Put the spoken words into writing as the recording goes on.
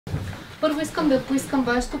Първо искам да поискам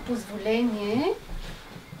вашето позволение.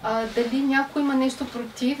 Дали някой има нещо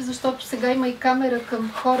против, защото сега има и камера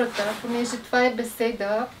към хората, понеже това е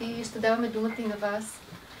беседа и ще даваме думата и на вас.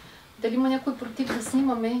 Дали има някой против да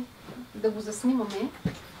снимаме, да го заснимаме?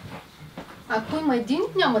 Ако има един,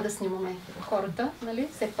 няма да снимаме хората, нали?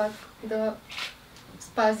 Все пак да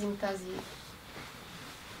спазим тази...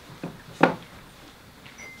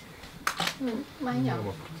 Май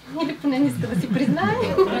няма. Или поне не иска да си признае.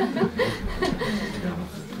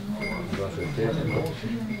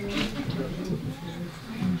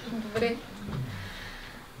 Добре.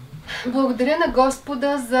 Благодаря на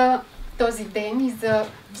Господа за този ден и за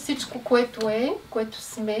всичко, което е, което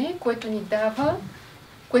сме, което ни дава,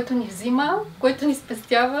 което ни взима, което ни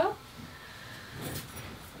спестява.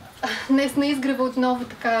 Днес на изгрева отново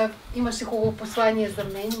така имаше хубаво послание за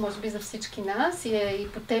мен, може би за всички нас и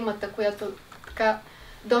по темата, която така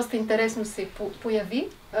доста интересно се появи,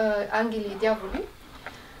 Ангели и Дяволи.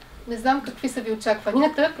 Не знам какви са ви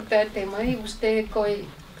очакванията по тази тема и въобще кой,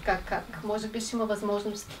 така как. Може би ще има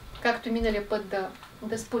възможност, както и миналия път,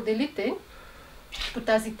 да споделите по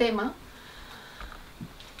тази тема.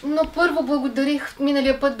 Но първо благодарих,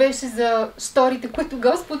 миналия път беше за шторите, които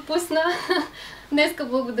Господ пусна. Днеска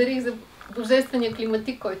благодарих за божествения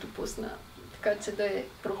климатик, който пусна. Така че да е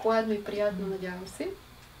прохладно и приятно, надявам се.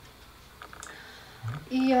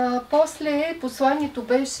 И после посланието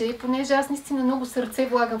беше, понеже аз наистина много сърце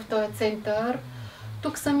влагам в този център.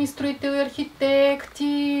 Тук са и строители,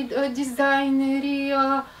 архитекти, дизайнери,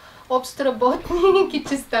 общработники,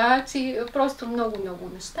 чистачи, просто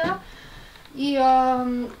много неща.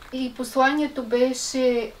 И посланието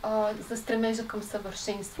беше за стремежа към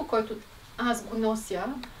съвършенство, който аз го нося.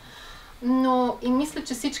 Но и мисля,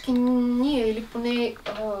 че всички ние, или поне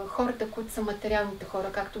хората, които са материалните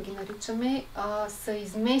хора, както ги наричаме, са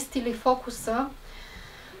изместили фокуса,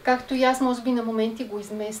 както и аз може би на моменти го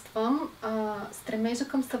измествам, стремежа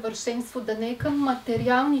към съвършенство да не е към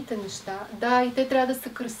материалните неща. Да, и те трябва да са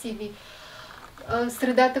красиви.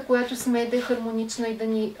 Средата, която сме, да е хармонична и да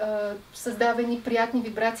ни създава ни приятни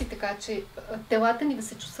вибрации, така че телата ни да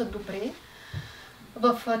се чувстват добре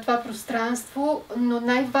в това пространство, но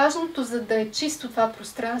най-важното, за да е чисто това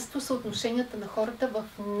пространство, са отношенията на хората в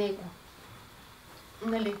него.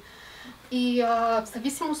 Нали? И в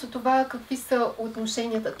зависимост от това какви са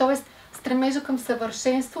отношенията, т.е. стремежа към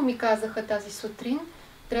съвършенство, ми казаха тази сутрин,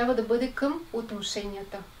 трябва да бъде към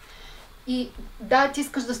отношенията. И да, ти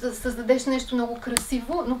искаш да създадеш нещо много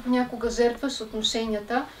красиво, но понякога жертваш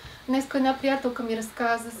отношенията. Днеска една приятелка ми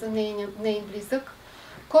разказа за нейн близък,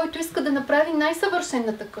 който иска да направи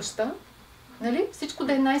най-съвършената къща, нали? Всичко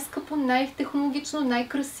да е най-скъпо, най-технологично,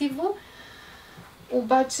 най-красиво,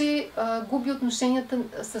 обаче губи отношенията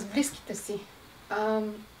с близките си.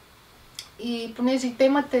 И понеже и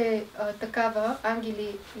темата е такава,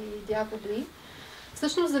 ангели и дяволи,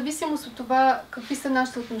 всъщност в зависимост от това какви са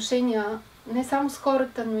нашите отношения, не само с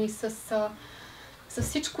хората, но и с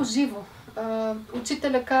всичко живо.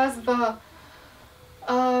 Учителя казва,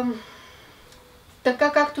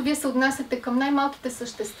 така както вие се отнасяте към най-малките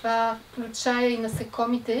същества, включая и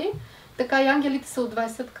насекомите, така и ангелите се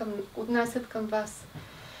отнасят към вас.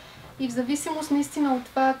 И в зависимост наистина от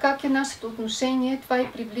това как е нашето отношение, това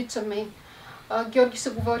и привличаме. Георги ще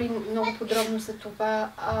говори много подробно за това.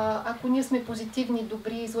 Ако ние сме позитивни,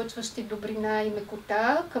 добри, излъчващи добрина и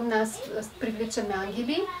мекота, към нас привличаме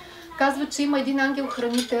ангели. Казва, че има един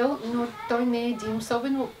ангел-хранител, но той не е един,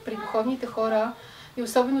 особено при духовните хора и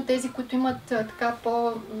особено тези, които имат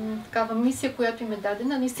такава мисия, която им е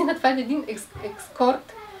дадена. Наистина това е един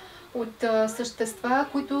ескорт от същества,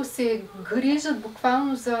 които се грижат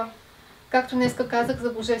буквално за, както днеска казах, за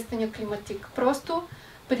божествения климатик. Просто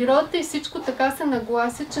природата и всичко така се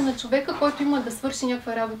наглася, че на човека, който има да свърши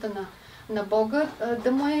някаква работа на Бога,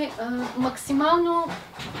 да му е максимално,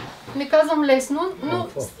 не казвам лесно, но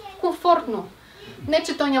комфортно. Не,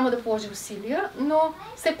 че той няма да положи усилия, но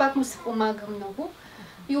все пак му се помага много.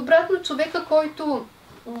 И обратно, човека, който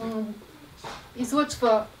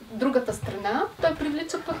излъчва другата страна, той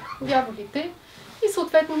привлича пък дяволите и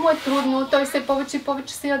съответно му е трудно, той все повече и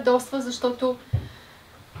повече се ядосва, защото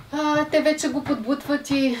те вече го подбутват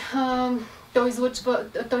и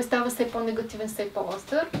той става все по-негативен, все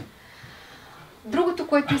по-остър. Другото,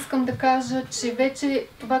 което искам да кажа, че вече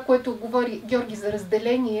това, което говори Георги за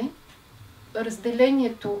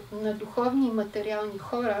разделението на духовни и материални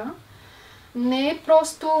хора, не е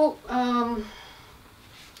просто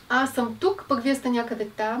аз съм тук, пък вие сте някъде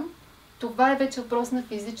там. Това е вече въпрос на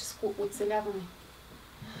физическо оцеляване.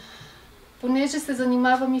 понеже се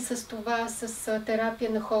занимавам и с това, с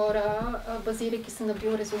терапия на хора, базирайки се на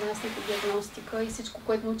биорезонансната диагностика и всичко,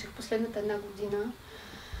 което научих последната една година.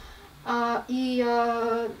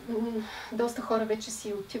 Доста хора вече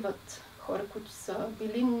си отиват, хора, които са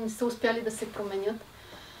били, не са успяли да се променят.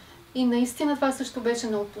 И наистина това също беше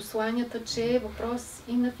на посланията, че е въпрос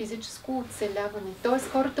и на физическо оцеляване.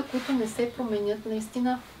 Тоест хората, които не се променят,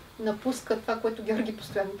 наистина напускат това, което Георги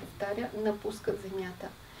постоянно повтаря, напускат земята.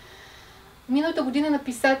 Миналата година на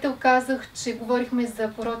Писател казах, че говорихме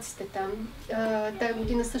за пороците там. Тая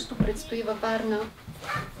година също предстои във Варна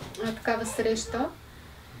такава среща.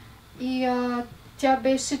 И тя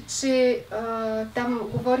беше, че там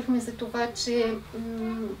говорихме за това, че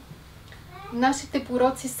нашите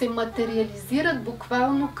пороци се материализират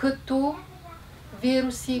буквално като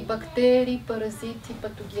вируси, бактерии, паразити,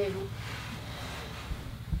 патогени.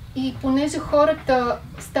 И понеже хората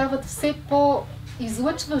стават все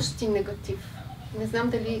по-излъчващи негатив, не знам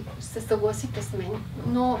дали се съгласите с мен,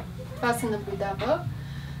 но това се наблюдава,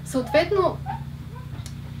 съответно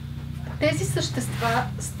тези същества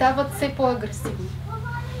стават все по-агресивни.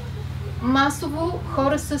 Масово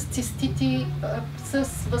хора с цистити, с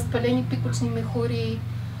възпалени пикочни мехури,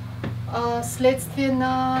 следствие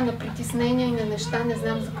на притеснения и на неща, не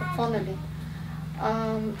знам за какво, нали.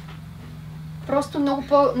 Просто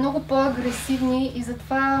много по-агресивни и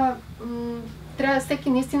затова трябва всеки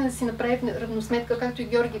наистина да си направи равносметка, както и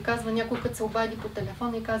Георги казва, някой като се обади по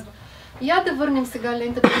телефона и казва: я да върнем сега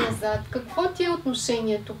лентата назад, какво ти е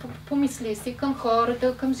отношението, помисли си към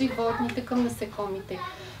хората, към животните, към насекомите,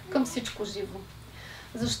 към всичко живо.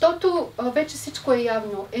 Защото вече всичко е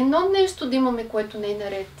явно. Едно нещо да имаме, което не е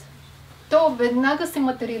наред, то веднага се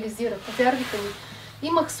материализира, повярвайте ми.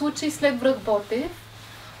 Имах случай след връх Ботев,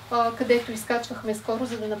 където изкачвахме скоро,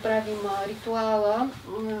 за да направим ритуала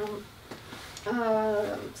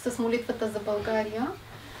с молитвата за България.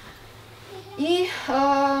 И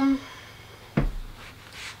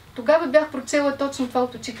тогава бях прочела точно това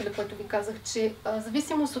от учителя, което ви казах, че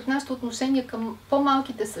зависимост от нашето отношение към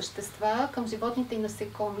по-малките същества, към животните и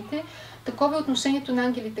насекомите, такова е отношението на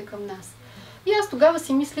ангелите към нас. И аз тогава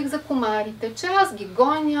си мислех за комарите, че аз ги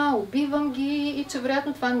гоня, убивам ги и че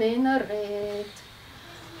вероятно това не е наред.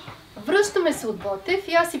 Връщаме се от Ботев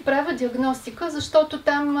и аз си правя диагностика, защото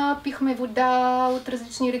там пихме вода от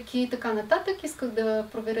различни реки и така нататък. Исках да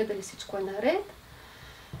проверя дали всичко е наред.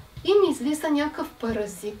 И ми излиза някакъв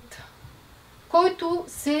паразит, който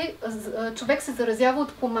човек се заразява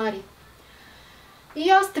от комари. И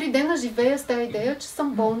аз 3 дена живея с тази идея, че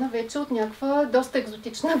съм болна вече от някаква доста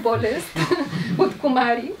екзотична болест от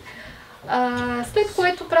комари. След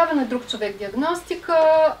което правя на друг човек диагностика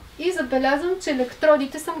и забелязвам, че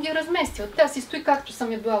електродите съм ги разместила. Тя си стои както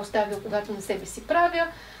съм я била оставила, когато на себе си правя,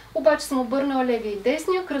 обаче съм обърнала левия и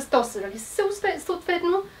десния, кръстосали се,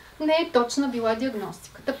 съответно не е точна била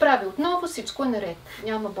диагностиката. Правя отново, всичко е наред,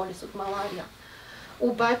 няма болест от малария.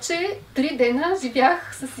 Обаче 3 дена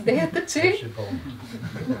живях с идеята, че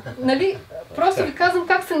нали, просто ви казвам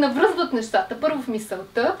как се навръзват нещата. Първо в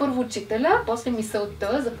мисълта, първо учителя, после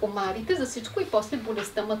мисълта за комарите, за всичко и после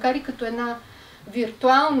болестта. Макар и като една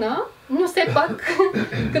виртуална, но все пак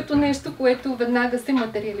като нещо, което веднага се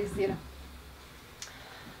материализира.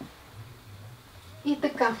 И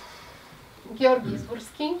така, Георги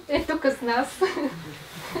Изворски е тук с нас.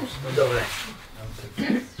 Добре.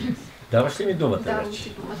 Даваш ли ми думата? Давам ти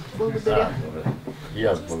думата. Благодаря. Добре. И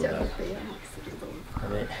аз благодаря.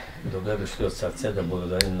 Добре дошли от сърце да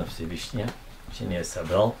благодарим на Всевишния, че ни е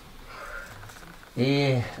събрал.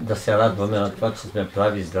 И да се радваме на това, че сме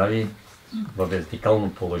прави, здрави, във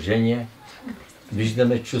вертикално положение.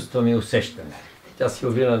 Виждаме, чувстваме и усещаме. Тя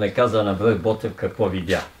Силвина не каза на връх Ботев какво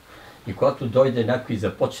видя. И когато дойде някой и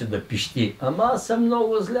започне да пищи: ама аз съм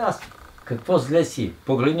много зле, аз. Какво зле си?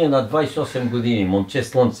 Погледни на 28 години, момче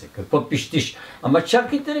слънце, какво пищиш? Ама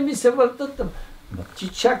чакайте, не ми се въртат. Ама ти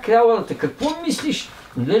чак работата, какво мислиш?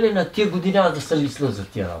 Леле, на тия години аз да съм мислил за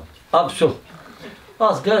тия работи. Абсолютно.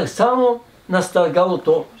 Аз гледах само на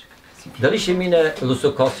стъргалото, дали ще мине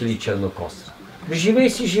русокос или чернокос. Живей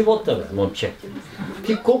си живота, бе, момче.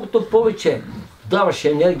 Ти колкото повече даваш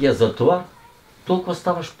енергия за това, толкова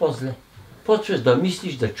ставаш по-зле. Почваш да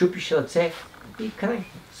мислиш, да чупиш ръце и край.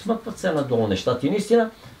 Смъкват се надолу нещата. И наистина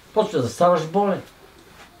почваш да ставаш болен.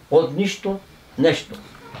 От нищо нещо,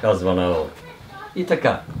 казва народ. И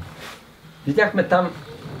така. Видяхме там,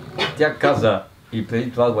 тя каза, и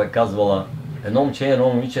преди това го е казвала, едно момче и едно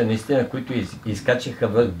момиче, наистина, които изкачиха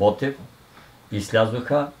връх Ботев и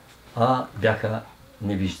слязоха, а бяха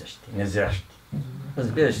невиждащи, незрящи.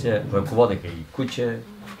 Разбира се, ръководеха и куче,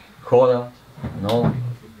 хора, но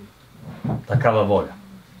такава воля.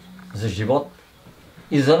 за живот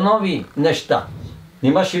и за нови неща.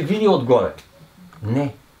 Нима ще види отгоре.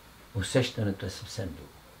 Не. Усещането е съвсем друго.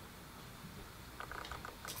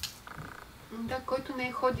 Да, който не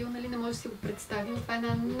е ходил, нали, не може да си го представи. Това е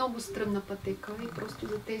една много стръмна пътека и просто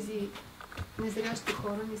за тези незрящи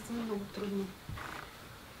хора наистина много трудно.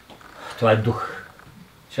 Това е дух.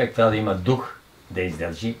 Човек трябва да има дух да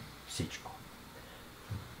издържи всичко.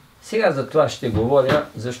 Сега за това ще говоря,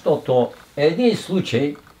 защото един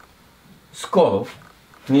случай скоро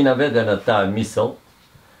ни наведе на тая мисъл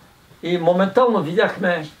и моментално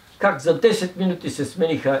видяхме как за 10 минути се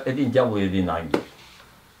смениха един дявол и един ангел.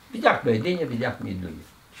 Видяхме единия, видяхме и другия.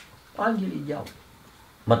 Ангели и дявол.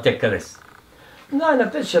 Ма те къде са?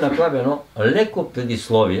 Най-напред ще направя едно леко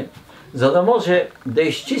предисловие, за да може да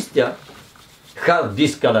изчистя хард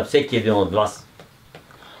диска на всеки един от вас.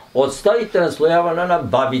 От старите наслоявания на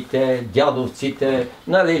бабите, дядовците,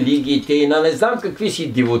 на религиите и на не знам какви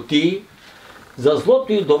си дивотии, за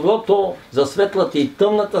злото и доброто, за светлата и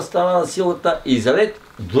тъмната страна на силата и за ред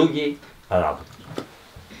други работи.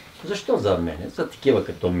 Защо за мене? За такива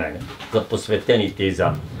като мене, за посветените и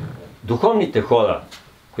за духовните хора,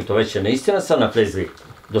 които вече наистина са навлезли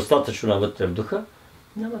достатъчно навътре в духа,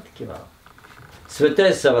 няма такива. Светът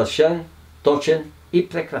е съвършен, точен и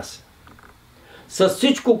прекрасен. С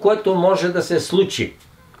всичко, което може да се случи.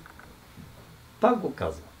 Пак го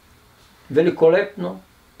казвам. Великолепно,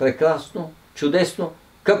 прекрасно, чудесно,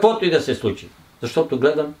 каквото и да се случи. Защото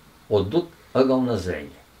гледам от друг ъгъл на зрение.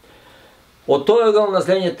 От този ъгъл на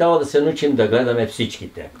зрение трябва да се научим да гледаме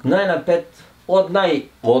всичките. Най-напред,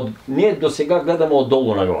 ние до сега гледаме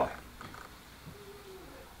отдолу нагоре.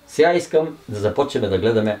 Сега искам да започнем да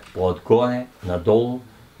гледаме отгоре надолу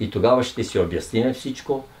и тогава ще си обясним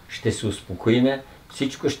всичко, ще се успокоиме,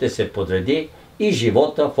 всичко ще се подреди и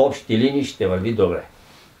живота в общи линии ще върви добре.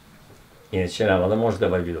 Иначе няма да може да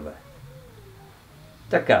върви добре.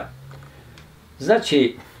 Така.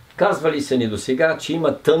 Значи, казвали са ни до сега, че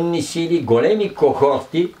има тъмни сили, големи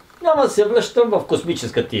кохорти. Няма да се връщам в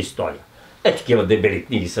космическата история. Такива дебели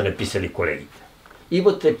книги са написали колегите. И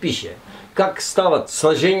вътре пише как стават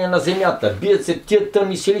сражения на земята. Бият се тия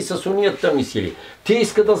тъмни сили с уния тъмни сили. Те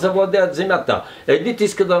искат да завладеят земята. Едните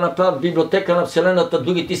искат да направят библиотека на Вселената,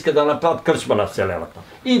 другите искат да направят кръчма на Вселената.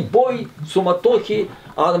 И бой, суматохи,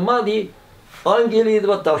 армади, ангели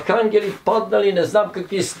идват, архангели паднали, не знам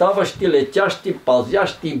какви ставащи, летящи,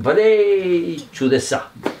 пълзящи, брей, чудеса.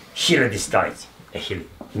 Хиляди страници. Хиляди,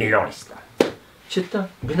 милиони страници. Чета,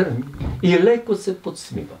 гледам и леко се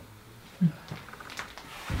подсмивам.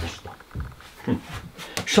 Защо?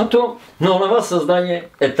 Защото на онова съзнание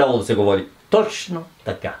е трябвало да се говори точно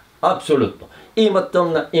така. Абсолютно. Има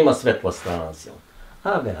тъмна, има светла страна на сила.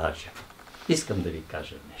 Аже, искам да ви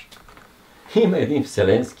кажа нещо. Има един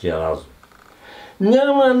вселенски разум.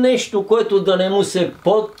 Няма нещо, което да не му се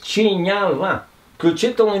подчинява.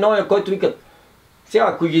 Включително и новия, който викат, сега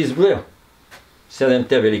ако ги изброя,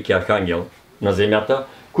 7-те велики архангел на земята,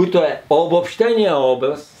 които е обобщения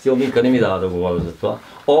образ, Силвинка не ми дава да говоря за това,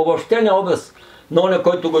 обобщения образ на оня,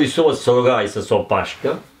 който го рисува с рога и с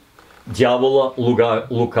опашка, дявола,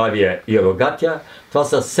 лукавия и рогатия, това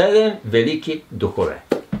са 7 велики духове,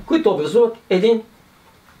 които образуват един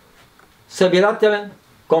събирателен,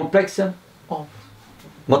 комплексен образ.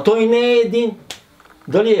 Ма той не е един.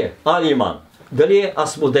 Дали е Алиман, дали е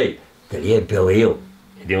Асмодей, дали е Белаил,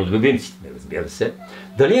 един от любимците, разбира се,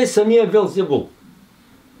 дали е самия Велзебул.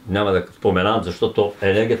 Няма да споменам, защото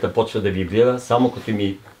енергията почва да вибрира, само като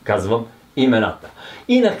ми казвам имената.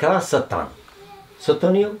 И накрая Сатан.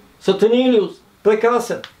 Сатанилиус.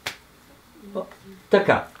 Прекрасен.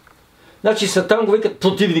 Така. Значи Сатан го викат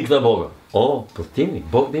противник на Бога. О, противник.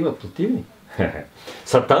 Бог да има противник.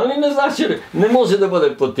 Сатан ли не значи ли? Не може да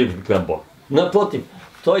бъде противник на Бог. Напротив,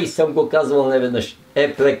 той, съм го казвал неведнъж,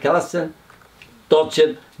 е прекрасен,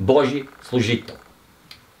 точен Божи служител.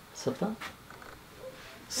 Сатан.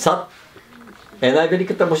 Сат е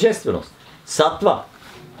най-великата божественост. Сатва.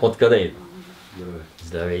 Откъде идва?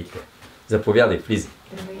 Здравейте. Заповядай, влизай.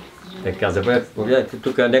 Така, заповядайте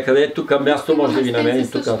тук. Некъде е тук място, може да ви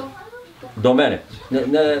намерим тук. До мене.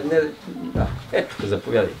 Да. Ето,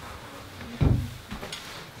 заповядай.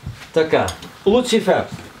 Така. Луцифер.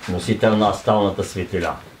 Носител на асталната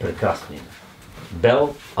светиля. Прекрасно име.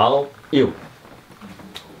 Бел, Ал, Ил.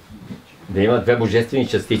 Да има две божествени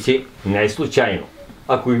частици не е случайно.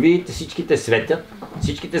 Ако видите, всичките светят,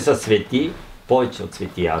 всичките са свети, повече от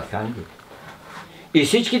свети архангели. И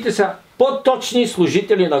всичките са по-точни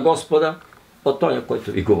служители на Господа от този,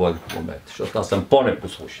 който ви говори в момента, защото аз съм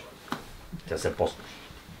по-непослушен. Те са послушни.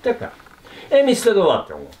 Така.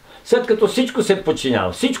 Следователно. след като всичко се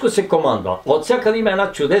подчинява, всичко се командва, от всякъде има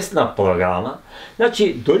една чудесна програма,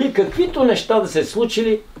 значи дори каквито неща да се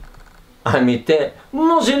случили, ами те,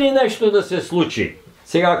 може ли нещо да се случи?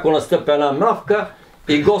 Сега ако настъпи една мравка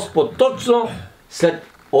и Господ точно след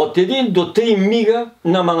от 1 до 3 мига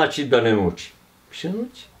няма начин да не научи. Ще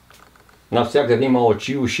научи. Навсякъде има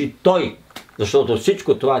очи и уши Той, защото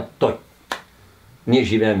всичко това е Той. Ние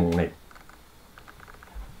живеем у Него.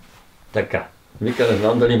 Така. Вика, не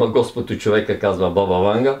знам дали има Господ у човека, казва Баба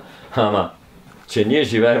Ванга, ама, че ние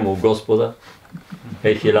живеем у Господа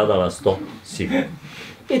е 1000% сигурно.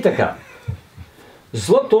 И така.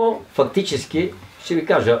 Злото, фактически, ще ви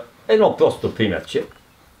кажа едно просто примерче.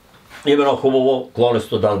 Има едно хубаво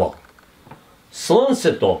клонесто дърво.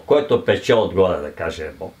 Слънцето, което пече отгоре, да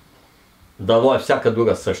каже Бог, дърво е всяка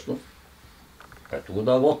друга същност. Ето го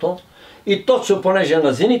дървото. И точно понеже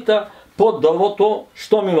на зенита, под дървото,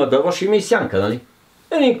 щом има дърво, ще има и сянка, нали?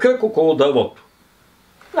 Един кръг около дървото.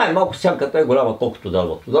 Най-малко сянката е голяма колкото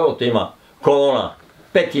дървото. Дървото има колона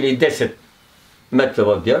 5 или 10 метра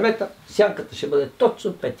в диаметър, сянката ще бъде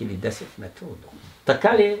точно 5 или 10 метра отдолу.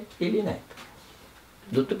 Така ли е или не е?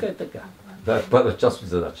 До тук е така. Това е първа част от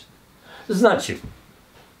задачата. Значи,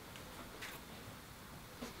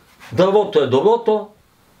 дървото е доброто,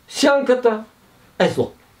 сянката е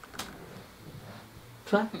зло.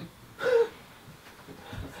 Това е.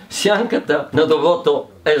 Сянката на доброто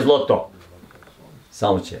е злото.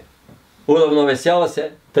 Само че уравновесява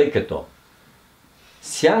се, тъй като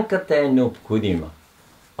сянката е необходима.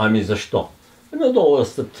 Ами защо? Надолу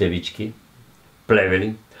растат цевички,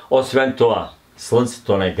 плевели. Освен това,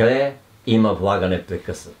 слънцето не грее, има влагане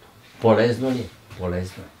прекъснато. Полезно ли?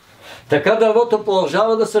 Полезно е. Така дървото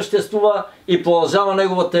продължава да съществува и продължава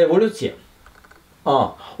неговата еволюция.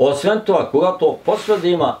 Освен това, когато почва да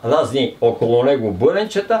има разни около него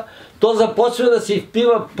буренчета, то започва да си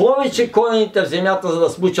впива повече корените в земята, за да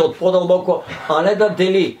смуча от по-дълбоко, а не да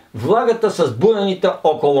дели влагата с бурените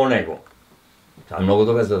около него. Това е много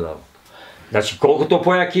добре за дървото. Значи, колкото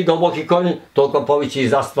по-яки и дълбоки корени, толкова повече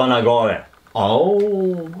израства нагоре.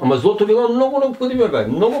 Ама злото било много необходимо, бе.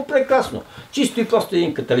 Много прекрасно. Чисто и просто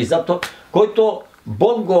един катализатор, който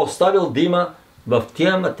Бог го оставил да има в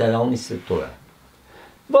тия материални светове.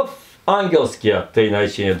 В ангелския, тъй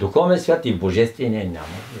наречения духовен свят и в божествения няма.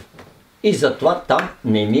 И затова там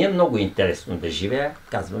не ми е много интересно да живея,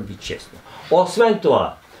 казвам ви честно. Освен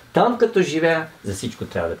това, там като живея, за всичко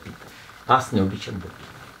трябва да питам. Аз не обичам да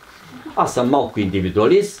питам. Аз съм малко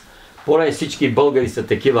индивидуалист, поне всички българи са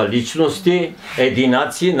такива личности,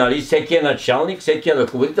 единаци, нали, всеки е началник, всеки е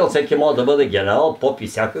ръководител, всеки може да бъде генерал, поп и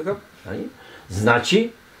всякакъв. Нали?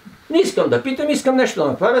 Значи, не искам да питам, искам нещо да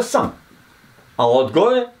направя сам. А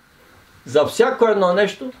отгоре, за всяко едно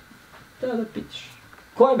нещо, трябва да питаш.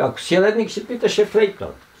 Кой бе? Ако си редник, ще питаш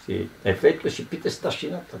ефрейтор. Си ефрейтор, ще питаш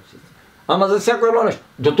старшината. Ама за всяко едно нещо.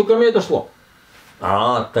 До тук ми е дошло.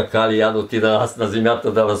 Така ли я да отида аз на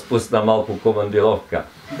земята да разпусна малко командировка?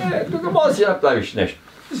 Тук може да си направиш нещо.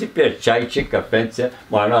 Да си пие чайче, кафенце,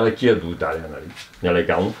 една ракия да ударя, нали?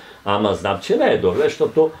 Нелегално. Ама знам, че не е добре,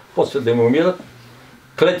 защото после да му умират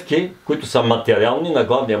клетки, които са материални на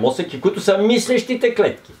главния мозък и които са мислещите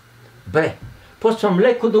клетки. Бре, почвам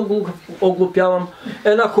леко да го оглупявам,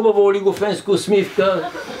 една хубава олигофренска усмивка.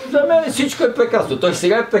 За мен всичко е прекрасно. Той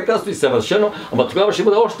сега е прекрасно и съвършено, ама тогава ще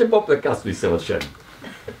бъде още по-прекрасно и съвършено.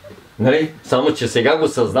 Нали? Само, че сега го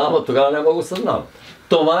съзнавам, а тогава не мога го съзнавам.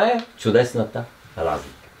 Това е чудесната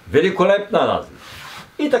разлика. Великолепна разлика.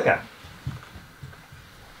 И така.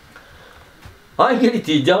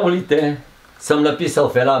 Ангелите и дяволите съм написал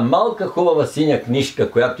в една малка хубава синя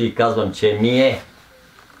книжка, която и казвам, че ми е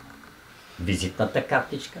визитната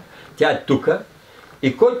картичка. Тя е тук.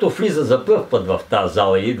 И който влиза за първ път в тази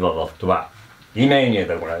зала и идва в това имение,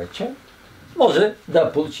 да го наречем, може да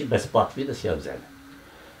я получи безплатно и да си я вземе.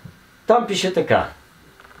 Там пише така.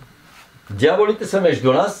 Дяволите са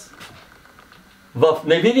между нас, в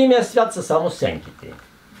невидимия свят са само сенките.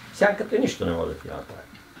 Сянката нищо не може да ти направи.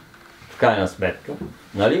 В крайна сметка,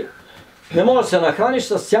 нали? Не можеш да се нахраниш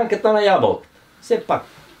с сянката на ябълката. Все пак.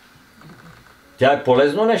 Тя е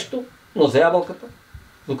полезно нещо, но за ябълката,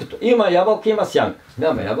 докато има ябълка, има сянка.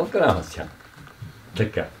 Няма ябълка, няма сянка.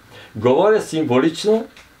 Така. Говоря символично,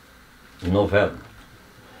 но верно.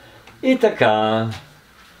 И така.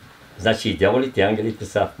 Значи и дяволите и ангелите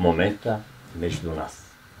са в момента между нас.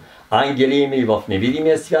 Ангели има и в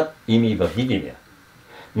невидимия свят, има и в видимия.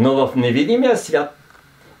 Но в невидимия свят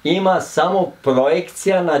има само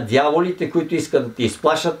проекция на дяволите, които искат да ти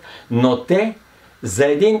изплашат, но те за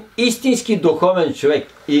един истински духовен човек,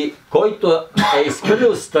 и който е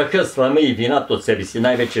изхвърлил страха, слама и вината от себе си,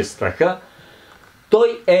 най-вече страха,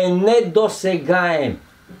 Той е недосегаем.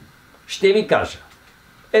 Ще ви кажа.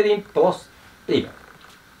 Един прост пример.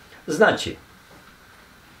 Значи,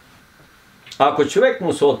 ако човек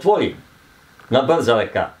му се отвори на бърза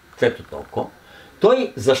ръка третото око,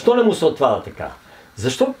 той защо не му се отваря така?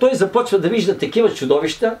 Защото той започва да вижда такива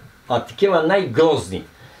чудовища, а такива най-грозни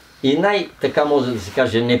и така може да се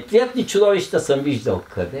каже, неприятни чудовища съм виждал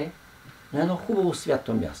къде? На едно хубаво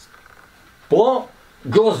свято място.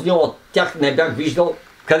 По-грозни от тях не бях виждал,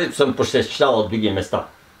 където съм посещавал от други места.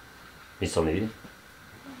 Мисъл не види?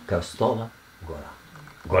 Кръстова гора.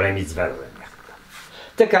 Големи зверове бяха.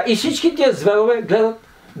 Така, и всички тия зверове гледат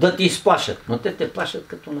да ти изплашат, но те те плашат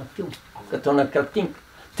като на филм, като на картинка.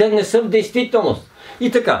 Те не са в действителност.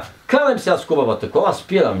 И така, карам сега с хубавата кола,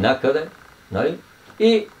 спирам някъде, нали?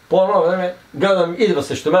 И по едно време гледам, идва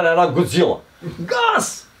срещу мен една Годзила.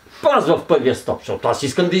 Газ! Пазва в първия стоп, защото аз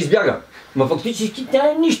искам да избягам. Ма фактически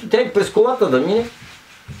тя е нищо, тя е през колата да мине.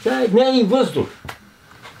 Тя не е и въздух.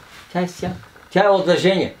 Тя е сяк. Тя е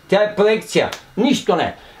отражение. Тя е проекция. Нищо не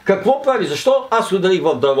е. Какво прави? Защо аз ударих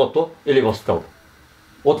в дървото или в стълба?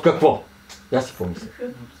 От какво? Я си помислях.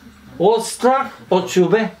 От страх, от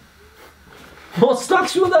чубе. От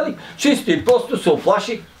страх си ударих. Чисто и просто се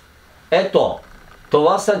оплаших. Ето,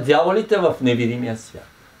 това са дяволите в невидимия свят.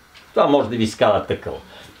 Това може да ви скара такъв.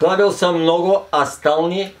 Правил съм много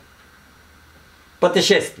астрални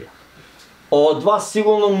пътешествия. От вас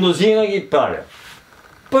сигурно мнозина ги правят.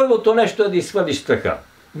 Първото нещо е да изхвърлиш страха.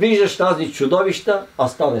 Виждаш тази чудовища,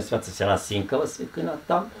 астралният свят с една синкава светлина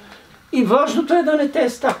там. И важното е да не те е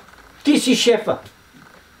страх. Ти си шефа.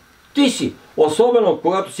 Ти си. Особено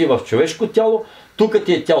когато си в човешко тяло, тук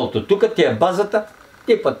ти е тялото, тук ти е базата,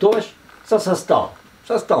 ти пътуваш с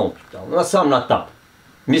астралното тяло, насам натам.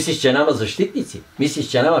 Мислиш, че няма защитници. Мислиш,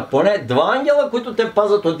 че няма поне два ангела, които те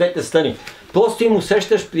пазят от двете страни. Просто им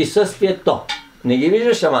усещаш присъствието. Не ги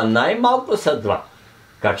виждаш, ама най-малко са два.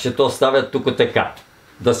 Как ще те оставят тук така?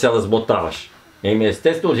 Да се размотаваш.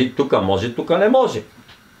 Естествено, тук може, тук не може.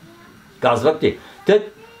 Казват ти. Те,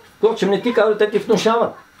 впрочем, не ти казват, те ти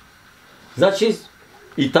внушават. Значи,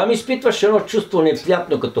 и там изпитваш едно чувство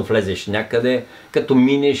неприятно, като влезеш някъде, като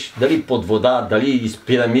минеш, дали под вода, дали из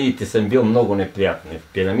пирамидите съм бил много неприятни. В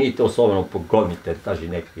пирамидите, особено по горните етажи,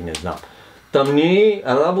 някакви не знам. Тъмнини,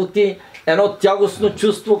 работи, едно тягостно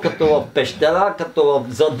чувство, като в пещера, като в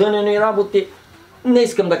задънени работи. Не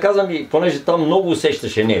искам да казвам, и понеже там много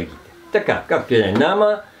усещаш енергиите. Така, както и не,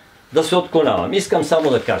 няма да се отклонявам. Искам само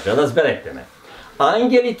да кажа, разберете ме.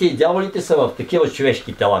 Ангелите и дяволите са в такива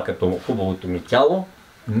човешки тела, като хубавото ми тяло,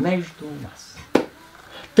 между нас.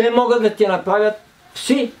 Те могат да ти направят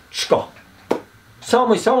всичко.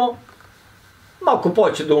 Само и само малко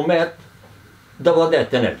повече да умеят да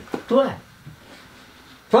владеят енергията. Това е.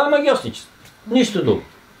 Това е магиосничество. Нищо друго.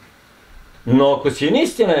 Но ако си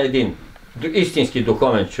наистина един истински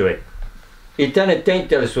духовен човек и те не те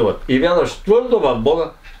интересуват и вярваш твърдо в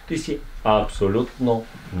Бога, ти си абсолютно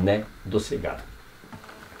недосегаем.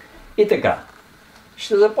 И така,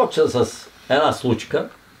 ще започна с една случка,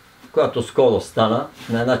 която скоро стана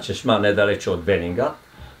на една чешма недалече от Виноград.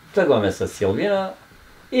 Тръгваме с Силвина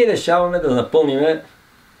и решаваме да напълниме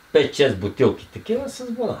 5-6 бутилки такива с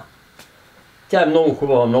вода. Тя е много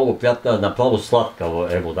хубава, много приятна, направо сладка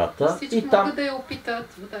е водата. Всички и там... могат да я опитат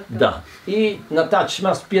водата. Да. И на тази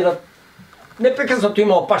чешма спират. Непрекъснато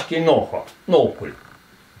има опашки и много хора. Много коли.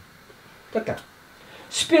 Така.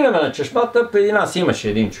 Спираме на чешмата, преди нас имаше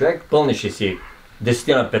един човек, пълнеше си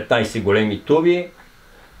 10 на 15 големи туби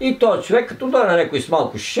и този човек, като дойде някой с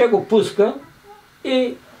малко шише, го пуска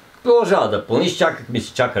и продължава да пълни. Чакахме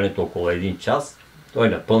си чакането около 1 час, той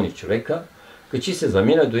напълни човека, качи се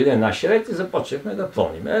замина, дойде нашия ред и започнахме да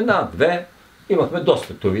пълним. Една, две, имахме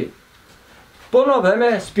доста туби. По едно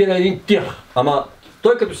време спира един тир, ама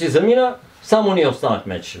той като си замина, само ние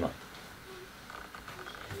останахме на чешмата.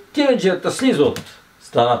 Тиреджията слиза от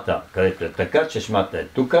страната, където е така, чешмата е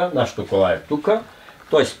тука, нашото кола е тука.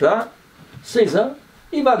 Той спра, слиза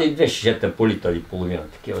и вади 2 шишета по литър и половина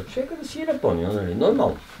такива човека да си ги напълни, нали,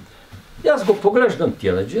 нормално. И аз го поглеждам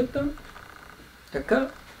тиреджията, така,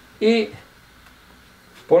 и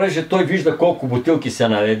понеже той вижда колко бутилки са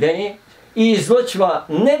наредени и излъчва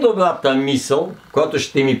недобрата мисъл, която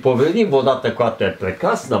ще ми повреди водата, която е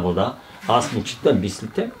прекрасна вода, аз му читам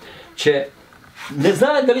мислите, че не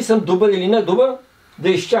знае дали съм добър или не добър, да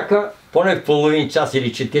изчака поне половин час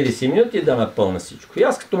или 40 минути да напълна всичко. И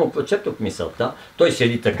аз като му прочетох мисълта, той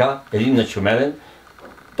седи така, един начумерен,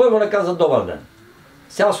 първо не каза добър ден.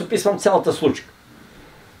 Сега аз описвам цялата случка.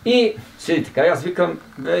 И седи така, аз викам,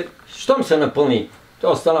 щом се напълни,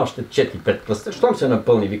 той остана още 4-5 пръста, щом се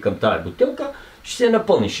напълни, викам, тая бутилка, ще се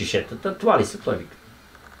напълни шишетата, това ли са, той вика.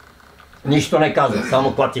 Нищо не казва,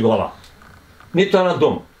 само клати глава. Нито една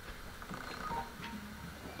дума.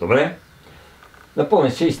 Добре?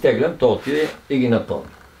 Напълни се, изтеглям, той отиде и ги напълни.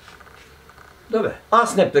 Добре.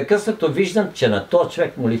 Аз непрекъснато виждам, че на този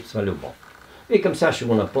човек му липсва любов. Викам, сега ще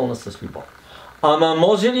го напълна с любов. Ама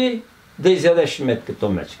може ли да изядеш мед като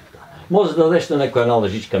мечката? Може да дадеш на някоя една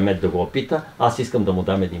лъжичка мед да го опита, аз искам да му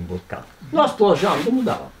дам един буркан. Но аз продължавам да му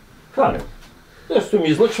давам. Хвалям. Просто ми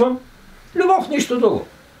излъчвам. Любов, нищо друго.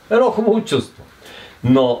 Едно хубаво чувство.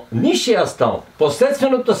 Но нисшия стал,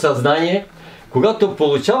 последственото съзнание, когато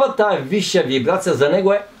получава тая висша вибрация, за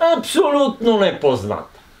него е абсолютно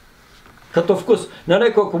непозната. Като вкус. На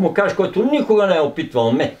някой, ако му кажеш, който никога не е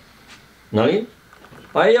опитвал мед, нали?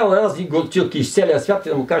 А ял разни горчилки из целия свят и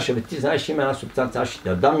да му кажеш, бе, ти знаеш, има една субстанция, аз ще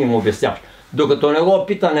те дам и му обясняваш. Докато не го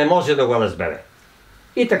опита, не може да го разбере.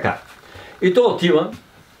 И така. И то отива,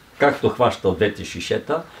 както хваща от двете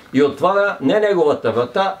шишета, и отваря не неговата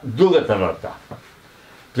врата, другата врата.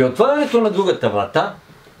 При отварянето на другата врата,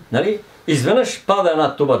 нали, изведнъж пада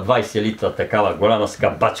една туба 20 литра, такава голяма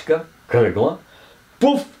скапачка, кръгла,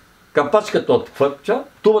 пуф, капачката отхвърча,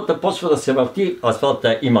 тубата почва да се върти,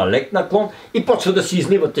 асфалта има лек наклон и почва да си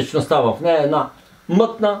излива течността в нея, една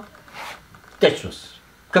мътна течност.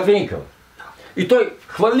 Кафеникава. И той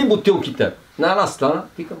хвърли бутилките на една страна,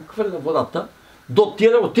 викам, хвърля водата,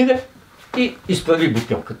 отиде и изправи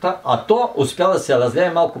бутилката, а то успя да се разлее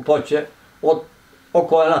малко повече от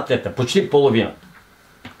около една трета, почти половина.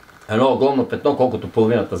 Едно огромно петно, колкото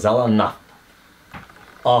половината зала нафта.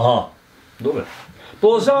 Ага, добре.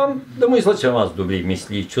 Продължавам да му излъчвам аз добри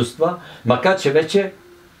мисли и чувства, макар че вече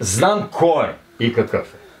знам кой е и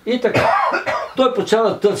какъв е. И така, той почва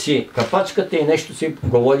да търси капачката и нещо си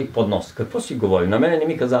говори под нос. Какво си говори? На мене не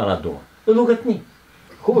ми каза една дума. Лугатни.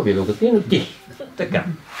 Хубави лугатни, но тихи. Така.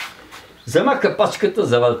 Взема капачката,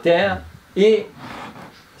 завъртея и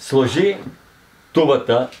сложи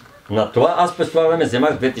тубата на това. Аз през това време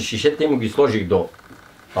вземах двете шишета и му ги сложих до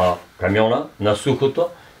камиона, на сухото.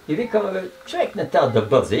 И викам, бе, човек не трябва да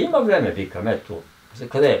бърза. Има време, викам, ето, за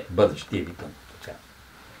къде бързаш ти, викам. Така.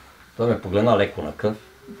 Той ме погледна леко на кръв.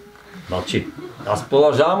 Мълчи. Аз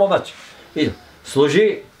продължавам обаче. И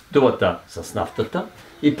сложи тубата с нафтата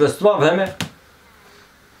и през това време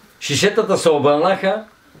шишетата се обърнаха,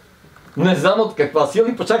 не знам от каква сила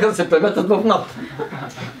и почака да се преметат в нафта.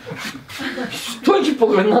 Той ги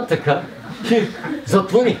погледна така и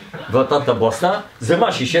затвори вратата бласна,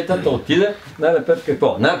 взема шишетата, отиде, най-напред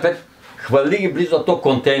какво? Най-напред хвърли ги близо до то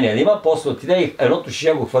контейнер има, после отиде и едното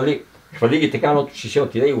шише го хвърли ги така, едното шише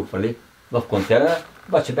отиде и го хвърли в контейнера,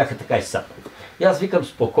 обаче бяха така изсапани. И аз викам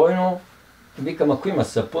спокойно, викам, ако има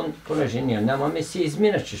сапун, понеже ние нямаме, си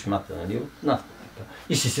изминеш чешмата, нали, от нафтата.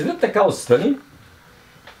 И си седят така отстрани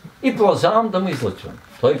и продължавам да му излъчвам.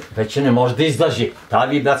 Той вече не може да издържи. Тази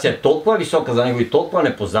вибрация е толкова висока за него и толкова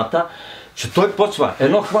непозната, че той почва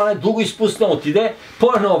едно хване, друго изпусна, отиде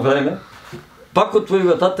по едно време, пак отвори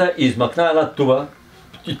вратата и измъкна една туба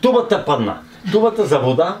и тубата падна. Тубата за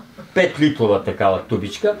вода, 5 литрова такава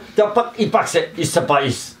тубичка, тя пак се изсъпа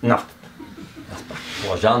из нафтата. Аз пак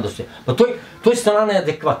продължавам да се... Той стана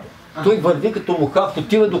неадекватен. Той върви като муха,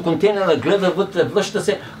 отива до контейнера, гледа вътре, връща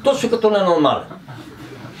се, точно като ненормален.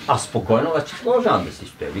 Аз спокойно вече продължавам да си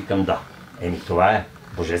стоя. Викам, да. Това е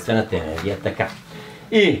божествената енергия, така.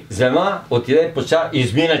 И взема, отиде, поча,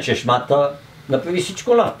 измина чешмата, направи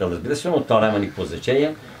всичко нафта, разбира се, но това няма никакво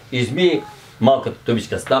значение. Изми малката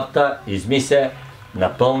тубичка с нафта, изми се,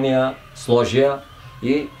 напълня, сложия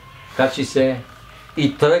и качи се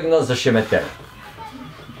и тръгна за шеметене.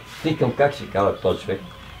 Викам, как ще казва този човек?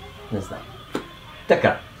 Не знам.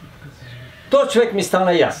 Така. Този човек ми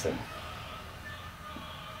стана ясен.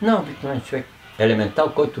 Обикновен човек,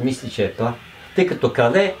 елементал, който мисли, че е прав, тъй като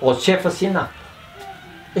краде от шефа си нафта.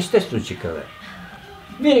 Естествено, че краде.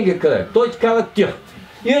 Винаги краде. Той кара тир.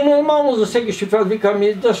 И е нормално за всеки шофьор, вика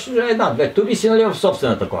ми, даш една-две туби си налива в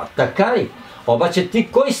собствената кола. Така ли? Обаче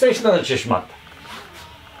ти кой срещна на чешмата?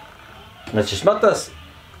 На чешмата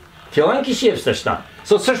филанки си е в среща.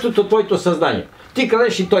 Със същото твоето съзнание. Ти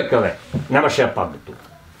крадеш и той краде. Нямаше да падне тук.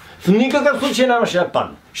 В никакъв случай нямаше да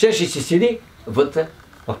падне. Щеше си седи вътре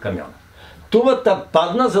в камиона. Тубата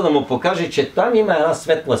падна, за да му покаже, че там има една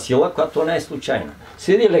светла сила, която не е случайна.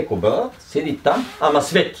 Седи леко брат, седи там, ама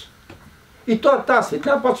свети. И тази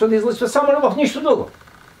светлина почва да излъчва само в нищо друго.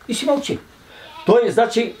 И си мълчи. Той,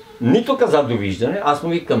 значи, нито каза довиждане, аз му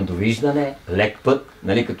викам довиждане, лек път,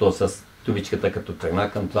 нали, като с тубичката, като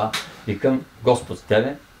тръгна към това, викам Господ с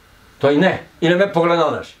тебе. Той не, и не ме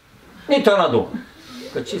погледна даже. Нито една дума.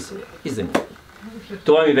 Качи се и замина.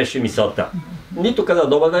 Това ми беше мисълта. Нито каза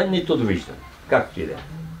добър ден, нито довиждане. Както и да е.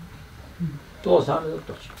 Това знаме да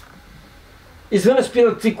точно. Изведнъж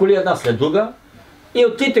спират 3 коли една след друга и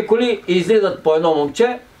от трите коли излизат по едно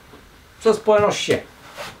момче с по едно ше.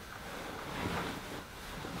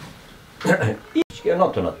 И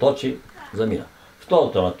едното наточи, замина.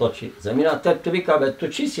 Второто наточи, замина. Третото вика, бе,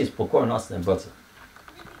 точи си спокойно, аз не бързам.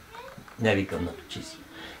 Не викам, наточи си.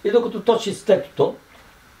 И докато точи с третото,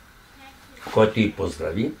 който и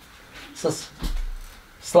поздрави, с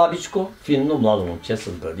слабичко, финно, младо момче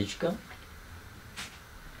с брадичка.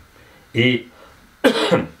 И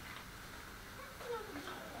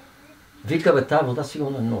вика, бе, тази вода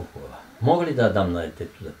сигурно е много хубава. Мога ли да я дам на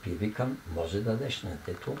детето да пие? Викам, може да дадеш на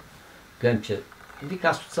детето. Гледам, че вика,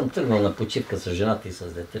 аз съм тръгнал на почивка с жената и с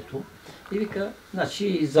детето. И вика, значи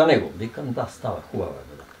и за него. Викам, да, става хубава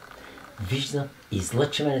вода. Виждам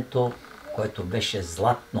излъчването, което беше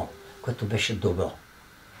златно, което беше добро.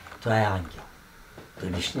 Това е ангел.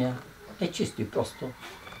 Предишния е чисто и просто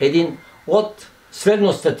един от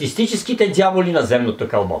средностатистическите дяволи на земното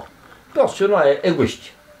кълбо. Просто едно е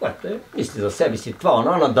егоисти, което е, мисли за себе си,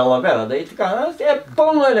 това, на далавера, да и така, е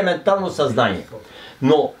пълно елементарно съзнание.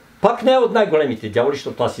 Но пак не е от най-големите дяволи,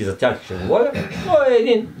 защото аз и за тях ще говоря, но е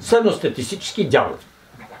един средностатистически дявол,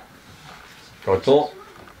 който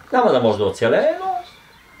няма да може да оцелее, но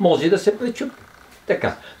може и да се пречупи.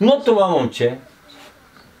 Така. Но това момче,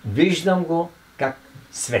 виждам го как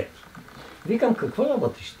свети. Викам, какво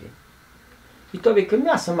работиш ти? И той вика,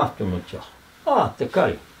 аз съм автоматчал. Така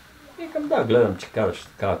ли? Викам, да, гледам, че караш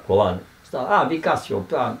такава кола. Вика, аз си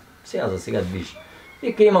оправям, за сега движи.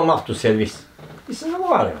 Вика, имам автосервис. И се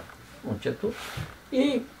заговарям, момчето.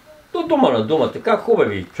 И до дума на дума, така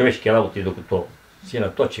хубави човешки работи, докато си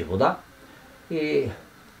наточи вода. И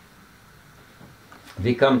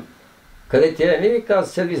викам, къде ти е? Ми вика,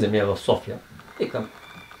 сервиза ми е в София. Викам,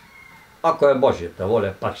 ако е Божията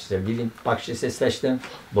воля, пак ще се видим, пак ще се срещнем.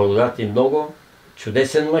 Благодаря ти много,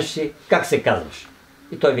 чудесен мъж си. Как се казваш?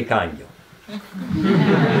 И той вика Ангел.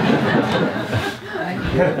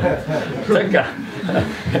 Така.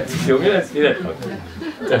 Силвина свидетел.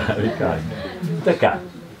 Така.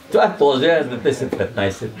 Това е положение за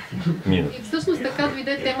 10-15 минути. И всъщност така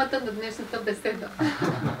дойде темата на днешната беседа.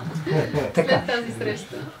 След тази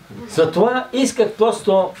среща. Затова исках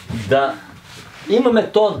просто да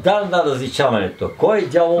имаме този дар на различаването. Кой е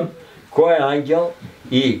дявол, кой е ангел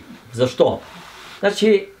и защо?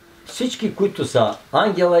 Значи всички, които са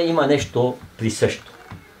ангела, има нещо присъщо.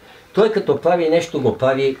 Той като прави нещо, го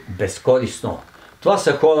прави безкористно. Това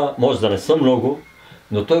са хора, може да не са много,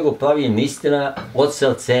 но той го прави наистина от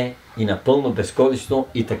сърце и напълно безкористно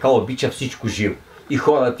и така обича всичко живо. И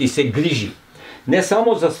хората и се грижи. Не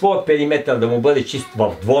само за своя периметър да му бъде чист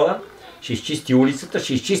в двора, ще изчисти улицата,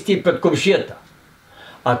 ще изчисти и пред комшията.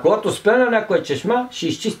 А когато спре на някоя чешма, ще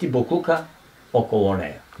изчисти боклука около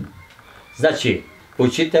нея. Значи,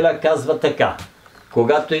 учителя казва така,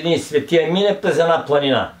 когато един светия мине през една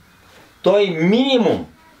планина, той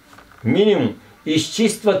минимум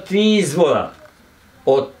изчиства 3 извора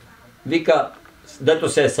от, вика, дето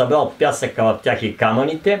се е събрал пясъка в тях и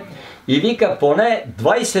камъните, и вика, поне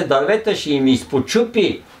 20 дървета ще им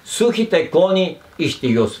изпочупи сухите клони и ще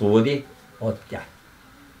ги освободи от тях.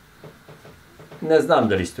 Не знам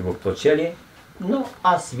дали сте го прочели, но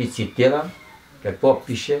аз ви цитирам какво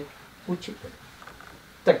пише учител.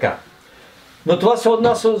 Така. Но това се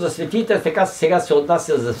отнася за светите, така сега се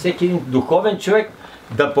отнася за всеки един духовен човек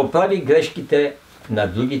да поправи грешките на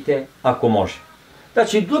другите, ако може.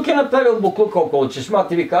 Значи друг е направил буклука около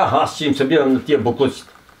чешмата и вика, аз ще им събирам на тия буклуците.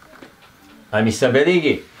 Ами събери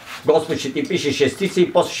ги. Господ ще ти пише шестица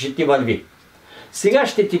и после ще ти върви. Сега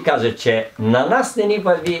ще ти кажа, че на нас не ни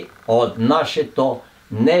върви от нашето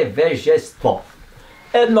невежество.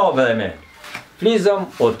 Едно време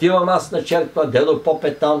влизам, отивам аз на черква, дедо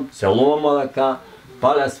попе там, целувам ръка,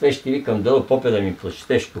 паля свещи, викам, дедо попе да ми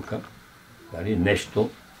прочетеш тук, нали, нещо,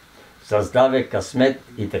 създаве късмет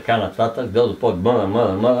и така нататък, дедо попе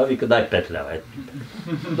мъна, вика, дай 5 лева.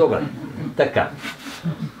 Добре, така.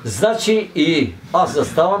 Значи и аз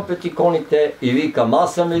заставам пред иконите и викам,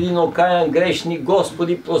 аз съм един окаян грешник,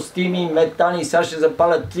 Господи, прости ми, метани, сега ще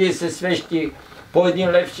запаля 30 свещи, по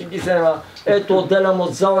 1 лев ще ги взема. Ето, отделям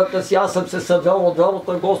от залата си, аз съм се събрал от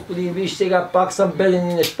работа, Господи, и виж сега, пак съм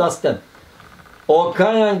беден и нещастен.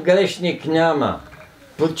 Окаян грешник няма.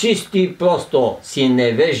 Почисти и просто си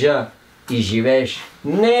невежа и живееш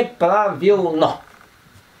неправилно.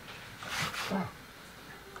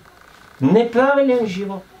 Неправилен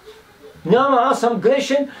живот. Няма, аз съм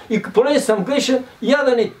грешен и понеже съм грешен, я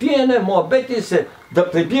да не пиене, муабети се,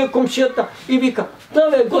 да пребия комшията и вика, да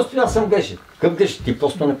бе, Господи, аз съм грешен. Как грешен? Ти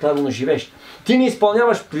просто неправилно живееш. Ти не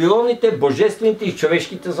изпълняваш природните, божествените и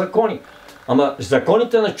човешките закони. Ама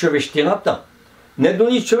законите на човещината Не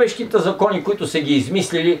дори човешките закони, които са ги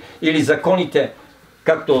измислили, или законите,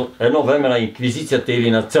 както едно време на инквизицията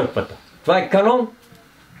или на църквата. Това е канон.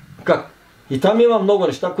 Как? И там има много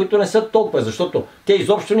неща, които не са толкова, защото те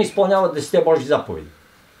изобщо не изпълняват 10 Божи заповеди.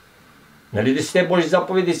 Нали 10 Божи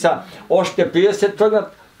заповеди са още преди да се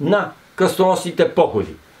тръгнат на кръстоносните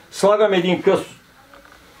походи. Слагам един кръст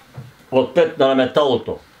отпред на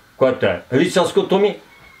металото, което е рицарското ми,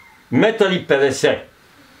 1,50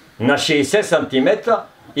 м на 60 см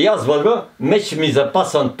и аз вървя, меч ми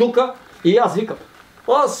запасан тука и аз викам,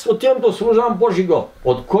 аз отивам да служавам Божи гол.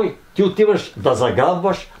 От кой? Ти отиваш да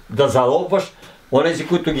заграбваш, да заробваш, онези,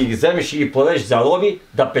 които ги вземеш и ги подеш зароби,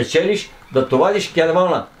 да печелиш, да товариш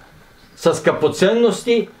кервана с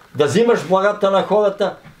скъпоценности, да взимаш благата на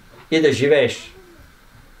хората и да живееш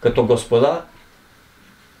като господар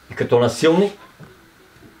и като насилник,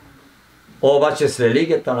 обаче с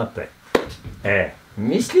религията напред.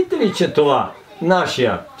 Мислите ли, че това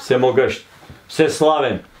нашия всемогъщ,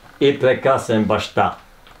 всеславен и прекрасен баща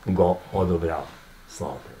го одобрява?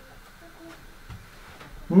 Слава Богу.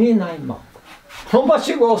 Ни най-малко.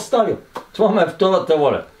 Обаче го оставил. Това ме е втората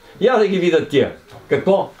воля. Я да ги видя тия.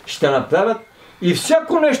 Какво ще направят? И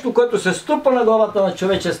всяко нещо, което се струпа на главата на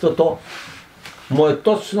човечеството, му е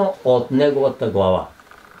точно от неговата глава.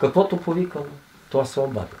 Каквото повикало, това се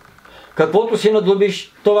обади. Каквото си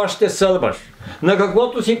надобиш, това ще сърбаш. На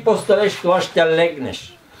каквото си постареш, това ще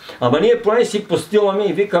легнеш. Ама ние поне си постиламе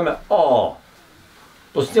и викаме,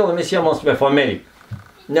 постиламе си, ама сме в Америка.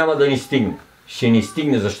 Няма да ни стигне. Ще ни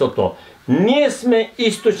стигне, защото ние сме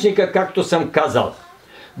източника, както съм казал.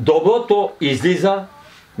 Доброто излиза,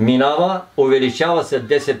 минава, увеличава се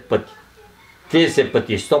 10 пъти. 30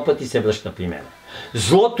 пъти, 100 пъти се връща при мене.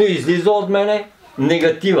 Злото излиза от мене,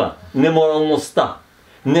 негатива, неморалността,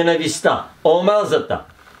 ненавистта, омразата.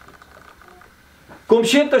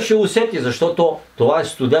 Комшията ще усети, защото това е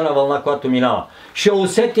студена вълна, която минава. Ще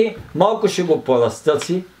усети, малко ще го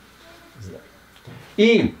поразтърси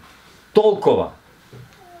и толкова.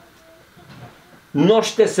 Но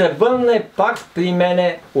ще се върне пак при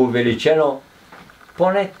мене увеличено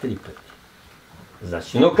поне 3 пъти.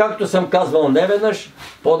 Значи, но както съм казвал неведнъж,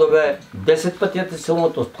 по-добре 10 пъти да те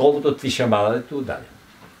силното, отколкото 3 шамара да те ударя.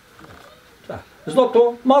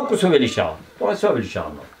 Злото малко се увеличава. То не се увеличава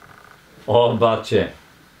много. Обаче,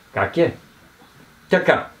 как е?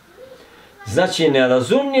 Така. Значи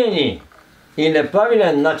неразумният ни и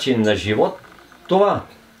неправилен начин на живот, това,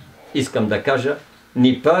 искам да кажа,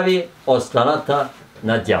 ни прави от страната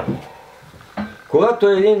на дявола. Когато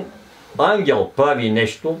един ангел прави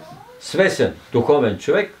нещо, свесен, духовен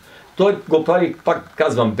човек, той го прави, пак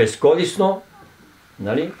казвам, безкорисно,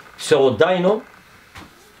 нали, всеотдайно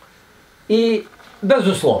и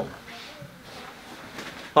безусловно.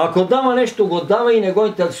 Ако дава нещо, го дава и не го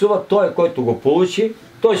интересува той, който го получи,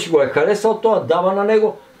 той ще го е харесал, той дава на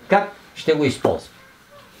него, как ще го използва.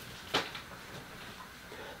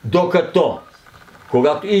 Докато,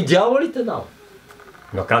 когато и дяволите дават.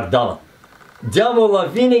 Но как дават? Дявола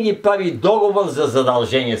винаги прави договор за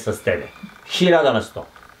задължение с тебе. 1000 на 100.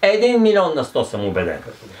 1 милион на 100 съм убеден.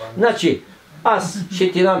 Значи, аз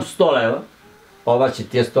ще ти дам 100 лева, обаче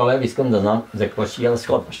тия 100 лева искам да знам за какво ще ги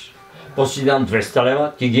разходваш. После ще дам 200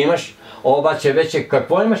 лева, ти ги имаш, обаче вече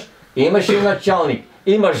какво имаш? Имаш и началник,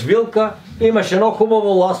 имаш вилка, имаш едно хубаво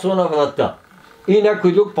ласо на врата. И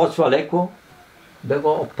някой друг почва леко да го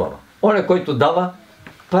опъва. Оня, който дава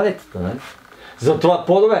паретата, нали? Затова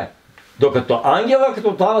по-добре. Докато ангела,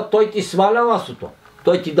 като дава, той ти сваля ласото.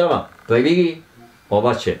 Той ти дава. Прави ги.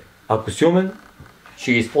 Обаче, ако си умен,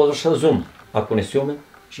 ще ги използваш разумно. Ако не си умен,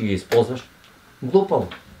 ще ги използваш глупаво.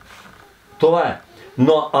 Това е.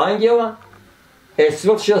 Но ангела е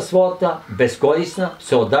свършила своята безкорисна,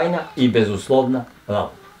 всеотдайна и безусловна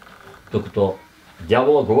работа. Докато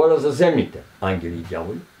дявола говоря за земните ангели и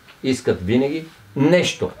дяволи, искат винаги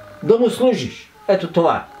нещо да му служиш. Ето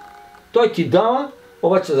това е. Той ти дава,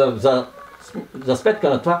 обаче за сметка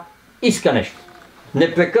на това иска нещо.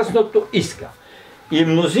 Непрекъснато иска. И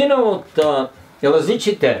мнозина от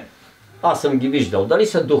различните, аз съм ги виждал, дали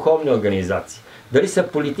са духовни организации, дали са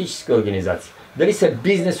политически организации, дали са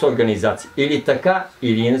бизнес организации, или така,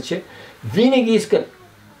 или иначе, винаги искат,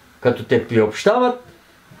 като те приобщават,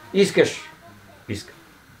 искат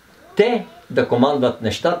те да командват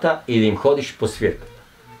нещата и да им ходиш по свирката.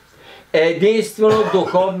 Единствено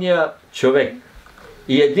духовният човек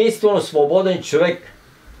и единствено свободен човек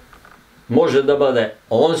може да бъде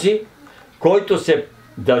онзи, който се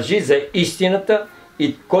държи за истината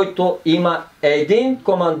и който има един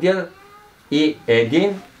командир и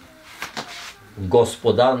един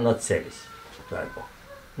господар над себе си. Това е Бог.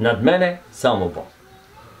 Над мене само Бог.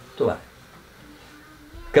 Това е.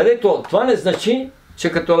 където това не значи,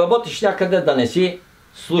 че като работиш някъде да не си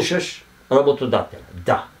слушаш работодателя.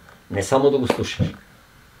 Да, не само да го слушаш,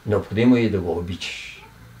 необходимо и да го обичаш.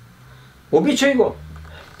 Обичай го.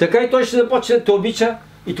 Така и той ще започне да те обича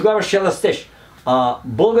и тогава ще растеш. А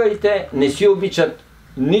българите не си обичат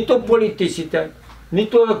нито политиците,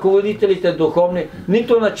 нито ръководителите духовни,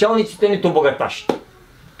 нито началниците, нито богаташите.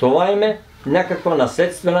 Това им е някаква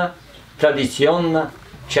наследствена, традиционна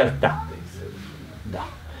черта. Да.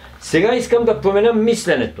 Сега искам да променя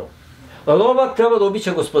мисленето. Роба трябва да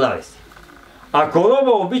обича господаря си. Ако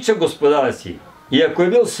роба обича господаря си и ако е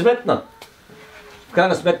бил сметнат, в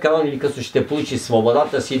крайна сметка рано или късно ще получи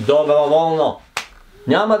свободата си доброволно.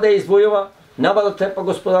 Няма да извоюва, няма да трепа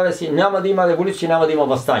господаря си, няма да има революция, няма да има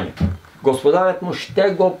въстание. Господарят му ще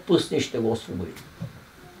го пусне и ще го освободи.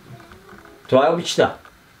 Това е обичта.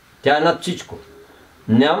 Тя е над всичко.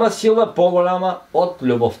 Няма сила по-голяма от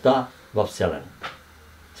любовта в вселената.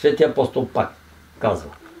 Светия апостол пак казва.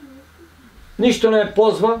 Нищо не ме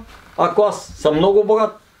ползва, ако аз съм много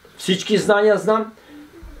богат, всички знания знам,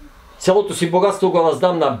 цялото си богатство го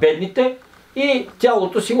раздам на бедните и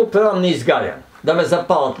тялото си го предам на изгаряне, да ме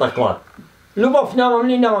запалят на клад. Любов нямам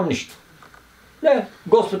ли? Нямам нищо. Не,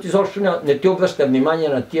 Господ изобщо не ти обръща внимание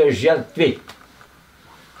на тия жертви.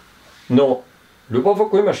 Но любов,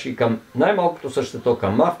 ако имаш и към най-малкото същество,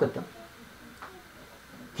 към мавката,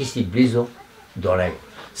 ти си близо до него.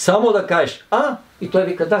 Само да кажеш, и той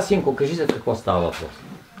вика, да, синко, кажи за какво става въпрос.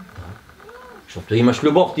 Защото имаш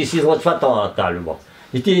любов, ти си излъчвател на тази любов.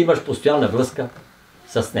 И ти имаш постоянна връзка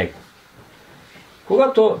с него.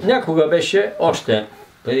 Когато някога беше, още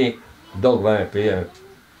преди дълго време, преди да ме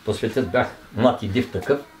посветят, бях млад и див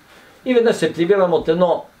такъв, и веднъж се прибирам от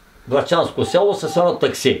едно врачанско село с едно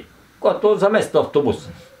такси, което замества автобус.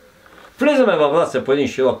 Влизаме във Враца по един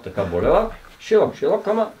широк така булевар, широк,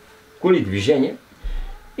 ама коли движение,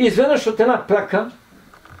 и изведнъж от една прака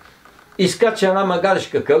изкача една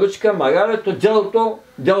магаришка каручка, магарето,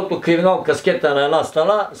 делото кривнал каскета на една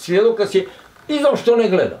страна, свирука си, изобщо не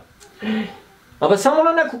гледа. Абе само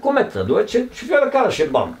на няколко метра, довече шофьора караше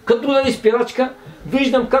бам. Като удари спирачка,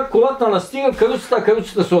 виждам как колата настига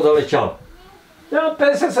каруцата се отдалечава.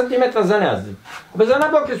 50 см за нея. Абе за една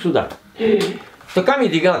блока се удари. Така ми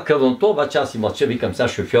дига кръвното, обаче аз си мълча, викам сега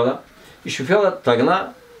шофьора. И шофьора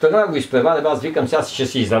тръгна го изпревари, аз викам сега ще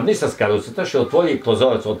се изравни с каруцата, ще отвори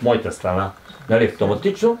прозорец от моята страна, нали,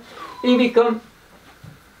 автоматично. И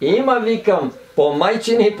викам, по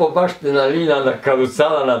майчина и по бащина линия на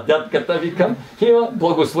каруцара на дядката, викам, има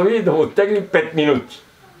благослови да му тегли 5 минути.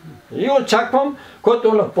 И очаквам, което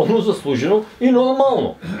е напълно заслужено и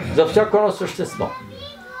нормално за всяко едно същество.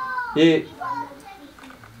 И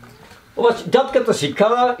обаче дядката си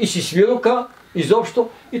кара и си свирука изобщо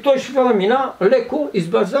и той шофьора мина леко,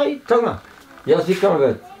 избърза и тръгна. И аз викам,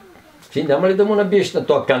 бе, ти няма ли да му набиеш на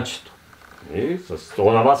това канчето? И с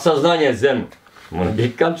това съзнание земно. Му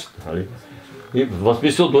набие канчето, нали? И в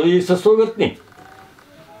смисъл дори и с огътни.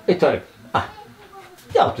 И той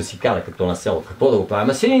тялото си кара като на село, какво да го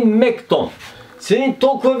правим? С един мек тон, с един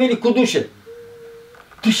толкова великодушен.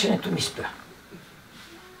 Дишането ми спря.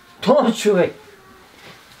 Този човек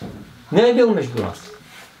не е бил между нас.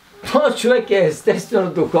 Този човек е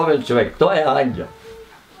естествено духовен човек. Той е ангел.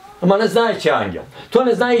 Ама не знае, че е ангел. Той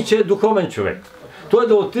не знае, че е духовен човек. Той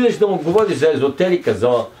да отидеш да му говори за езотерика,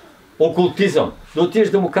 за окултизъм, да отидеш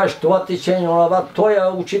да му кажеш това течение, онова, той е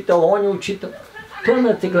учител, он е учител. Той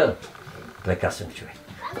не те гледа. Прекрасен човек.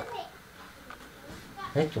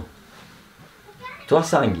 Ето. Това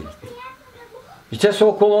са ангелите. И те са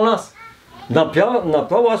около нас.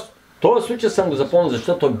 Направо аз този случай съм го запомнил,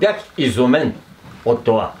 защото бях изумен от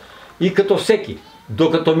това. И като всеки,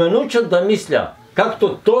 докато ме научат да мисля,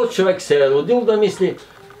 както този човек се е родил да мисли,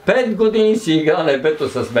 5 години си игра небето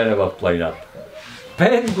с мене в планината.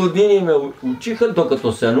 5 години ме учиха,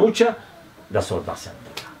 докато се науча да се отнасям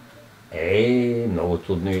така. Много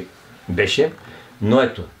трудно беше, но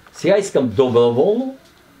ето, сега искам доброволно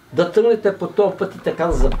да тръгнете по този път и така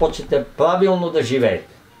да започнете правилно да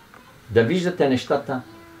живеете. Да виждате нещата,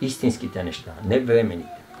 истинските неща, не времените.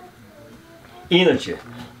 Иначе,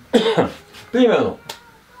 примерно,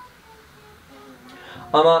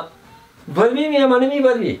 върви ми, ама не ми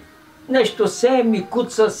върви. Нещо се ми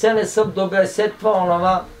куца, се не съм добре, се това,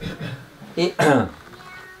 онова. И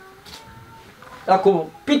ако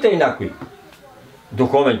питай някой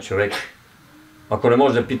духовен човек, ако не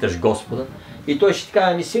можеш да питаш Господа, и той ще ти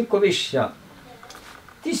каже, ми синко, виж сега,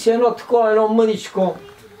 ти си едно такова, едно мъничко,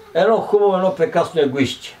 едно хубаво, едно прекрасно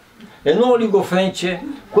егоистче. Едно олигофренче,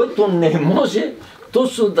 което не може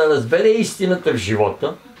точно да разбере истината в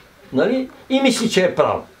живота, нали? И мисли, че е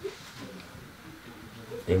право.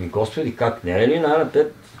 Еми, Господи, как не е ли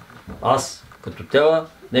най-напред? Аз, като тела,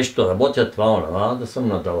 нещо работя това, да съм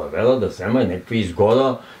на далавера, да взема някакви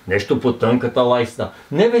изгода, нещо по тънката лайста.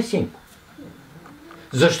 Не бе, синко.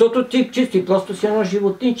 Защото ти чисто и просто си едно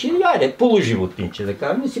животинче, или айде, полуживотинче, да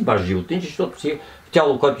кажем, не си баш животинче, защото си в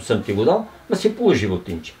тяло, което съм ти го дал, да си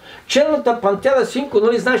полуживотинче. Черната пантера, синко,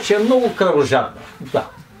 нали знаеш, че е много кръвожадна. Да.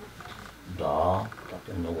 Да,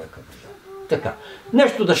 е много кръвожадна. Така.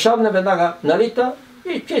 Нещо да шабне веднага налита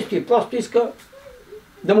и чисто и просто иска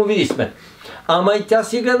да му види смет. Ама и тя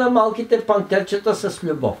си гледа малките пантерчета с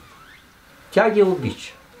любов. Тя ги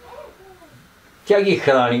обича. Тя ги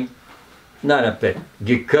храни. Най-напред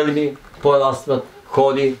ги кърми, порастват,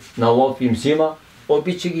 ходи, на лов им взима,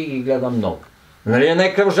 обича ги гледа много. Нали не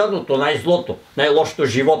е кръвожадното, най-злото, най-лошото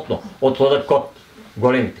животно от рода кот,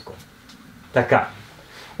 големите кот. Така.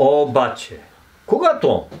 Обаче,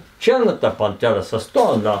 когато черната пантера с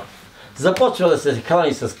това започва да се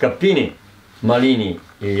храни с капини, малини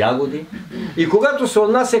и ягоди, и когато се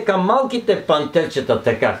отнася към малките пантерчета,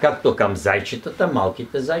 така както към зайчетата,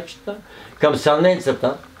 малките зайчета, към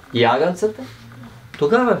сърненцата и агънцата,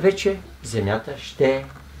 тогава вече земята ще е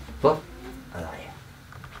в рая.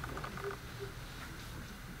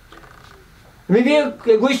 Вие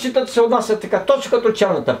егоистите се отнасят така, точно като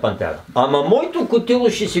черната пантера. Ама моето котило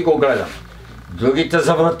ще си го гледам. Другите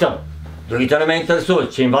завратям. Другите не ме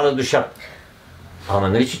интересуват, че им вада душата. Ама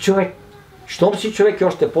нали си човек? Щом си човек и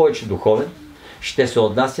още повече духовен, ще се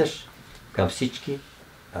отнасяш към всички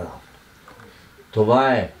равно.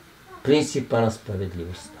 Това е принципа на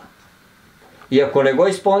справедливостта. И ако не го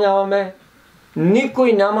изпълняваме,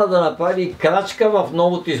 никой няма да направи крачка в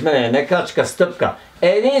новото изменение. Не крачка, стъпка.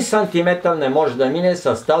 1 сантиметър не може да мине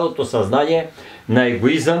с старото съзнание на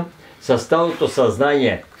егоизъм, с старото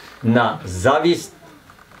съзнание на завист,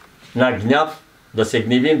 на гняв, да се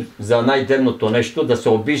гневим за най-дребното нещо, да се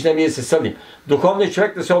обиждаме и да се съдим. Духовният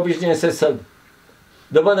човек да се обижда и не се съди.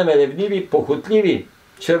 Да бъдем ревниви, похотливи,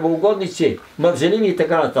 чревоугодници, мързеливи и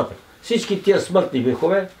така нататък. Всички тия смъртни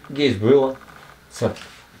грехове ги изброила църква.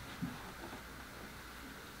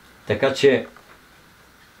 Така че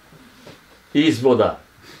извода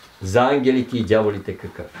за ангелите и дяволите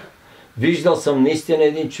какъв? Виждал съм наистина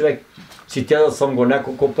един човек, цитирал съм го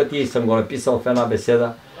няколко пъти и съм го написал в една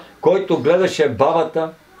беседа, който гледаше бабата,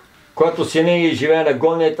 която си не живее на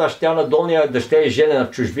горния етаж, тя на долния дъщеря е женена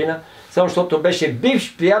в чужбина, само защото беше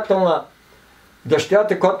бивш приятел на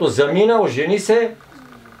дъщерята, която замина, ожени се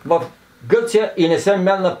в Гърция и не се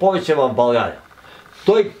мярна повече в България.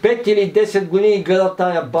 Той 5 или 10 години гледа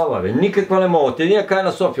тая баба, бе. Никаква не мога. От един край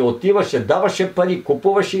на София отиваше, даваше пари,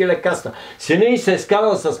 купуваше и лекарства. Сина ѝ се е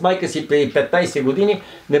скарал с майка си преди 15 години,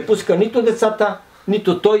 не пуска нито децата,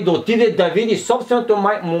 нито той да отиде да види собственото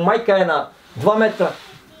му майка е на 2 метра,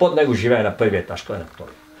 под него живее на първия етаж, той е на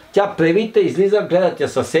втория. Тя превита, излиза, гледат я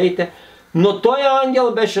съседите, но той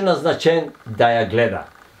ангел беше назначен да я гледа.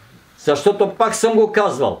 Защото пак съм го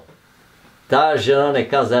казвал, тая жена не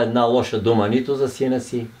каза една лоша дума нито за сина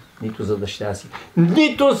си, нито за дъщеря си,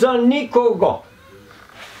 нито за никого.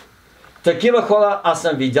 Такива хора аз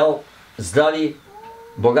съм видял здрави,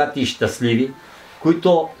 богати и щастливи,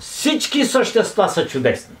 които всички същества са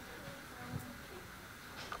чудесни.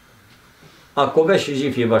 Ако беше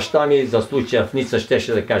жив и баща ми, за случая в Ница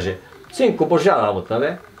щеше да каже: синко, божа работа,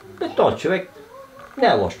 бе. Този човек не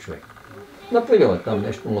е лош човек. Направил е там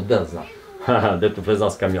нещо, му дърза. Дето влеза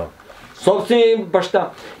с камион. Собственият баща.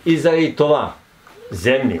 И заради това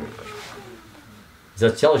земни за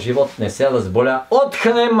цял живот не се разболя от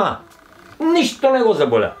хрема. Нищо не го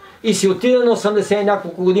заболя. И си отиде на 80 и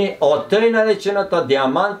няколко години от тъй наречената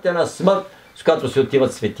диамантена смърт, с която се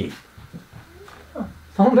отиват светии.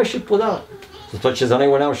 Това му беше подарък. Защото, че за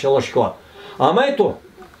него нямаше лоши хора. Ама ето,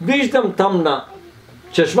 виждам там на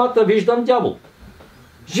чешмата, виждам дявол.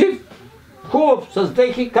 Жив, хубав, с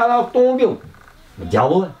дрехи, кара автомобил.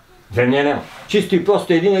 Дявол е. Време няма. Чисто и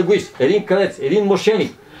просто един егоист, един кралец, един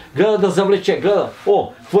мошеник. Гледа да завлече, гледа.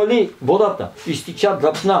 Хвали водата, изтича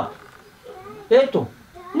дръпна. Ето,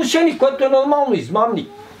 мошеник, който е нормално, измамник.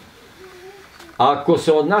 Ако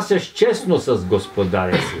се отнасяш честно с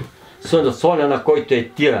господаря си, с оня, на който е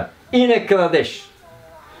тира, и не крадеш,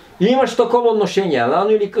 и имаш такова отношение, рано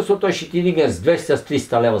или късно той ще ти дигне с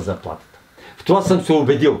 200-300 лева заплатата. В това съм се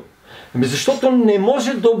убедил. Защото не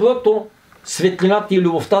може доброто, светлината и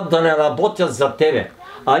любовта да не работят за тебе.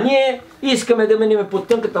 А ние искаме да минем по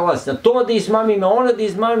тънката ластина. Това да измамиме, оня да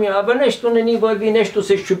измамиме, абе нещо не ни върви, нещо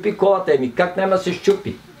се щупи колата. Еми как няма се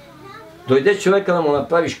щупи? Дойде човека да му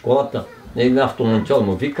направиш колата, един автомонтьор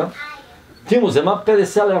му вика, ти му взема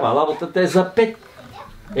 50 лева, работата е за 5.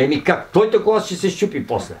 Еми как? Твоята кола ще се щупи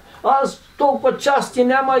после. Аз толкова части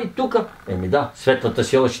няма и тука. Еми да, светлата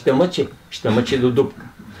сила ще те мъчи до дупка.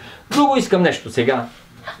 Друго искам нещо сега.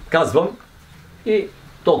 Казвам и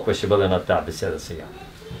толкова ще бъде на тази беседа сега.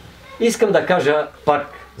 Искам да кажа пак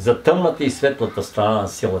за тъмната и светлата страна на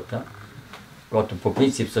силата, която по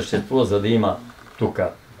принцип съществува, за да има тук.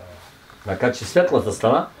 Така че светлата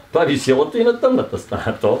страна прави силата и на тъмната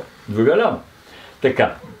страна. То друга няма.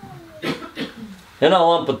 Така. Една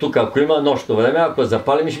лампа тук, ако има нощно време, ако я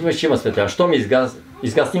запалим, ще има светлина. Що ми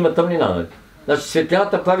изгасне, има тъмнина, нали? Значи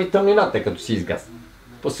светлината прави тъмнината, като си изгасне.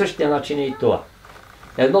 По същия начин е и това.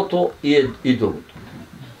 Едното и другото.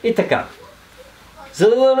 И така. За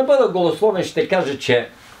да не бъда голословен, ще кажа, че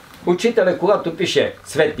учителя, когато пише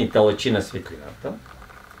цветните лъчи на светлината,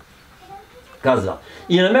 казва: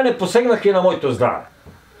 и на мене посегнаха и на моето здраве.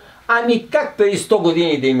 Ами как преди 100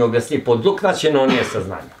 години да им обясни по друг начин на ония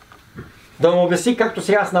съзнание? Да му обясни както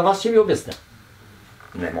сега аз на вас ще ви обясня.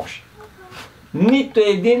 Не може. Нито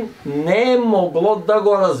един не е могло да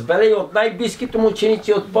го разбере и от най-близките му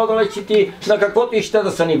ученици, от по-далечите, на каквото и ще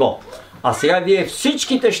да са ниво. А сега вие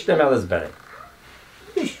всичките ще ме разберете.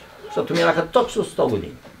 Виж, защото минаха точно 100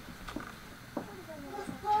 години.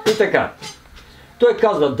 И така. Той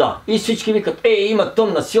казва да. И всички викат: има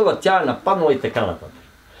тъмна сила, тя е нападнала и така нататък.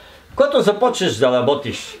 Когато започнеш да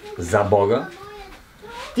работиш за Бога,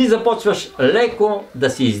 ти започваш леко да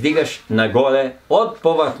се издигаш нагоре от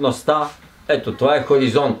повърхността. Ето, това е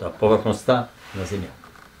хоризонта, повърхността на Земята.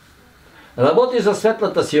 Работиш за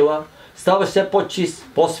светлата сила, ставаш все по-чист,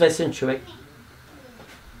 по-свесен човек.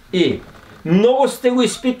 И много сте го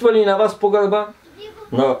изпитвали на вас по гърба,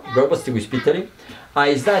 на гърба сте го изпитали, а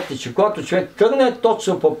и знаете, че когато човек тръгне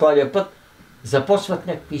точно по правия път, започват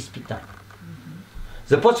някакви изпитания.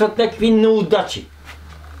 Започват някакви неудачи.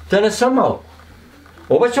 Те не са малко.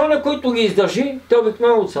 Обаче на който ги издържи, те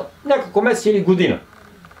обикновено са няколко месеца или година.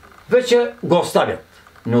 Вече го оставят.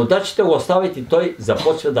 Неудачите го оставят и той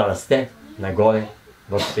започва да расте нагоре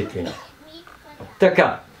в светлина.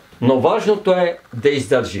 Така, но важното е да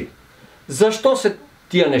издържи. Защо са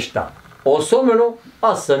тия неща? Особено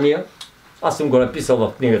аз съм го написал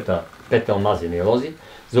в книгата Петъл Мазени рози,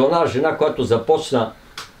 за една жена, която започна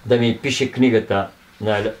да ми пише книгата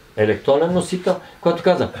на електронен носител, който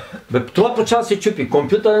каза: бе, това почва се чупи,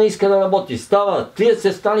 компютъра не иска да работи, става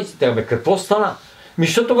 30 страниците, бе, какво стана?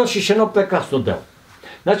 Защото вършиш едно прекрасно дело.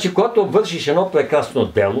 Значи, когато вършиш едно прекрасно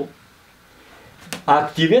дело,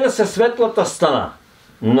 активира се светлата страна,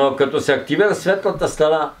 но като се активира светлата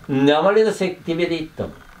страна, няма ли да се активира и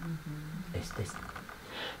тъмна? Естествено.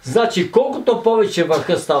 Значи, колкото повече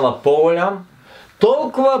върха става по-голям,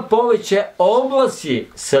 толкова повече облаци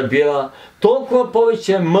събира, толкова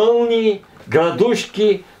повече мълни,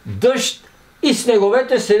 градушки, дъжд и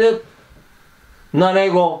снеговете седят на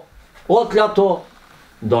него от лято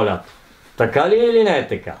до лято. Така ли или не е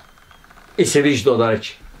така? И се вижда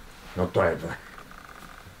отдалече. Но той е връх.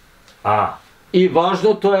 И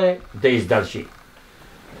важното е да издържи.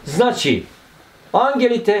 Значи,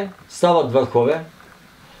 ангелите стават върхове,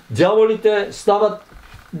 дяволите стават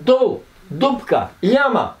долу, дупка,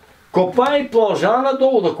 яма. Копае и продължава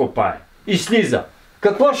надолу да копае. И слиза.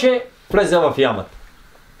 Какво ще влезе в ямата?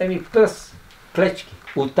 Пръст, клечки,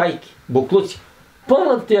 утайки, буклуци.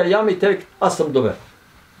 Пълнат тия ями и те викат: аз съм добре.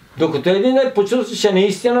 Докато един не почувства, че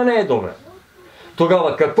наистина не е добре.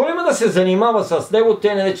 Тогава какво има да се занимава с него,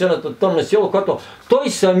 те наречената тъмна сила, която той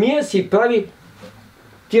самия си прави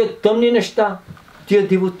тия тъмни неща, тия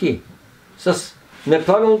дивоти, с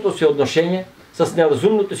неправилното си отношение, с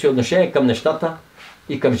неразумното си отношение към нещата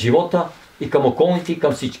и към живота, и към околните, и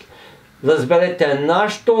към всички. Разберете,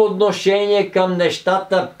 нашето отношение към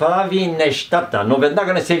нещата прави нещата, но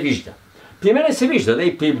веднага не се вижда. При мен се вижда, да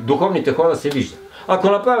и при духовните хора се вижда. Ако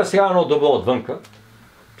направя сега едно добро отвънка,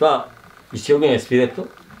 това и Силвина е свидетел,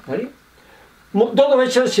 нали? До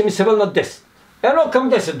вечера ще ми се върнат 10. Едно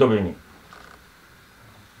към 10 добрини.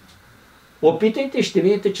 Опитайте и ще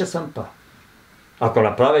видите, че съм прав. Ако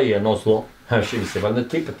направя и едно зло, ще ви се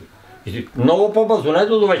върнат 3 пъти. И много по-бързо, не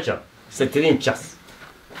до вечера, след 1 час.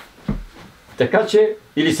 Така че,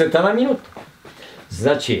 или след 1 минута.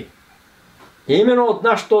 Значи, именно от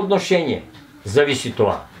нашето отношение зависи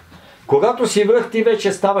това. Когато си връх, ти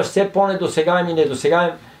вече ставаш все по-недосегаем и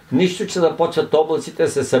недосегаем, нищо, че започват облаците да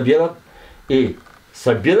се събират и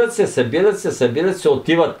събират се,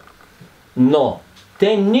 отиват. Но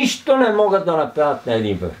те нищо не могат да направят на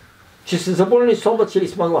един връх. Че се заболени с облаци или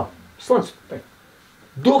с мъгла. Слънцето пек.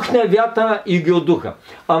 Духне вятъра и ги отдуха.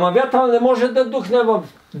 Ама вятъра не може да духне в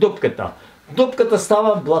дупката. Дупката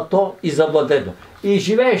става блато и забладено. И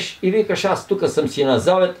живееш и викаш: аз тук съм си на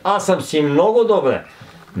завет, аз съм си много добре.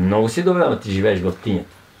 Много си добре, ама ти живееш в тинята.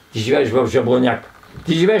 Ти живееш в жаблоняка.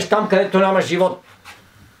 Ти живееш там, където няма живот.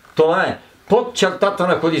 Това е под чертата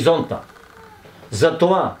на хоризонта.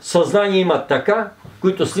 Затова съзнание има така,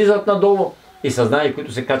 които слизат надолу и съзнание,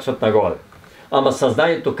 които се качват нагоре. Ама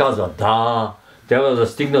съзнанието казва, да, трябва да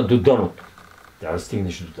стигна до дъното. Трябва да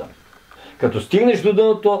стигнеш до дъното. Като стигнеш до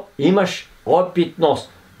дъното, имаш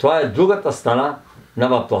опитност. Това е другата страна на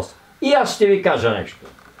въпроса. И аз ще ви кажа нещо.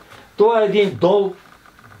 Това е един дол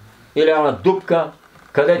или една дупка,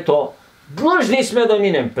 където длъжни сме да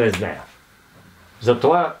минем през нея.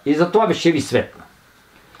 Затова ще ви светна.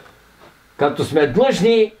 Като сме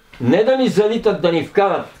длъжни не да ни залитат, да ни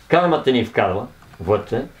вкарат, кармата ни вкарва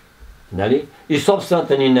вътре, нали? И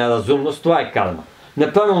собствената ни неразумност, това е карма.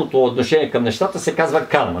 Неправилното отношение към нещата се казва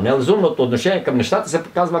карма. Неразумното отношение към нещата се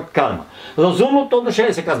казва карма. Разумното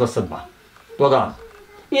отношение се казва съдба. Продавам.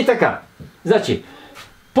 И така. Значи,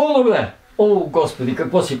 по-добре. О, Господи,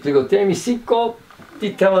 какво си приготвя? Еми, синко,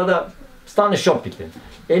 ти трябва да станеш опитен.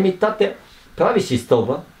 Еми, тате, прави си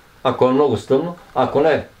стълба, ако е много стълно, ако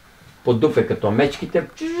не, подуфе като мечките.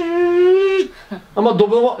 Ама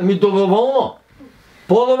доброволно.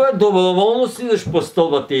 По-добре доброволно слизаш по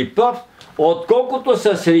стълбата и прав, отколкото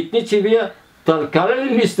с ритници вие търкали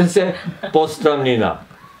ли сте се по стръмнина?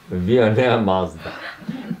 Вие не мазда.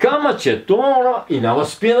 Камъчето и няма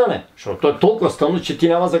спиране, защото е толкова стръмно, че ти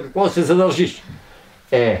няма за какво да се задържиш.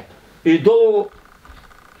 И долу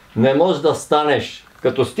не можеш да станеш.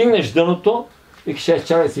 Като стигнеш дъното, викаш,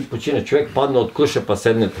 чакай си почине. Човек падна от круша, па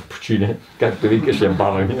седне да почине, както викаше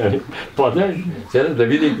баба ми, нали? Паднеш, седне да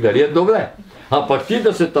види дали е добре. А пък ти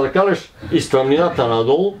да се търкаляш и стръмнината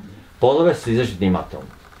надолу, по-добре слизаш внимателно.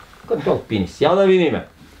 Като пинис. Я да видиме.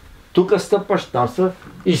 Тук стъпаш, там са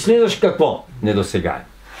и слизаш какво? Недосегаем.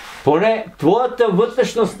 Поне твоята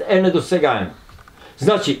вътрешност е недосегаема.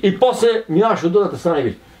 Значи, и после минаш от другата страна и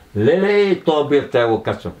виж, леле, този бир трябва го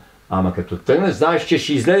качвам. Ама като тръгнеш, знаеш, че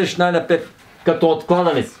ще излезеш най-напред като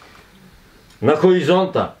откладанец. На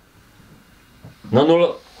хоризонта. На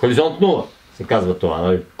нула. Хоризонт 0 се казва това,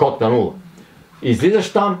 нали? Код на 0.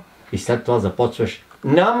 Излизаш там и след това започваш.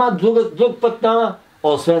 Няма друг път няма,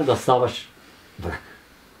 освен да ставаш враг.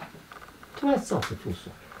 Това е цялата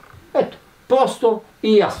философия. Ето, просто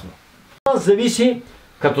и ясно. Зависи,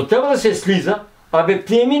 като трябва да се слиза,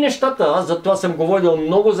 приеми нещата. Аз за това съм говорил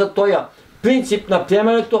много за този принцип на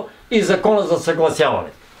приемането и закона за съгласяване.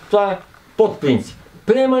 Това е подпринцип.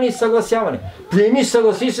 Приемане и съгласяване. Приеми,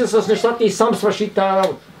 съгласи се с нещата и сам свърши тая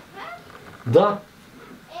работа. Да.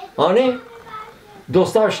 А не да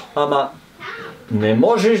оставиш. Ама не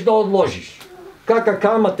можеш да отложиш. Кака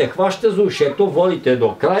карма те хваща за ушето, водите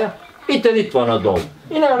до края и те ритва надолу.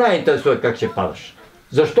 И не интересува как ще падаш.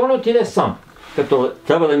 Защо не отиде сам, като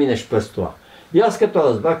трябва да минеш през това? И аз като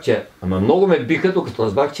разбрах, че много ме биха, докато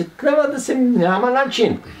разбрах, че трябва да се няма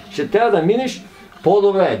начин. Ще трябва да минеш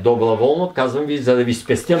по-добре, доброволно, казвам ви, за да ви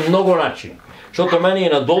спестя много начин. Защото мен и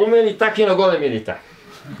надолу ми литах, и нагоре ми литах.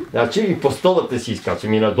 Значи и по стълбата си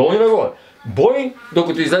изкачам, и надолу, и нагоре. Бой,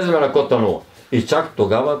 докато излеземе на кота 0. И чак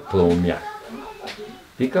тогава проумях.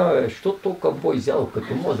 Викам, що толкова бой изядох,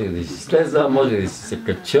 като може да си слеза, може да си се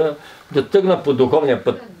кача, да тръгна по духовния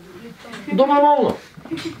път. Доброволно.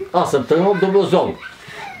 Аз съм тръгнал доброзорно.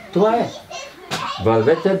 Това е.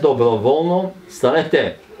 Вървете доброволно,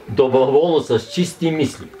 станете доброволно с чисти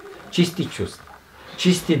мисли, чисти чувства,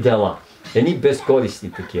 чисти дела, едни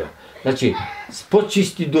безкористни такива. Значи, с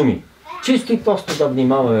по-чисти думи. Чисти просто да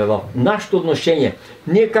внимаваме в нашето отношение.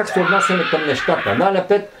 Ние как се отнасяме към нещата.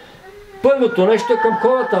 Най-напред, първото нещо е към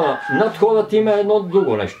хората. Над хората има едно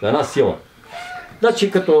друго нещо, една сила.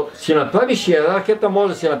 Значи, като си направиш иерархията,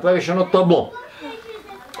 може да си направиш едно табло.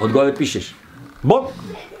 Отгоре пишеш Бог,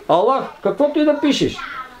 Аллах, каквото и да пишеш.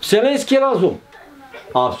 Вселенски разум.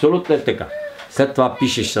 Абсолютно е така. След това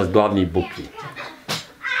пишеш с главни букви.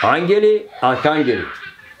 Ангели, архангели.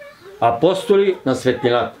 Апостоли на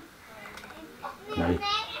светлината. Нали?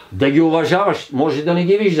 Да ги уважаваш. Може да не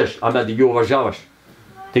ги виждаш, ама да ги уважаваш.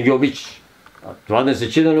 Да ги обичаш. Това не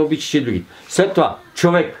значи да не обичаш и другите. След това,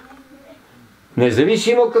 човек.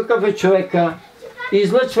 Независимо какъв е човека,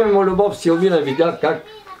 излъчваме му любов. Силвина видя как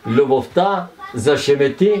любовта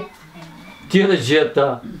зашемети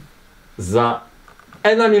тираджията за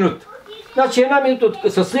една минута. Значи една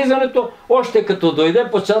минута със слизането, още като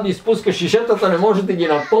дойде, почва да изпуска шишетата, не може да ги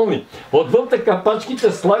напълни. Отвън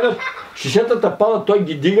капачките слагат, шишетата пада, той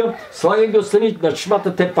ги дига, слага ги отстрани, на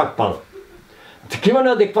чешмата те пак падат. Такива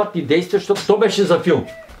неадекватни действия, защото то беше за филм.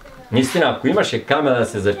 Наистина, ако имаше камера да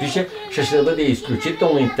се запише, ще бъде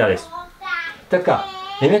изключително интересно. Така,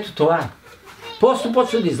 ето това е. Просто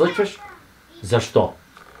почва да излъчваш. Защо?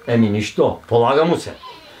 Нищо, полага му се.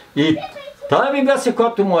 И тази Библия,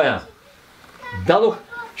 която моя дадох,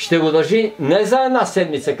 ще го държи не за една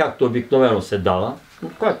седмица, както обикновено се дава,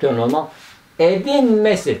 което е нормално, 1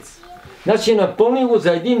 месец. Значи напълни го за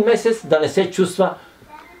 1 месец да не се чувства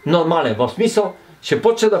нормален. В смисъл, ще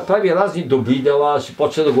почне да прави разни добри дела, ще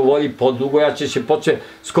почне да говори по-другояче, ще почне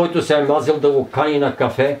с който се е мазил да го кани на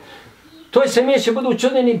кафе. Той самия ще бъде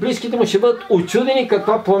учуден и близките му ще бъдат учудени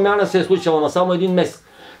каква промяна се е случила на само 1 месец.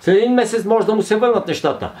 След 1 месец може да му се върнат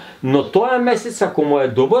нещата. Но този месец, ако му е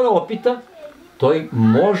добър опита, той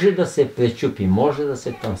може да се пречупи, може да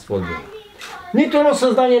се трансформира. Нито едно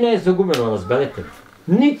съзнание не е загубено, разберете.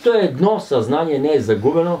 Нито едно съзнание не е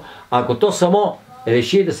загубено, ако то само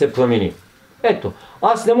реши да се промени. Ето,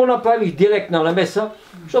 аз не му направих директна намеса,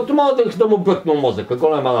 защото мога да му бръкна мозъка,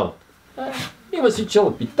 голема работа. Има си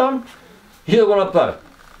челъпи там и да го направя.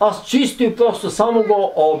 Аз чисто и просто само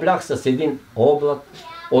го облях с един облак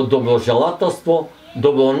от доброжелателство,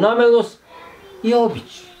 добронамереност и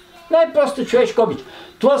обич. Най-просто човешка обич.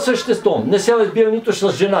 Това същество не се разбира нито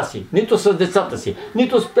с жена си, нито с децата си,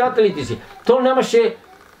 нито с приятелите си. То нямаше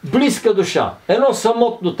близка душа. Едно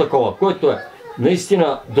самотно такова, което е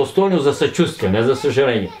наистина достойно за съчувствие, не за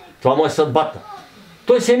съжаление. Това му е съдбата.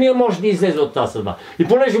 Той самия може да излезе от тази съдба. И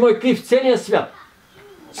понеже му е крив целият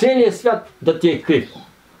свят да ти е крив.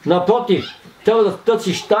 Напротив, трябва да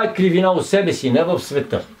търсиш тая кривина у себе си, не в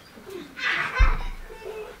света.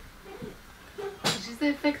 Кажи за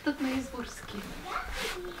ефектът на Изворски.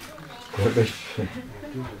 Кой беше? И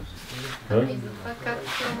за това как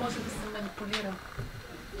може да се манипулира.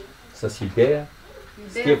 С идея,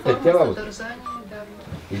 Идея, форма, съдържание,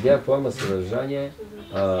 да. Идея, форма, съдържание,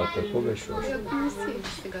 какво беше още? Не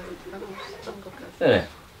си сега за това, може да го кажа. Не.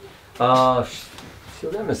 Ще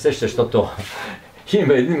време сеща, защото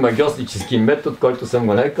има един магиоснически метод, който съм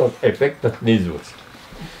го нарекал ефектът на Изворски.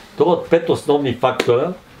 Това от 5 основни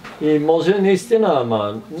фактора и може наистина,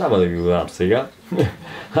 ама няма да ги го дам сега,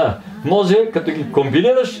 може като ги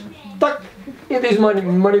комбинираш, так и да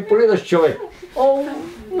изманипулираш човек.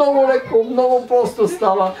 Много леко, много просто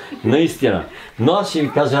става. Наистина. Но аз ще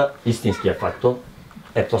ви кажа, истинския фактор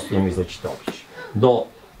е просто да ми излъчите обич. Но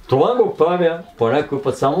това го правя по някой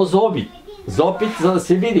път само за опит. За опит, за да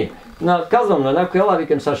се види. Казвам на някой, ела,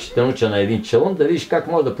 викам, сега ще те науча на един челън, да видиш как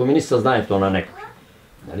може да промени съзнанието на някой.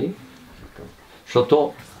 Нали?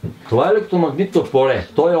 Защото това е електромагнитно поле.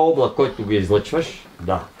 Той е облак, който го излъчваш.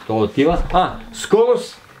 Да, то отива.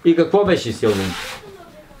 Скорост и какво беше Силвина?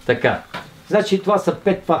 Така. Значи това са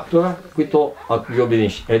 5 фактора, които ако ги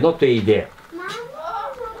обединиш. Едното е идея.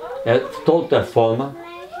 Второто е форма.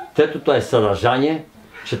 Третото е съдържание.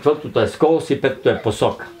 Четвъртото е скорост и петото е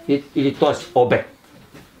посока. Или т.е. обект.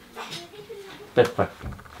 5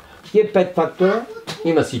 фактора. Тия 5 фактора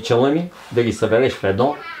има си челъми, да ги събереш в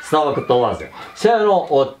едно, става като лазер. Все едно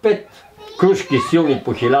от 5 кружки силни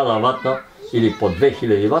по 1000 вата или по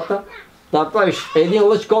 2000 вата, да направиш един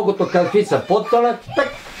лъч, колкото карфица по-тънък, так,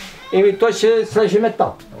 и той ще слежи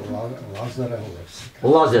метал.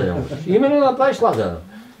 Лазерен лъч. Именно да направиш лазерен.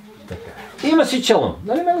 Има си челъм,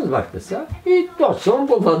 нали ме разбрахте сега? И този челъм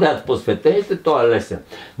го владеят по светените, той е лесен.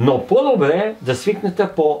 Но по-добре е да свикнете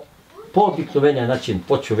по обикновения начин,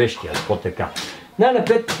 по-човешкия, по-така.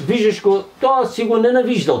 Най-напред виждаш го, той си го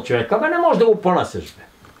ненавиждал човека, не можеш да го понасяш.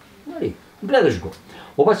 Нали? Гледаш го.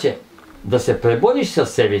 Обаче да се пребориш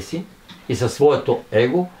със себе си и със своето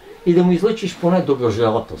его и да му излъчиш поне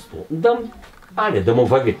доброжелателство. Да му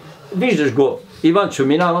върви. Виждаш го, Иванчо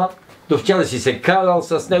минава, до вчера си се карал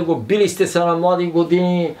с него, били сте се на млади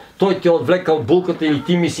години, той ти е отвлекал булката или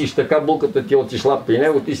ти мислиш така, булката ти е отишла при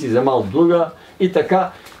него, ти си вземал друга и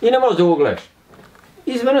така, и не можеш да го гледаш.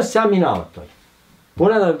 Изведнъж сега минава той.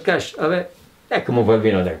 Поне да кажеш, нека му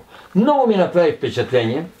върви на него. Много ми направи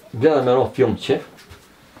впечатление, гледам едно филмче,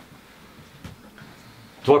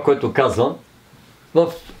 това, което казвам, в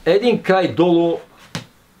един край долу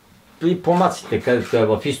при помаците, където е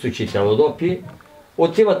в източните Родопи,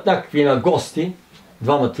 отиват някакви на гости,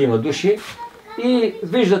 2-3 души, и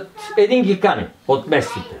виждат един ги кани от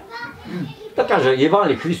местите. Да кажа, Иван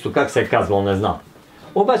ли Христо, как се е казвал, не знам.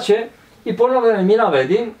 Обаче и по едно време минава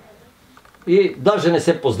един и даже не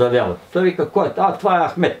се поздравяват. Той вика, кой е? Това е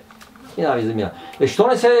Ахмед. И нави замина. Що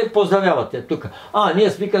не се поздравявате тук? Ние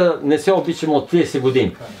вика, не се обичаме от 30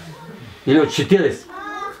 години. Или от 40.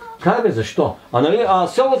 Кай бе, защо?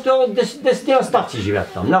 Селото е от 10 ставци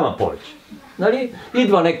живеят там, няма повече. Нали?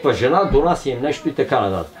 Идва някаква жена, донася им нещо и така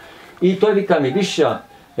нататък. И той вика, виж,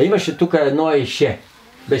 имаше тук едно айше.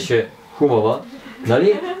 Беше хубава.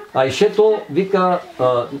 Нали? Айшето вика,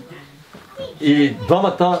 и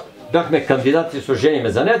двамата бяхме кандидати с жениме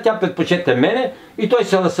за нея, тя предпочете мене и той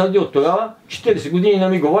се разсърди от тогава, 40 години не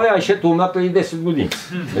ми говори, а шето умря преди 10 години.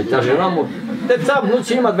 Тя жена му, деца,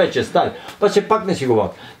 внуци имат вече, стари, па се пак не си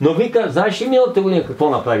говорят. Но вика, знаеш ли миналата година какво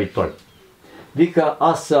направи той? Вика,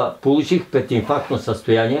 аз получих прединфарктно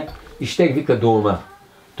състояние и щех, вика, да умра.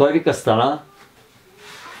 Той, вика, стана,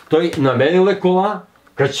 той намерил е кола,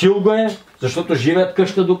 качил го е, защото живеят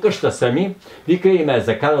къща до къща сами, вика, и ме е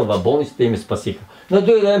закарал в болницата и ме спасиха. На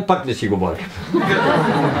други ден пак не си говори.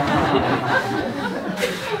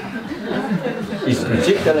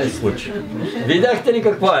 Изключителен случай. Видяхте ли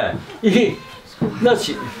какво е? И,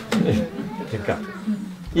 значи, така.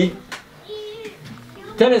 И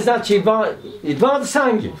те не знаят, че и двамата са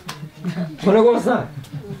ангели. Но не го знае.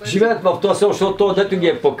 Живеят в този село, защото той, дето ги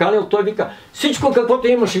е поканил, той вика, всичко каквото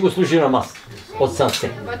има ще го служи на маса. От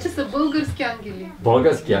съвсем. Обаче са български ангели.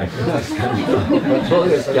 Български ангели.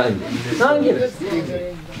 Български ангели. Ангели.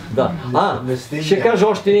 Да. Ще кажа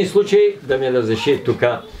още един случай, да ми разреши тук.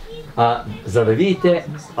 За да видите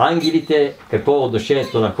ангелите, какво е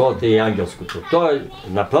отношението на хората и ангелското. Той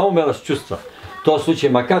направо ме разчувства. Този случай,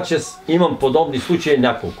 макар че имам подобни случаи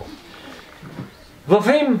няколко. В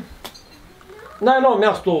Рим, на едно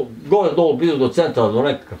място, горе-долу близо до центъра, до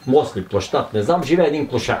някакъв мост или площад, не знам, живее един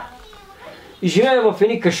клошар. И живее в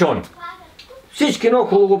едни кашони. Всички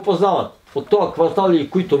наоколо го познават. От този квартали,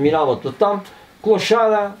 които минават оттам,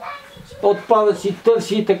 клошара, отпадъци,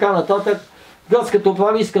 търси и така нататък. Градската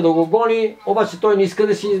управа иска да го гони, обаче той не иска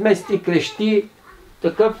да си измести, крещи,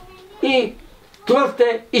 такъв и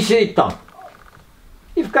твърте и седи там.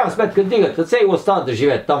 И в крайна сметка дигат ръце и остават да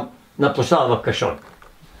живеят там на площада в кашони.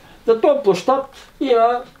 За този площад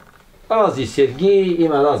има разни сергии,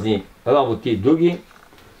 има разни работи и други.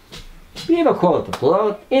 И има хората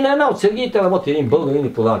продават. И на една от сергиите работи един българин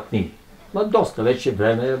и продава книги. Ма доста вече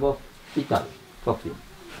време е в Италия, в Рим.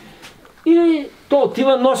 И той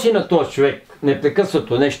отива, носи на този човек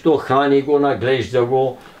непрекъснато нещо, храни го, наглежда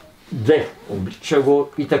го, облича го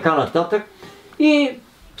и така нататък. И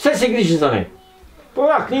все се грижи за него.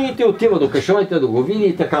 Продава книгите, отива до кашоните да го види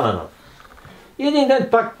и така нататък. И един ден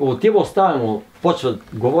пак отива, оставя му, почват,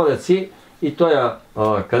 говорят си и той,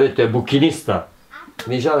 където е букиниста,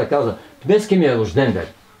 книжа да казва, днеска ми е рожден ден.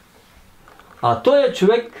 А той е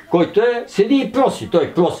човек, който седи и проси, той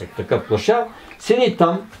е просек, такъв клошар, седи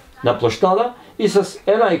там на площада и с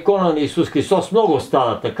една икона на Исус Христос, много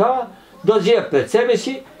стара такава, държи я пред себе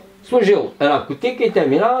си, служил една кутика и те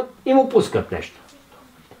минават и му пускат нещо.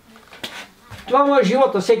 Това му е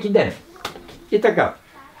живота всеки ден. И така.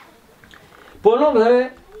 По едно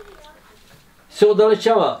време се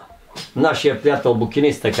отдалечава нашия приятел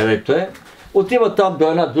букиниста, където е, отива там до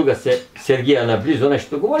една друга сергия наблизо,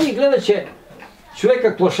 нещо говори и гледа, че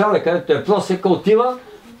човека клошара, където е просека, отива,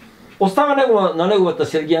 остава на неговата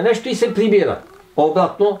сергия нещо и се прибира.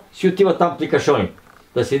 Обратно си отива там при кашони,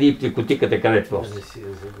 да седи при кутиката, където е просека.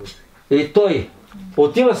 И той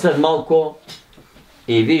отива след малко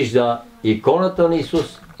и вижда иконата на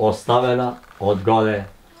Исус, оставена отгоре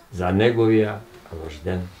за неговия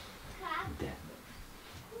рожден ден.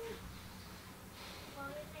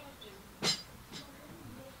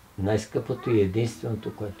 Най-скъпото и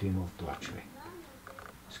единственото, което има от това човек,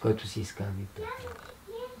 с който си изкарви тъпа.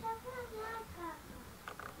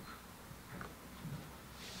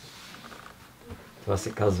 Това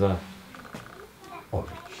се казва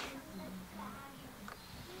обич.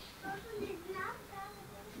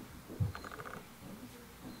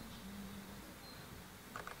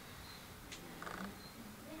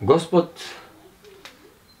 Господ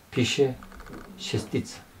пише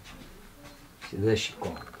шестица. Си дадеш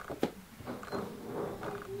икона.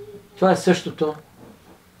 Това е същото.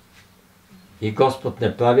 И Господ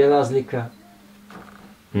не прави разлика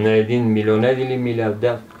на един милионер или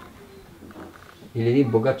милиардер или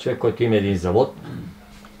един богат човек, който има един завод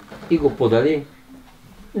и го подари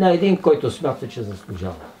на един, който смята, че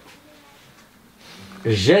заслужава.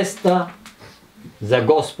 Жеста за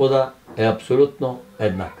Господа е абсолютно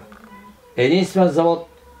еднакъв. Единствен завод,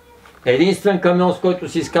 единствен камион, с който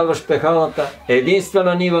си изкарваш прехраната,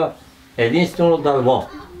 единствена нива, единствено дърво,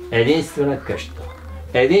 единствена къща,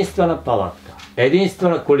 единствена палатка,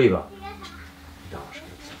 единствена колиба.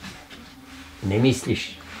 Не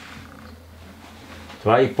мислиш.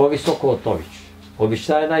 Това е и по-високо от обич.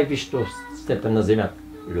 Обичта е най-висшата степен на земята.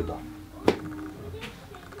 Любов.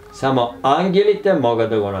 Само ангелите могат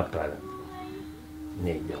да го направят.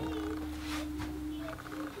 Не е дело.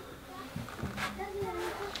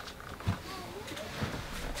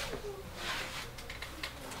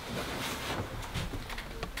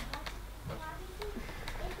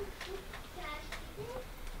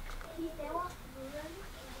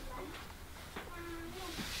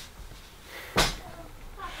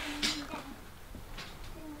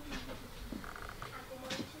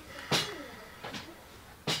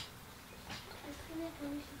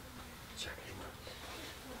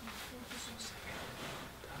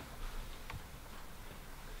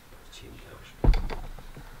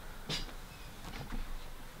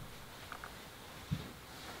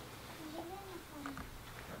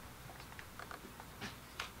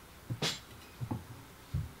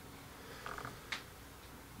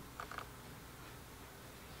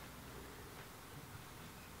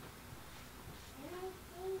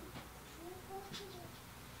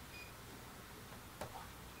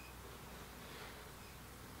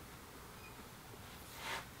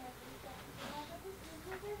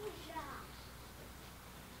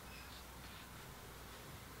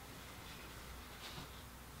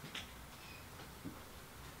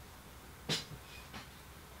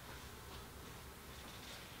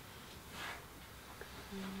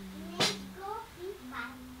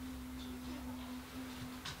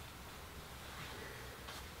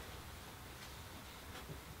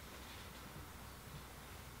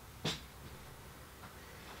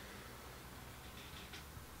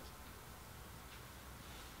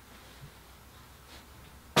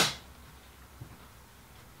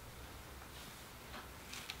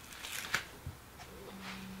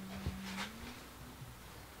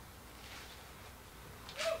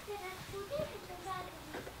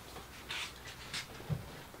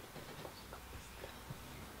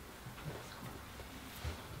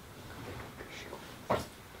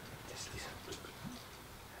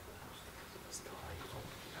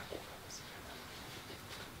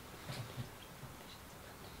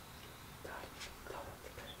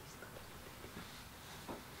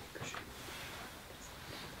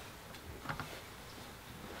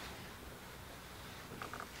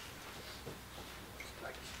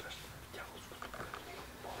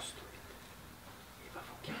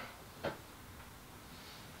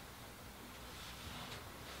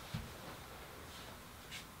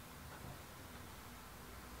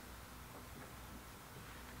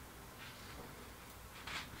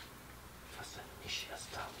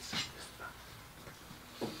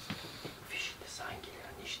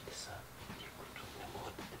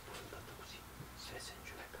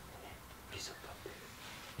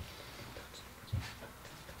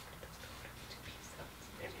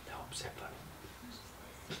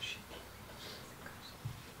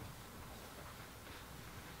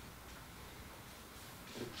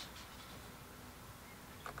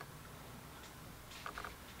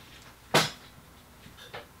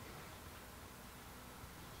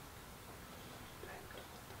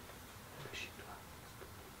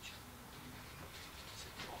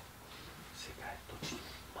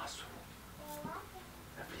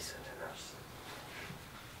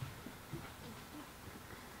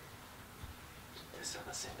 те са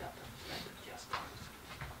на земята.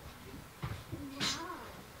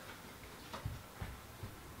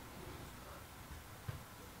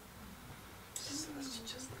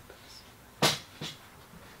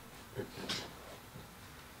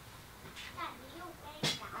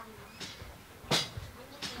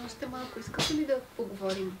 Още малко искате ли да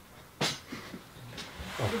поговорим?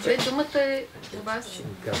 Добре, думата е у вас.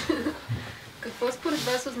 Какво според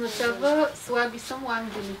вас означава слаби само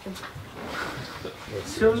ангелите?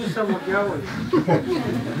 Силни само дяволи.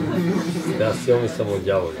 Да, силни само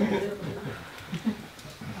дяволи.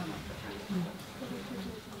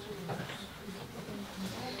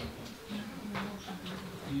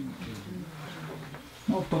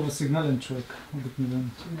 Много първосигнален човек, обикновено.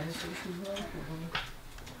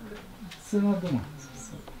 С една дума.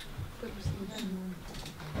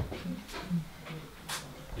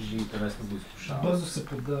 Интересно го изслушава. Бързо се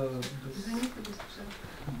поддава.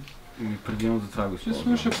 Предимно за това го изслушава.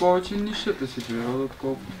 Слуша повече нишата си природа,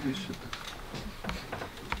 отколкото висшата.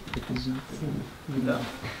 Да,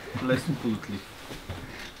 лесно податлив.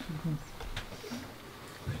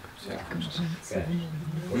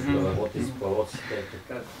 Който работи с пророците е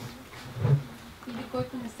така. Или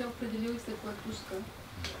който не се определил и се клатушка.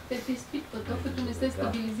 Те те изпитват, докато не се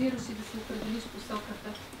стабилизираш и да се определиш посоката.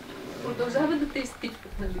 Продължават да те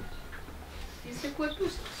изпитват, нали? Ти се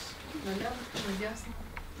клатушкаш. Наляво, надясно.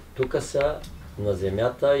 Тук са на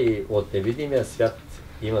земята и от невидимия свят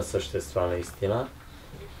има същества наистина,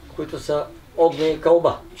 които са огнени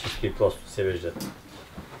кълба, чисто и просто се виждат.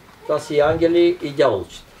 Това са и ангели, и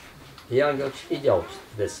дяволчета. И ангелчета, и дяволчета,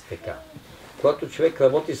 де са така. Когато човек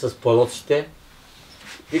работи с пророците,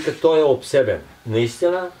 вика той е обсебен.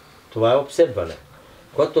 Наистина, това е обсебване.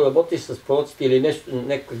 Когато работиш с пророците или нещо,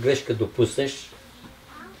 някаква грешка допуснеш,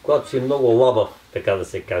 когато си много лабав, така да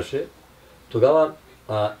се каже, тогава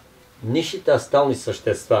нишите астрални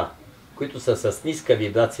същества, които са с ниска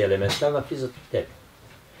вибрация елементарна, влизат от тебе.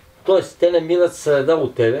 Тоест, те намират среда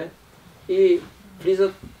от тебе и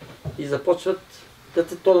влизат и започват да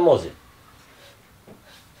те тормозят.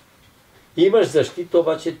 Имаш защита,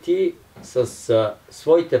 обаче ти с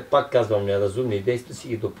своите, пак казвам, неразумни действия си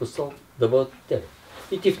ги допуснал да бъдат от тебе.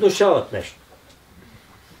 И ти внушават нещо.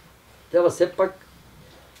 Трябва все пак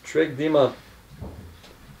човек да има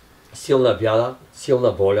силна вяра,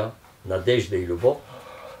 силна воля, надежда и любов,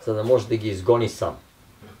 за да може да ги изгони сам.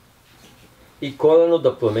 И коренно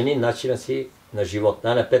да промени начина си на живот.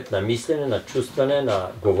 Най-напред на мислене, на чувстване,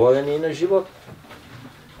 на говорене и на живот.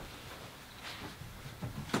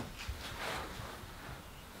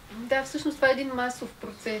 Да, всъщност това е един масов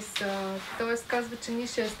процес. Тоест казва, че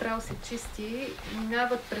нишия астрал се чисти,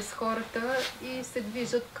 минават през хората и се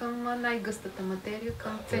движат към най-гъстата материя,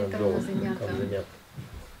 към центъра на Земята. Към Земята.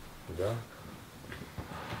 Да.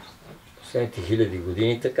 Последните хиляди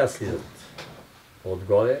години така слизат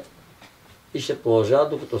отгоре и ще продължават,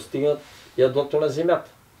 докато стигнат ядрото на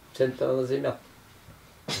Земята, центъра на Земята.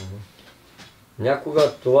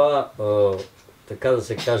 Някога това, така да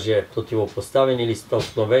се каже, противопоставяне или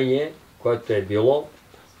стълкновение, което е било,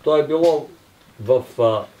 то е било в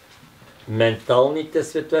менталните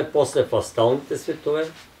светове, после в астралните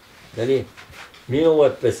светове. Нали? Минало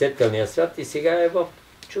е през етърния свят и сега е в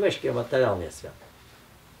човешкия материалния свят.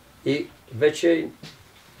 И вече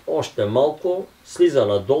още малко слиза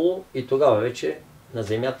надолу и тогава вече на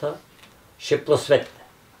Земята ще просветне.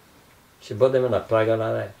 Ще бъдем на прага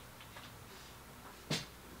на рая.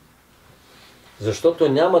 Защото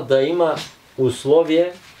няма да има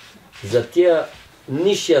условие за тия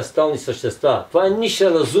нисши астрални същества. Това е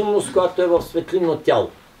ниша разумност, която е в светлинно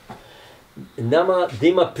тяло. Няма да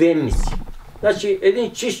има приемници. Значи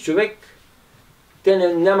един чист човек, те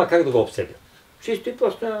няма как да го обсебят. Чисто и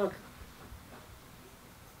просто няма как.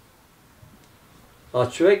 А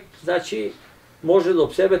човек, значи, може да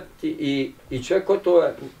обсебят и човек, който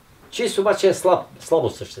е чист, обаче е слабо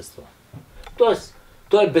същество. Тоест,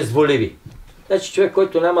 той е безволиви. Значи човек,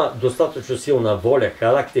 който няма достатъчно силна воля,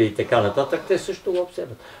 характер и така нататък, те също го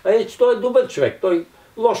обсебят. А иначе той е добър човек, той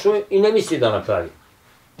лошо и не мисли да направи.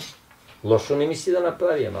 Лошо не мисли да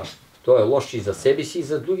направи, ама той е лош и за себе си, и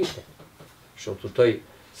за другите. Защото той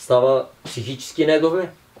става психически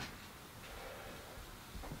недобре.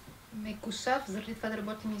 Мекушав, заради това да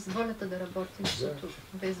работим и с волята да работим, защото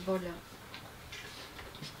без воля.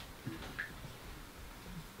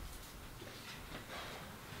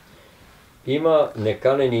 Има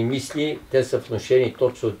неканени мисли, те са внушени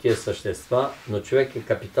точно от тия същества, но човек е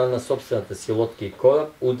капитан на собствената си лодка и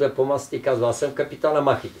кораб, удря по масата и казва: аз съм капитана,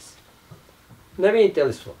 махайте се. Не ме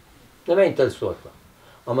интересува. Не ме интересува това.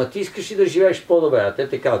 Ама ти искаш и да живееш по-добре, а те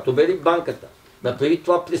те казват: обери банката, направи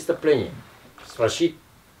това престъпление. свърши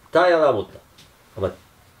тая работа. Ама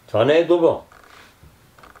това не е добро.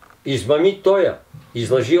 Измами тоя,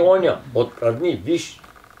 излъжи оня, открадни, виж.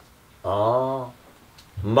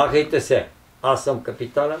 Махайте се. Аз съм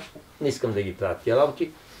капитана, не искам да ги правя тия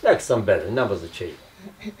работи, нека съм беден, няма значение.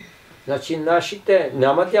 Значи нашите,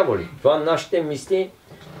 няма дяволи, това нашите мисли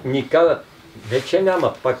ни казват, вече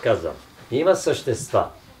няма, пак казвам, има същества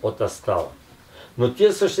от астрала. Но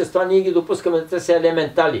тия същества ние ги допускаме да те са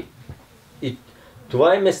елементали. И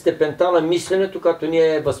това е степента на мисленето, като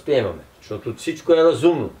ние възприемаме. Защото всичко е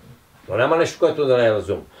разумно. То няма нещо, което да не е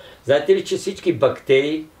разумно. Знаете ли, че всички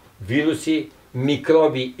бактерии, вируси,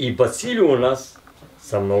 микроби и бацили у нас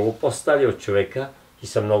са много по-стари от човека и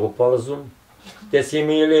са много по-разумни. Те са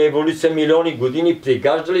имали еволюция милиони години,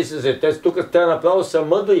 пригаждали се, те тук те направо са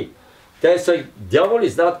мъдри. Те са дяволи,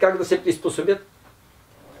 знаят как да се приспособят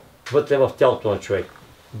вътре в тялото на човек.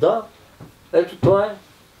 Да, ето това е.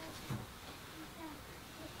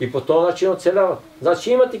 И по този начин оцеляват.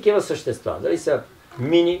 Значи има такива същества. Дали са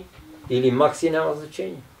мини или макси, няма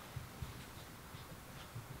значение.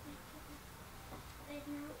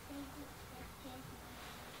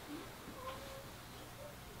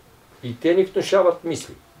 И те ни внушават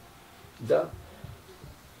мисли. Да.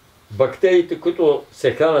 Бактериите, които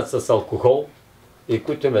се хранят с алкохол и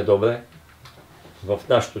които им е добре в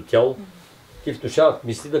нашето тяло, ти внушават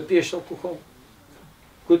мисли да пиеш алкохол.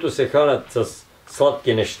 Които се хранят с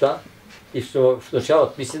сладки неща и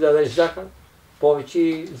внушават мисли да дадеш захар.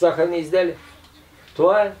 Повече захарни изделия.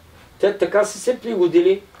 Това е. Те така са се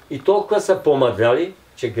пригодили и толкова са помадряли,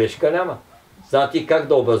 че грешка няма. Знаете как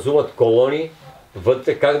да образуват колонии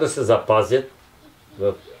вътре, как да се запазят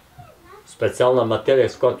в специална материя,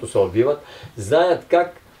 с която се убиват. Знаят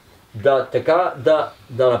как да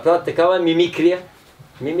направят такава мимикрия.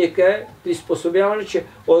 Мимика е приспособяване, че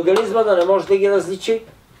организма да не може да ги различи.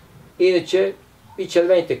 Иначе и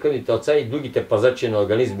червените кръвни телца и другите пазачи на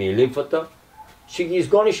организми и лимфата ще ги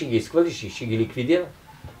изгониш, ще ги изхвърлиш и ще ги ликвидира.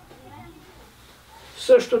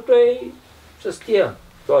 Същото е и с тия.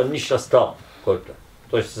 Това е ниша стал, който е.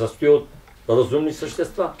 Той се състои от разумни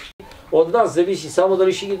същества. От нас зависи само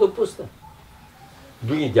дали ще ги допусне.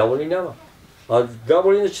 Други дяволи няма. А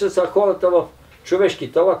дяволи иначе са хората в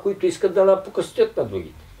човешки тела, които искат да напокъстят на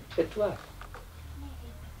другите. Е това е.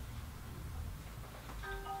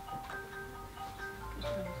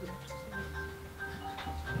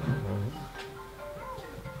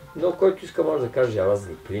 Но който иска може да каже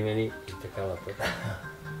разни примери и така нататък.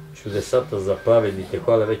 Чудесата за праведните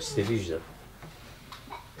хора вече се виждат.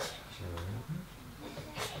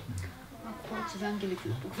 Малко повече за ангелите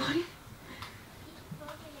да поговорим.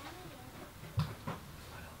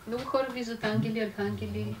 Много хора виждат ангели,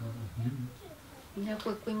 архангели.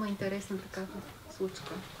 Някой, ако има интересна такава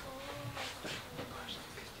случка.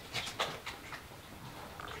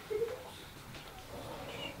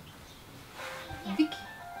 Вики.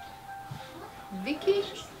 Вики?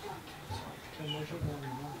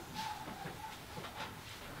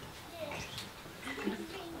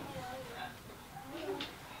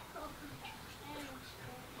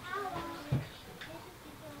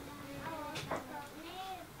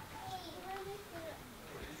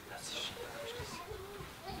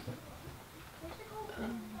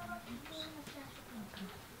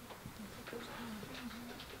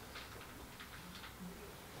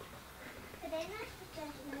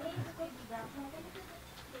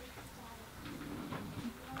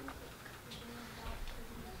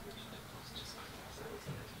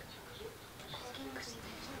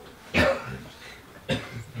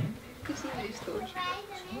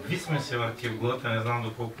 Висме се върти в главата, не знам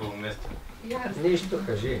доколко е уместен. Нищо,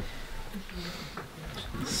 кажи.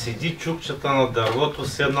 Седи чукчата на дървото,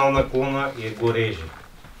 седнал на клона и го реже.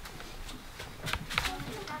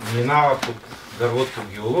 Минава под дървото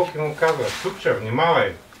геолог и му казва: чукча,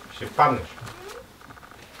 внимавай, ще паднеш.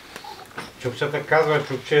 Чукчата казва: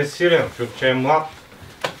 чукче е силен, чукче е млад,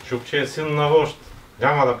 чукче е син на вожд,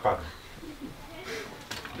 няма да падне.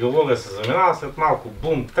 Геолога се заминава, след малко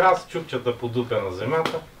бум, трас, чукчата подупя на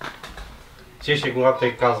земята, чеше главата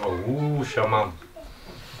и казва: шаман.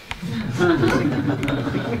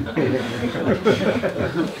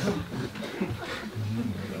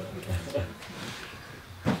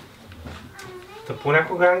 Та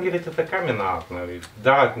понякога ангелите така минават, нали?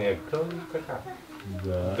 Дават ни къл и така.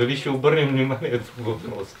 Да. Дали ще обърнем внимание, друг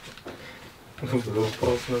въпрос.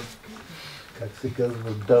 Как се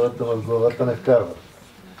казва, дават в главата не вкарват.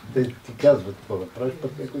 Те ти казват какво да правиш,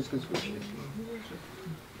 пък някой иска да слушай.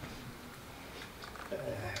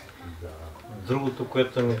 Другото,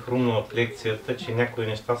 което ми хрумна от лекцията, че някои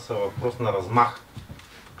неща са въпрос на размах.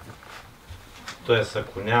 Тоест,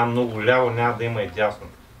 ако няма много ляво, няма да има и дясно.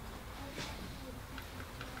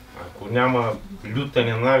 Ако няма люта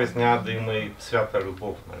ненавист, няма да има и свята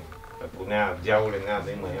любов. Нали? Ако няма дяволи, няма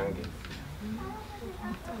да има и ангели.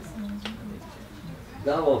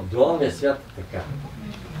 Да, в дуалния свят е така.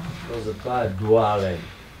 То затова е дуален.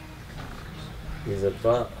 И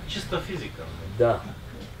затова... Чиста физика. Да.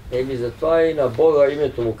 Затова и на Бога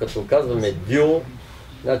името му, като казваме Дио,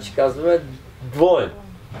 значи казваме двоен.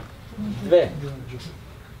 Две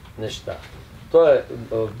неща.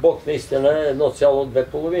 Бог наистина е 1,2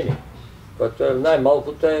 половини, което е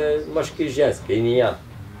най-малкото е мъжки и женски, и няма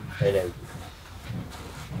енергия.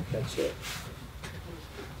 Така че...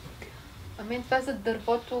 А мен това за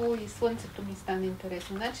дървото и слънцето ми стане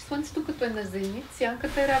интересно. Значи слънцето като е на зенит,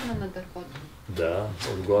 сянката е равна на дървото. Да,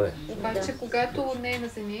 отгоре. Обаче когато не е на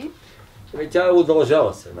зенит, тя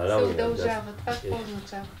удължава се, нали? се удължава. Това какво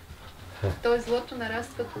означава? Тоест злото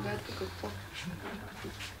нараства, когато какво?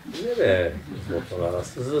 Не бе, злото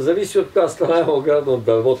нараства. Зависи от коя страна е оградно от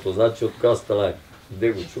дървото, значи от коя страна е.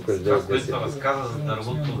 Де го чукаш, де това, което разказа за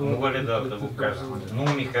дървото, мога ли да го кажа? Много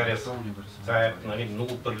ми хареса. Това е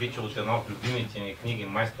много прилича от една от любимите ни книги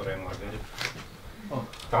 "Майстора и Маргарита".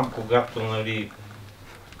 Там, когато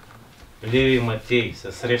Леви Матей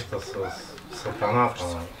се среща с Сатаната,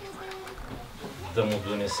 да му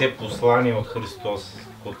донесе послание от Христос,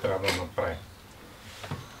 какво трябва да направи.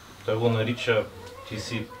 Той го нарича: "Ти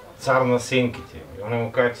си цар на сенките". И он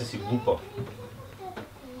му казва: "Ти си глупав.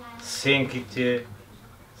 Сенките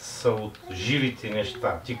са от живите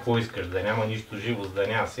неща. Ти какво искаш? Да няма нищо живо, да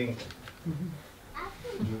няма сенки?"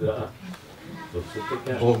 Да.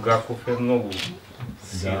 Булгаков е много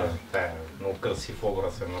силен, много красив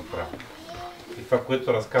образ е направил. И това,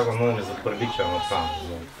 което разказва, много ми заприлича на там.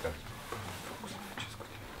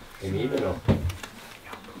 Именно.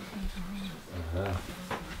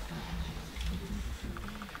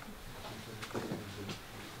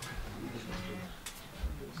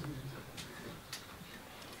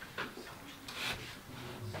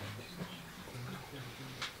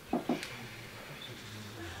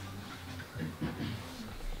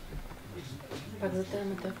 Пак за тази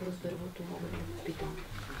метафора с дървото мога да питам.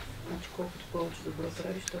 Значи колкото повече добро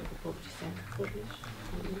правиш, толкова повече сянка хвърлиш?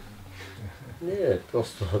 Не,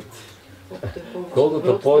 просто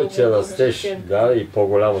колкото повече растеш, да, и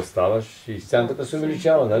по-голямо ставаш, и сянката се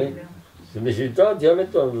увеличава, нали? Да,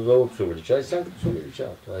 диаметър на дълбоко се увеличава и сянката се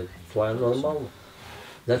увеличава. Това е нормално.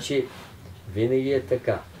 Значи, винаги е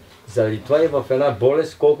така. Заради това и в една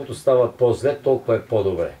болест, колкото става по-зле, толкова е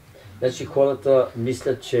по-добре. Значи хората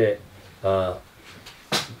мислят, че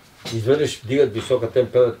изведнъж вдигат висока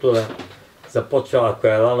температура, започва, ако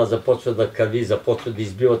е рана, започва да кърви, започва да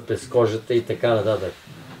избиват през кожата и така нататък.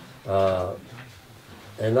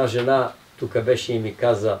 Една жена тук беше и ми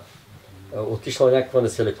каза, отишла някаква да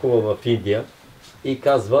се лекува в Индия и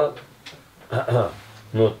казва,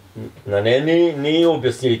 но на нея не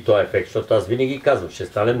обяснили този ефект, защото аз винаги казвам, ще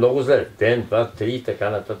стане много зле, ден, два, три и така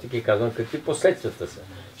нататък и казвам какви последствията са.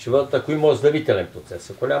 Ще бъдат, ако има оздравителен процес,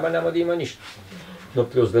 ако няма да има нищо. Но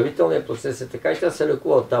при оздравителния процес е така и тя се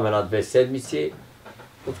лекува там 1-2 седмици.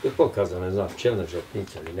 От какво казва, не знам, черна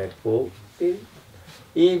жълтница или някакво.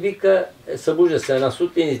 И вика, събужда се една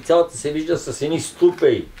сутрин и цялата се вижда с едни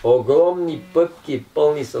струпеи, огромни пъпки,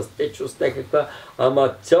 пълни с течност, някаква,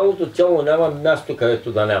 ама цялото тяло няма място,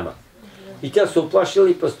 където да няма. И тя се оплашила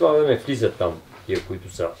и през това време влизат там тия,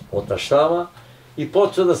 които са от ашрама и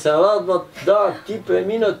почва да се радват, да, ти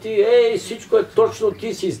премина, ти, всичко е точно,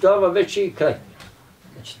 ти си здрава вече и край.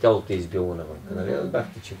 Значи тялото е избило навънка. Нали?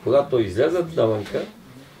 Разбрахте, че когато излезат навънка,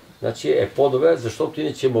 значи е по-добре, защото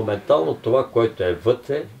иначе моментално това, което е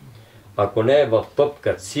вътре, ако не е в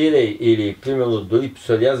пъпка, цирей или примерно дори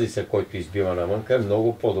псориазиса, който избива навънка, е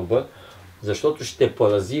много по-добър, защото ще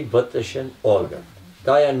порази вътрешен орган.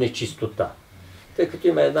 Тая нечистота. Тъй като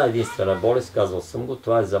има една единствена болест, казал съм го,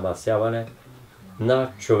 това е замърсяване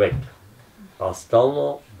на човек.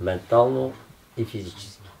 Астрално, ментално и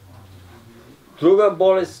физически. Друга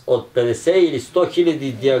болест от 50 или 100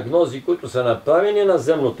 хиляди диагнози, които са направени на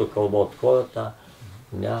земното кълбо от хората,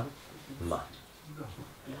 няма.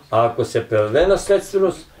 А ако се предаде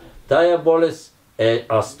наследственост, тая болест е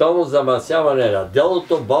астрално замърсяване на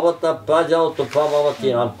дялото, бабата, прадялото, прабабата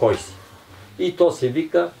и нам кой си. И то се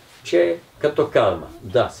вика, че е като карма.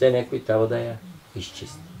 Да, все някой трябва да я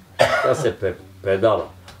изчисти. Тя се предава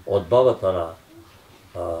от бабата на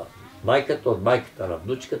майката, от майката на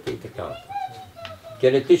внучката и така нататък.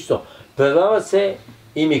 Генетично. Предава се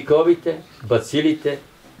и микробите, бацилите,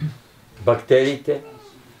 бактериите,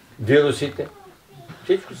 вирусите.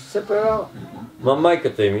 Всичко се предава. Ма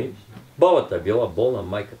майката ми, бабата е била болна,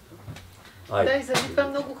 майката. Айде. Да, и заради това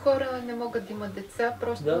много хора не могат да имат деца.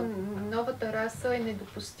 Просто Да. новата раса е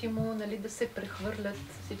недопустимо, нали, да се прехвърлят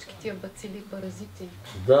всички тия бацили и паразити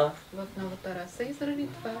Да. в новата раса. И заради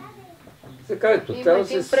това Така е, има трябва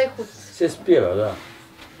един преход. се спира, да.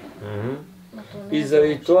 И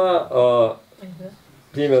заради това,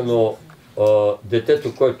 примерно,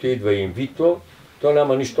 детето, което идва инвитро, то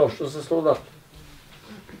няма нищо общо с родата.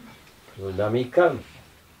 Родами и карми.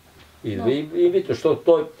 Идва инвитро, защото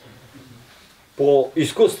той по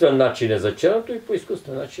изкуствен начин е заченато и по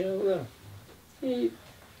изкуствен начин е родено. И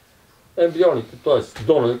ембрионите, т.е.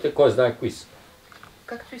 донорите, кой знае кои са.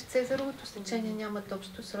 Както и с цезаровото сечение нямат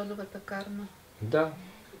общо с родовата карма. Да,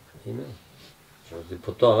 именно. Защото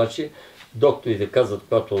по този начин докторите казват,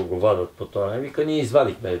 когато го вадат по този начин, вика, ние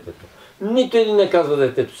извадихме детето. Нито един не казва,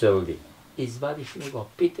 детето се роди. Извадихме го.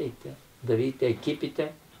 Питайте да видите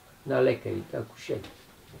екипите на лекарите, акушерите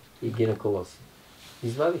и гинеколози.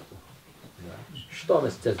 Извадихме. Що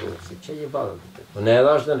ме с цезарово сечение, вадат детето. Не е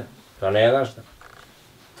раждане. Това не е раждане.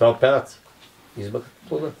 Това е операция. Избъкат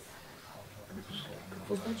плода.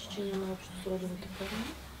 Какво значи, че няма общо с родовата карма?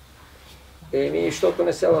 Защото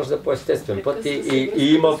не се ражда по естествен път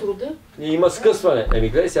и има скъсване.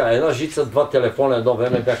 Гледай сега, една жица, два телефона, едно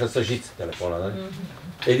време бяха с жица телефона, нали?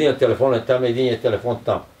 Единият телефон е там, единият телефон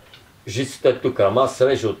там. Жицата е тук, ама аз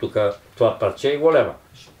срежа от тук това парче и го лева.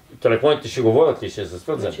 Телефоните ще говорят ли, ще се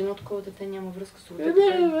свързани. Значи едно такова дете няма връзка с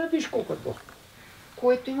родовата карма. Виж колко е то.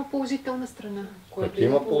 Което има положителна страна. Което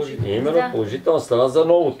има именно положителна страна за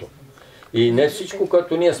новото. И не всичко,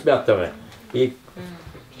 което ние смятаме. И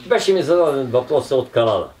беше ми зададен въпрос от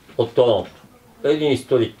Канада, от Торонто. Един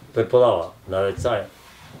историк преподава на деца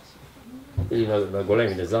или на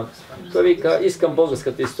големи, не знам. Той вика, искам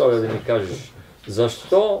българската история да ми кажеш,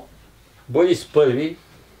 защо Борис I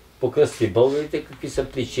покръсти българите, какви са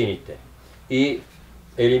причините. И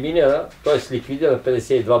елиминира, т.е. ликвидира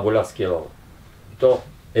 52 болярски рода. То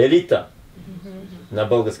елита на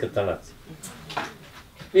българската нация.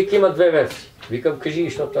 Вика, има две версии. Викам, кажи,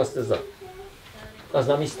 защото аз не знам. Аз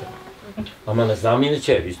знам истина. Ама не знам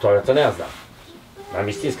иначе. Историята не аз знам. Знам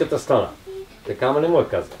истинската страна. Така, ама не му е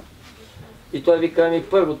казал. И той вика, ми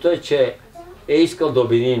първото е, че е искал да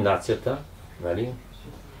обедини нацията, нали?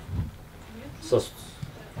 С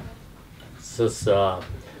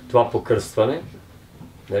това покръстване.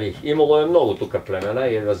 Нали? Имало е много тук племена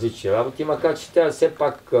и различни работи, макар че те все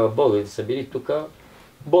пак българите са били тук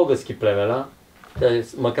български племена,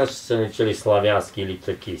 макар че са наричали славянски или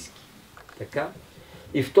тракийски. Така.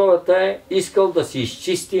 И втората е, искал да се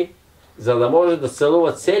изчисти, за да може да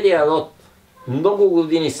царува целия род много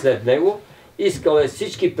години след него. Искал е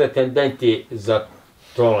всички претенденти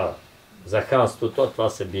трона, за ханството, това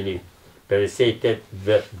са били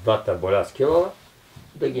 52-та болярски рода,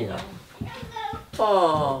 да ги няма.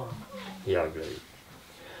 Я гледай.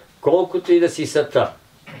 Колкото и да си сата,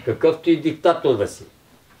 какъвто и диктатор да си,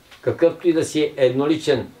 какъвто и да си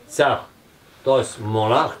едноличен цар, т.е.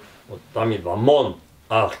 монарх, оттам идва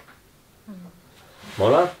мон-арх.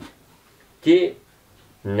 Монарх, ти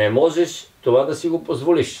не можеш това да си го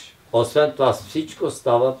позволиш. Освен това всичко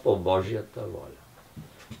става по Божията воля.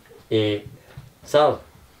 И цар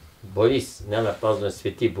Борис, не напразваме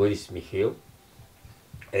свети Борис Михаил,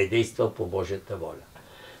 е действал по Божията воля.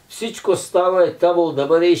 Всичко става е трябвало да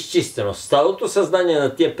бъде изчистено. Старото съзнание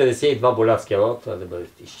на тия 52 болярски рода трябва да бъде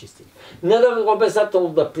изчистено. Не да обязателно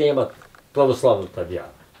да приемат православната вяра.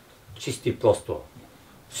 Чисти просто.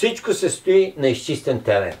 Всичко се стои на изчистен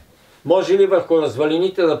терен. Може ли върху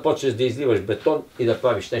развалините да почнеш да изливаш бетон и да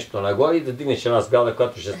правиш нещо нагоре и да дигнеш една сграда,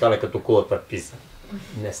 която ще стане като кулата в Пиза?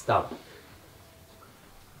 Не става.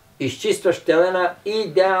 Изчистваш терена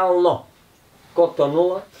идеално. Кота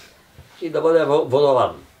нула и да бъде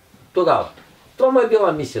водоравно. Тогава. Това му е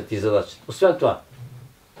била мисията и задачата. Освен това,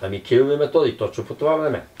 Кирил и Методий, точно по това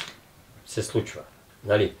време се случва.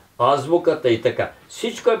 Нали? Азбуката и така.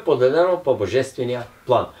 Всичко е подредено по божествения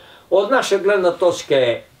план. От наша гледна точка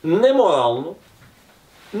е неморално,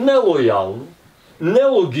 нелоялно,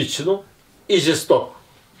 нелогично и жестоко.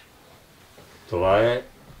 Това е,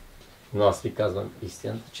 но аз ви казвам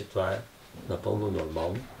истината, че това е напълно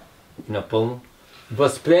нормално и напълно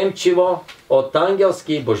възприемчиво от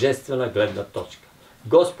ангелски и божествена гледна точка.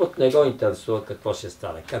 Господ не го интересува какво ще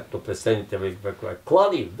стане, както през следните векове.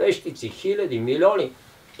 Клади, вещици, хиляди, милиони,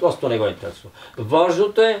 просто не го интересува.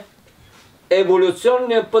 Важното е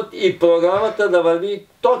еволюционният път и програмата да върви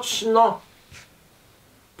точно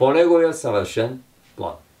по неговия съвършен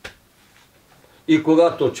план. И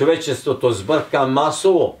когато човечеството сбърка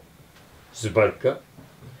масово, се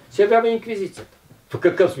явява инквизицията. В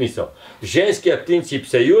какъв смисъл? Женският принцип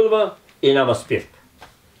се юрва и няма спирка.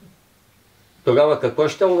 Тогава какво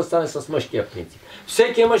ще да стане с мъжкия принцип?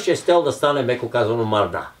 Всеки мъж е щел да стане, меко казано,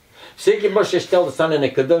 марда. Всеки мъж е щел да стане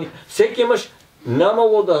некадълник. Всеки мъж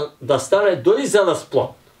нямало да стане дори за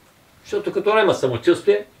разплод. Защото като няма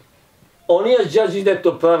самочувствие, ония джаджи,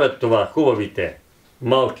 дето правят това, хубавите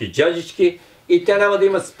малки джаджички, и те няма да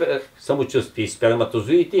имат самочувствие и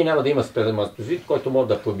сперматозоидите, и няма да има сперматозоид, който може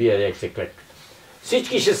да пробие яйцеклетката.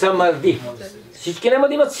 Всички ще са марди. Всички няма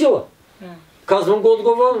да имат сила. Казвам го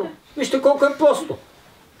отговорно. Вижте колко е просто.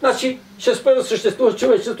 Значи ще спре да съществува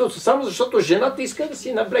човечеството само защото жената иска да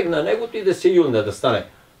си наблегне на негото и да се юлне, да стане.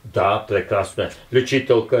 Да, прекрасно е.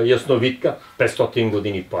 Лечителка, ясновидка, 500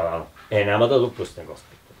 години по-рано. Няма да допусне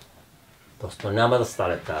Господ. Просто няма да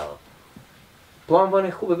стане тая.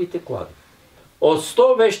 Пламване хубавите клади. От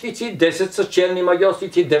 100 вещици, 10 са черни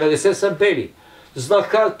магьосници, 90 са бели.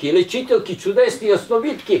 Знахарки, лечителки, чудесни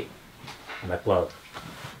ясновидки. Накладат.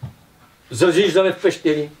 Зазиждане в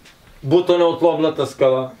пещери, бутане от лобната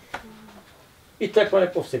скала и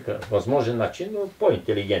трепане по всеки възможен начин, но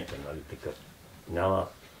по-интелигентен, нали такъв.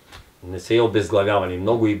 Не са и обезглавявани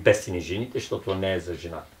много и бесени жените, защото не е за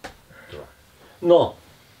жената. Това. Но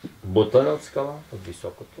бутане от скала, от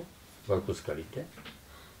високото, върху скалите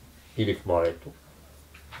или в морето,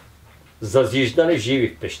 зазиждане живи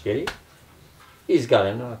в пещери и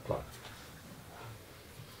изгаряне на наклада.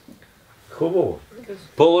 Хубаво.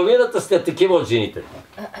 Половината сте такива от жените.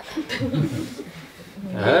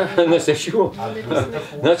 Не се шиго.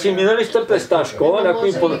 Значи минали сте през тази школа,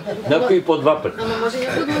 някои по 2 пъти. Ама може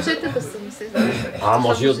някой от мъжете да са не се.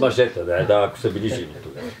 Може и от мъжете, да, ако са били жени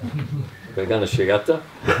тогава. Кръга на шегата,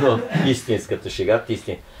 но истинската шега,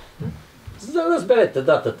 За да разберете,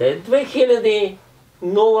 датата е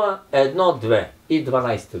 2000-01-2 и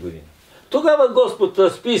 12 година. Тогава Господ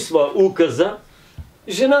разписва указа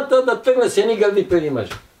жената да тръгне с едни гърди преди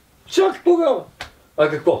мъжа. Чак тогава. А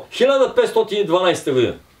какво? 1512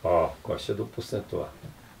 година. Кой ще допусне това?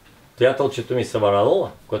 Приятелчето ми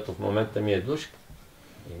Саваранола, което в момента ми е душка.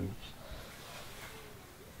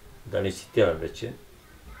 Да не цитирам вече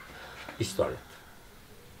историята.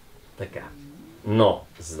 Така. Но,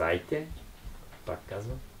 знайте, пак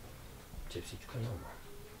казвам, че всичко е нормално.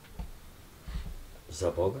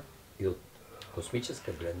 За Бога и от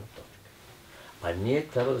космическа гледна точка. А ние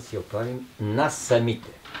трябва да си оправим нас самите.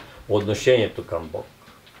 Отношението към Бог.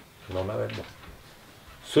 Номер 1.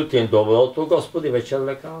 Сутрин доброто Господи, вечер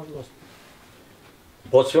лекава Господи.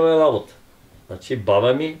 Почваме работа. Значи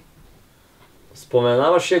баба ми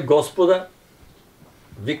споменаваше Господа,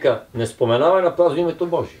 вика, не споменавай на празно името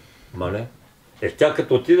Божие. Ма не. Тя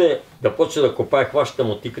като отиде да почне да копае, хваща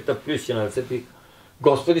мотиката, плюси на лицето и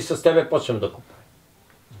Господи, с тебе почвам да копая.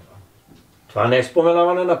 Това не е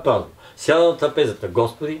споменаване на празно. Сяда на трапезата.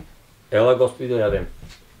 Господи, ела Господи да ядем.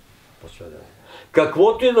 Почва да ядем.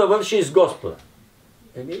 Каквото и да върши с Господа.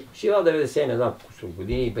 90, не знам колко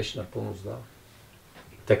години и беше напълно здрав.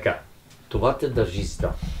 Така. Това те държи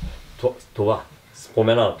здрав. Това.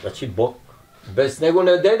 Споменава. Значи Бог. Без него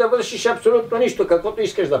не дай да вършиш абсолютно нищо, каквото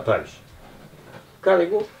искаш да правиш. Карай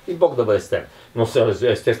го и Бог да бъде с теб. Но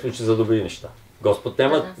естествено, че за добри неща. Господ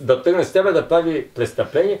няма да тръгне с тебе да прави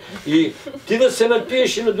престъпление и ти да се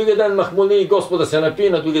напиеш и на други ден махмули и Господ да се напие и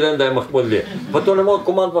на други ден да е махмули. Пъто не може да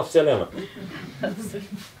командва Вселената.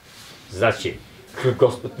 Значи,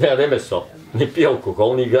 Господ не яде месо, не пие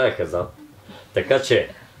алкохол, не играе хазарт. Така че,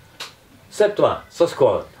 след това, с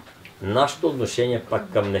хората, нашето отношение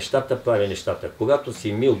пак към нещата прави нещата. Когато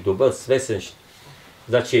си мил, добър, свесен,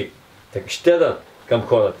 значи, щедър към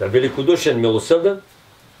хората, великодушен, милосърден,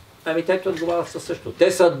 те отговарят със също.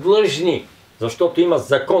 Те са длъжни, защото има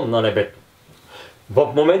закон на небето.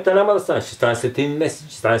 В момента няма да стане, ще стане след 1 месец,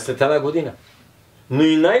 ще стане след 1 година. Но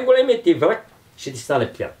и най-големият ти враг ще ти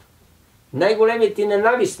стане приятел. Най-големият ти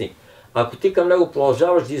ненавистник. Ако ти към него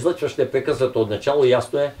продължаваш да излъчваш непрекъснато от начало,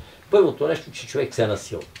 ясно е първото нещо, че човек се е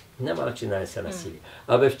насил. Няма начин да не се насили.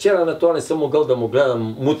 Вчера на това не съм могъл да му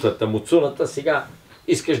гледам мутрата, муцуната, сега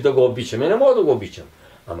искаш да го обичам. Не мога да го обичам.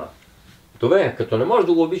 Ама, добре, като не можеш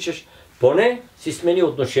да го обичаш, поне си смени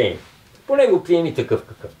отношение. Поне го приеми такъв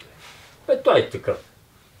какъвто е. Той е такъв.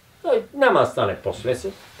 Той няма да стане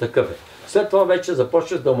по-свесен, такъв е. След това вече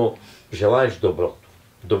започваш да му желаеш доброто.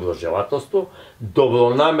 Доброжелателство,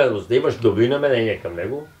 добронамерост, да имаш добри намерения към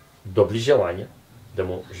него, добри желания, да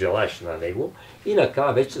му желаеш на него и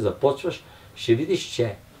накрая вече започваш, ще видиш,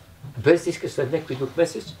 че без да искаш след някой друг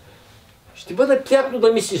месец, ще бъде приятно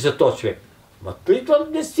да мислиш за този човек. Ма при това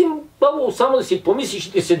не си бавало само да си помислиш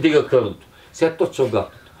и ти се дига кръвното. Сега точно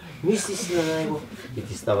обратното. Мисли си на него и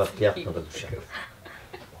ти става приятно на душата.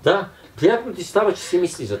 Да, приятно ти става, че си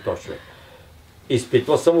мисли за този човек.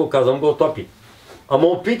 Изпитвал съм го, казвам го от опит. Ама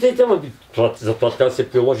опитайте, затова трябва да се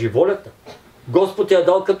приложи волята. Господ я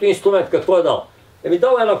дал като инструмент. Какво е дал?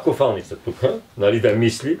 Дал една кофалница тук, нали, да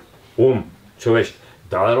мисли, ум, човешки.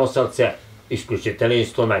 Дал едно сърце, изключителен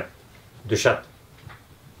инструмент, душата.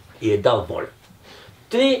 И е дал воля.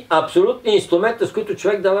 3 абсолютни инструмента, с които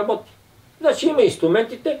човек да работи. Значи има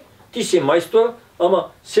инструментите, ти си майстор, ама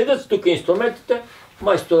седят тук инструментите,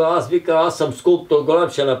 майстора, аз вика, аз съм скулптор, голям,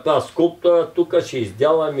 ще направя скулптора, тук ще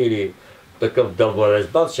изделам или такъв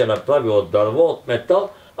дърворезбар, ще направи от дърво, от метал,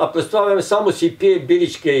 а през това време само си пие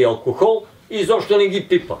билички и алкохол и изобщо не ги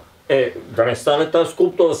пипа. Да не стане тази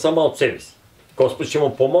скулптура сама от себе си. Господ ще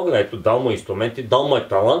му помогне, ето дал му инструменти, дал му е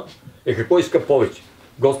талант, какво иска повече?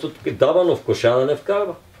 Господ дава, но в кошана не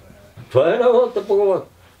вкарва. Това е народната поговорка.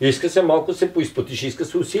 Иска се малко се поизпътиш, иска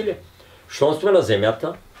се усилие. Щом сме на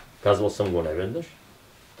земята, казвал съм го неведнъж,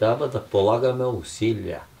 трябва да полагаме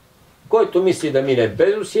усилия. Който мисли да мине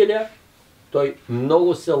без усилия, той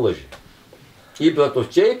много се лъже. И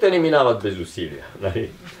братовчерите не минават без усилия.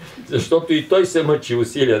 Нали? Защото и той се мъчи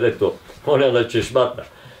усилия, дето моля на чешмата.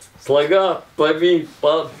 Слага, прави,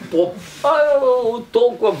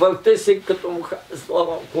 толкова върте се, като му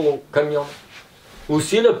слава около камион.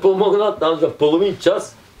 Усилия помогнат там за половин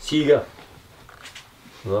час, сига.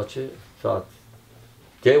 Значи,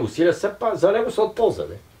 те усилия са за него са от полза,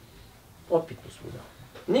 не? Опитно свобода.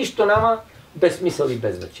 Нищо няма без смисъл и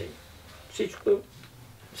без значение. Всичко,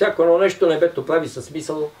 всяко едно нещо небето прави със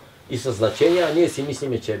смисъл и със значение, а ние си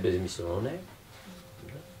мислиме, че е безмислено. Не.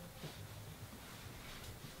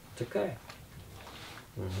 Така е.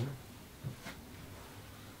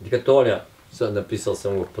 Като Оля, написал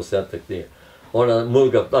съм го в последната книга, Оля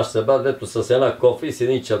мурга в наш събрат, дето с една кофа и с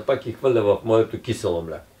един черпак и хвърля в моето кисело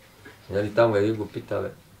мляко. Нали, там един го пита,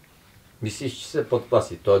 мислиш, че се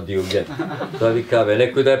подпаси, той е Диоген. Той ви казва,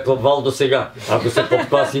 некой да е пробвал до сега, ако се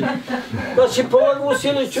подпаси. Да ще полага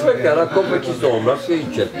усилие човека, една копа кисело мляко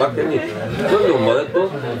и черпак е нищо. Хвърля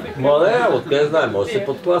морето, море, откъде знае, може да се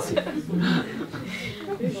подпаси.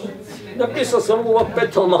 Написал съм го в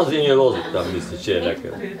 5 алмазени рози, там мисля, че е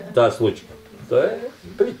някъде. Тая случка. Това е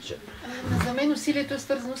притча. За мен усилието е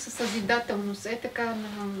свързано с съзидателност. Така,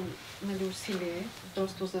 нали, усилие,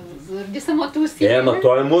 просто заради самото усилие. Ама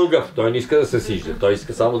той е мургав, той не иска да се сижда, той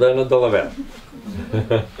иска само да е надалавен.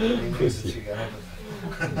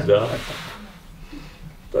 Да.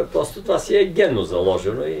 Той просто това си е генно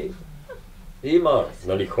заложено и има,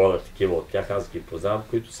 нали, хора такива от тях, аз ги познавам,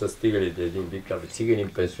 които са стигали да един вика, циганин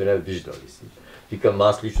пенсионер, виждал ли си? Викам,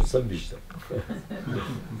 аз лично съм виждал.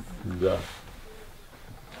 Да.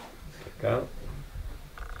 Така.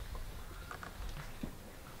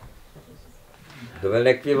 Добре,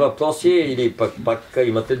 някакви въпроси или пак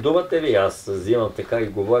имате думата ли? Аз взимам така и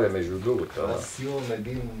говоря между другото. Аз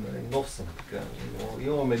имам нов съм така,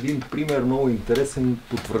 но имам един пример много интересен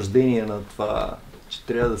потвърждение на това, че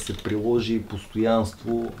трябва да се приложи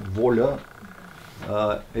постоянство, воля.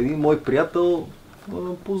 Един мой приятел,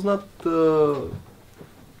 познат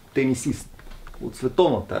тенисист от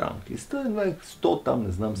световната ранглиста, 100 там,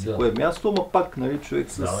 не знам си кое място, ама пак, нали, човек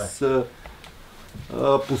с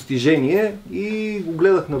постижение и го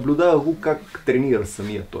гледах, наблюдавах го как тренира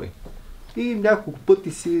самия той. И няколко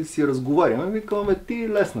пъти си разговаряме, викаме, ти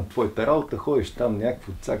лесна твоята работа, ходиш там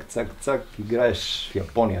някакво цак, играеш в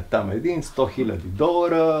Япония там $100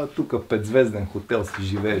 000, тук в 5-звезден хотел си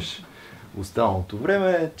живееш останалото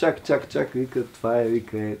време, чак, вика, това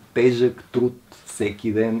е, тежък труд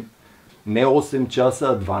всеки ден, не 8 часа,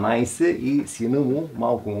 а 12 и сина му,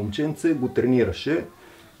 малко момченце, го тренираше.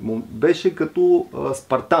 Беше като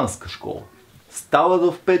спартанска школа.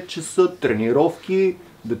 Става в 5 часа, тренировки,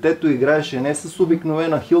 детето играеше не с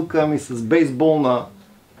обикновена хилка, ами с бейсболна,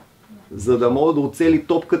 за да може да оцели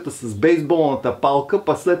топката с бейсболната палка,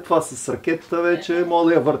 па след това с ракетата вече може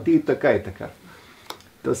да я върти и така и така.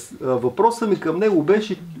 Въпросът ми към него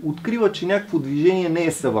беше, открива, че някакво движение не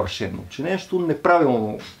е съвършено, че нещо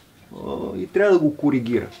неправилно и трябва да го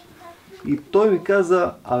коригира. И той ми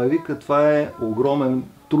каза, вика, това е огромен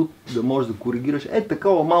труд да можеш да коригираш.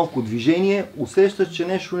 Такова малко движение, усещаш, че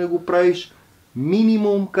нещо не го правиш.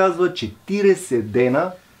 Минимум, казва, 40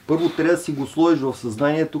 дена. Първо трябва да си го сложиш в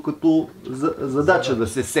съзнанието като задача да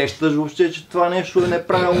се сещаш въобще, че това нещо е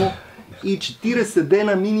неправилно. И 40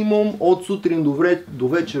 дена минимум от сутрин до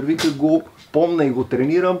вечер, вика, го помня и го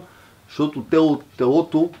тренирам, защото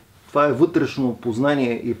телото, това е вътрешно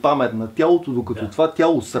познание и памет на тялото, докато това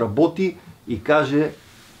тяло сработи и каже,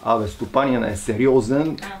 абе, стопанина е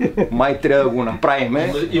сериозен, май трябва да го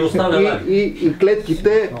направиме. И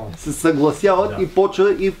клетките се съгласяват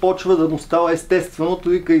и почва да му става естественото.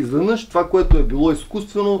 Вика, изведнъж това, което е било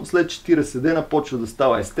изкуствено, след 40 дена почва да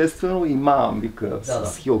става естествено и мамам, вика,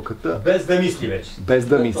 с хилката. Без да мисли вече. Без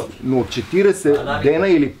да мисли. Но 40 дена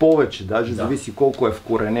или повече, даже зависи колко е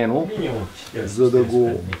вкоренено,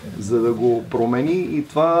 за да го промени. И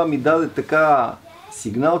това ми даде така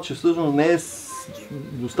сигнал, че всъщност не е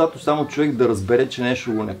достатъчно само човек да разбере, че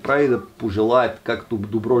нещо го не прави, да пожелае както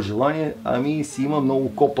добро желание, ами си има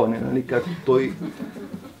много копане, нали, както той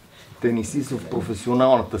тенисист в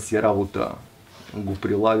професионалната си работа го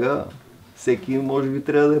прилага. Всеки може би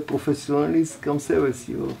трябва да е професионалист към себе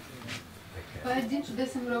си. Това е един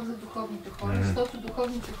чудесен урок за духовните хора, защото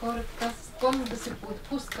духовните хора така са склонни да се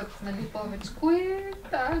поотпускат, нали, повечко и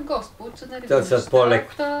Господ, че нали,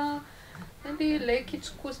 нали,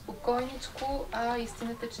 лекичко, спокойничко, а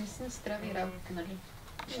истината, че наистина си трябва и работа, нали?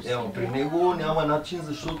 При него няма начин,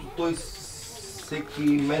 защото той всеки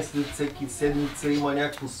месец, всеки седмица има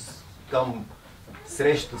някаква там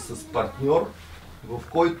среща с партньор, в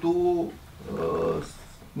който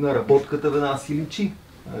наработката веднага си личи.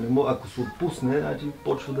 Ако се отпусне, значи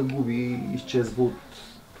почва да губи и изчезва от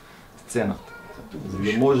сцената. За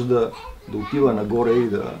да може да отива нагоре и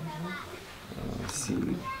да си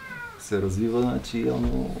се развива, значи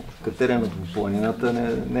катеренето по планината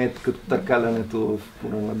не е като търкалянето в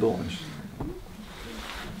надолу.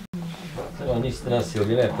 Наистина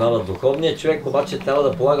Силвина е права. Духовният човек обаче трябва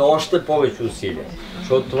да полага още повече усилия,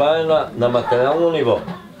 защото това е на материално ниво.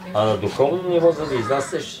 А на духовно ниво, за да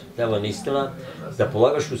изнасяш, трябва наистина да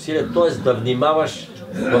полагаш усилия, т.е. да внимаваш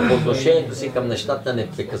в отношението си към нещата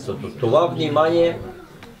непрекъснато. Това внимание,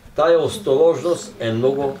 тая осторожност е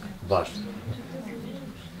много важна.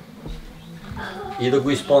 И да го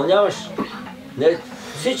изпълняваш.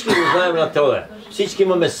 Всички го знаем на теория. Всички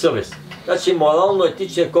имаме съвест. Значи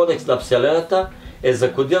морално-етичният кодекс на Вселената е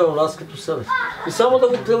закодиран у нас като съвест. И само да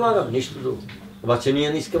го прилагам, нищо друго. Обаче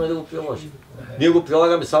ние не искаме да го приложим. Ние го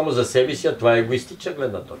прилагаме само за себе си, а това е егоистична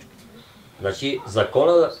гледна точка. Значи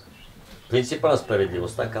закона, принципа на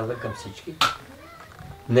справедливостта казва към всички.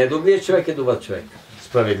 Недобрият човек е добър човек.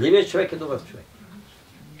 Справедливият човек е добър човек.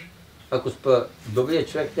 Ако добрият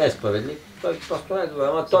човек не е справедлив, той просто не е добър,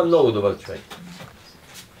 ама той е много добър човек.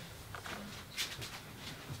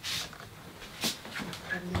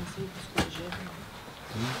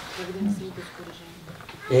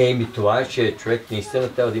 Това е, че човек наистина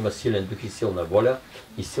трябва да има силен дух и силна воля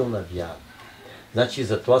и силна вяра. Значи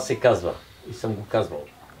за това се казва, и съм го казвал,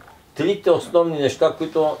 трите основни неща,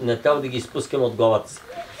 които не трябва да ги изпускаме от главата си.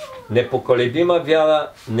 Непоколебима вяра,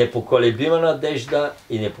 непоколебима надежда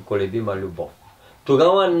и непоколебима любов.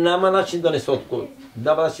 Тогава няма начин да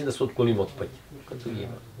се отклоним от пътя, като ги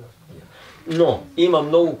има. Но има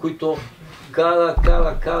много, които кара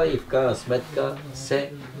и в крайна сметка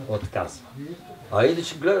се отказва. А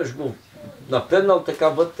иначе гледаш го напреднал така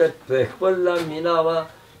вътре, прехвърля, минава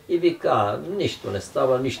и вика, нищо не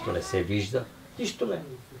става, нищо не се вижда, нищо не.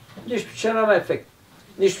 Нищо ще няма ефект,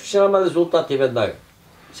 нищо ще няма резултати веднага.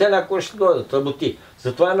 Все някой ще дойдат, работи.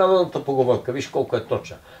 Затова е народната поговорка, виж колко е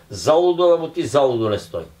точна. Залудо работи, залудо не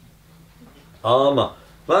стои. Ама,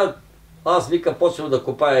 аз вика, почвам да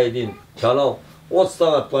копая един канал от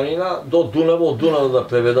Стара планина до Дунава, от Дунава да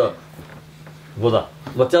преведа вода.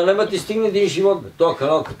 Ма тя няма ти стигне един живот. Този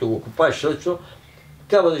канал, като го копаеш ръчно,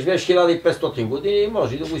 трябва да живееш 1500 години и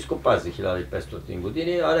може да го изкопаеш за 1500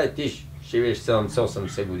 години, а не ти ще живееш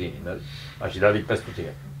 70-80 години, нали? А 1500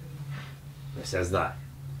 не се знае.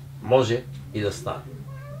 Може и да стане.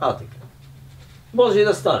 Така. Може и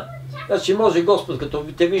да стане. Значи може Господ, като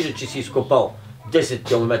те вижда, че си изкопал 10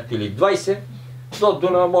 км или 20, до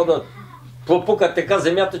Дунава може да пропука така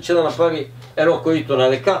земята, че да направи едно корито на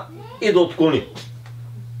река и да отклони.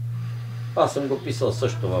 Аз съм го писал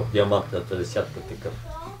също в диамантната десятка такъв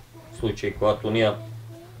случай, когато ние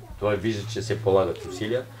той вижда, че се полагат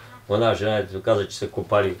усилия. Една жена каза, че са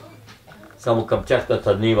копали само към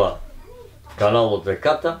тяхната нива канал от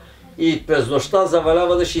реката и през нощта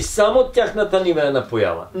завалява дъжд и само тяхната нива е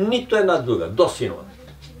напоява. Нито една друга, до синова.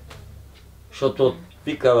 Защото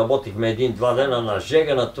вика, работихме един-два дена на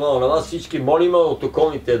жега, на това, на вас, всички молиме от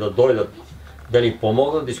околните да дойдат, да ни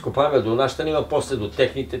помогнат, да изкопаваме до нашата нива, после до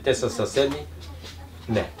техните, те са съседни.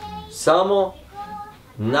 Не. Само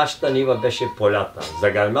нашата нива беше полята.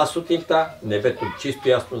 Загърмя сутринта, небето чисто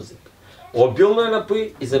ясно, обилно е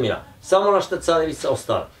напои и замина. Само нашата царевица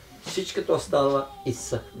остана. Всичката останала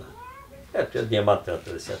изсъхна. Ето е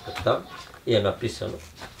диамантната десятка там и е написано,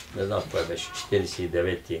 не знам кое беше,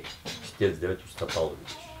 49-то стъпало.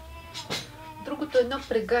 другото е едно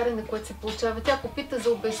прегаряне, което се получава. Тя попита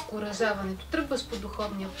за обезкуражаването. Тръгваш по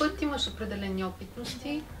духовния път, имаш определени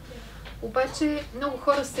опитности, обаче много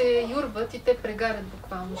хора се юрват и те прегарят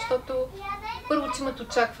буквално, защото първо, че имат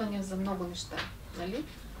очаквания за много неща, нали?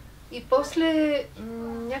 И после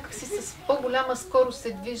някакси с по-голяма скорост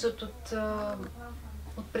се движат от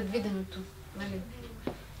предвиденото, нали?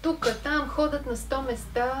 Тук, там ходят на 100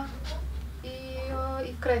 места и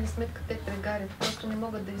в крайна сметка те прегарят. Просто не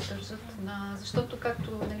могат да издържат защото,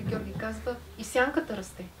 както нали, Георги казва, и сянката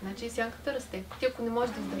расте. Значи и сянката расте. Ти ако не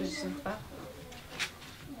можеш да издържиш на това,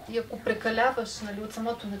 и ако прекаляваш нали, от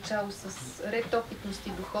самото начало с ред опитности,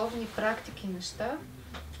 духовни практики, неща,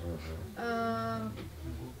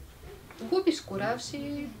 губиш кораж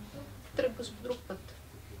и тръгваш по друг път.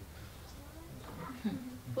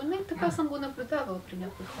 Поне така съм го наблюдавала при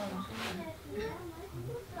някои хора.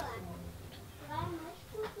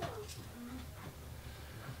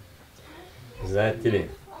 Знаете ли,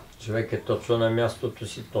 човек е точно на мястото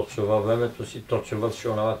си, точно във времето си, точно върши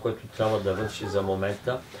онова, което трябва да върши за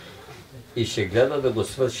момента и ще гледа да го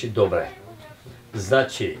свърши добре.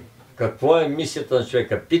 Значи, какво е мисията на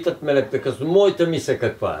човека? Питат ме непрекъснато, моята мисия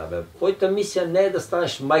каква е? Твоята мисия не е да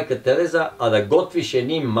станеш майка Тереза, а да готвиш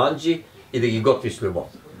едни манджи и да ги готвиш с любов.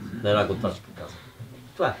 На една готвачка казва.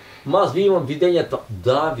 Това е. Аз ви имам виденията.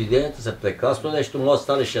 Да, виденията са прекрасно нещо. Може да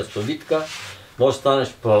станеш ясновидка, може да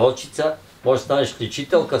станеш пророчица, може да станеш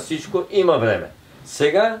лечителка, всичко. Има време.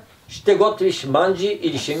 Сега ще готвиш манджи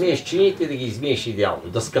или ще миеш чините и да ги измиеш идеално.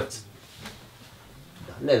 Да скъпцат.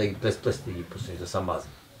 Не да ги през пръстите ги пуснеш, да са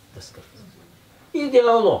мазни. Да скъпцат.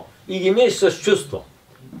 Идеално. И ги миеш с чувство.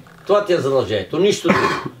 Това ти е задължението. Нищо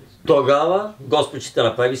друго. Тогава Господ ще те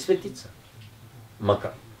направи светица.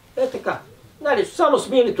 Макар. Е така. Нали, само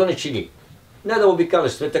смирането не чини. Не да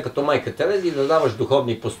обикаляш света като майка Тереза и да даваш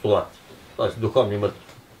духовни постулати. Т.е. духовни мъдри.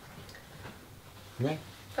 Не.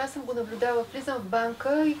 Това съм го наблюдала. Влизам в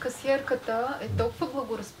банка и касиерката е толкова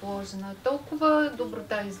благоразположена, толкова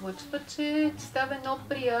доброта излъчва, че ти става едно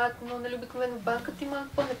приятно. Нали, обикновено в банката има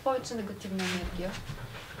повече негативна енергия.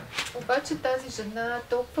 Обаче тази жена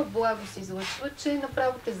толкова благо се излъчва, че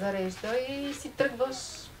направо те зарежда и си тръгваш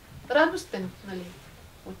радостен, нали,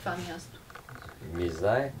 от това място.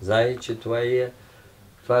 Знае, че това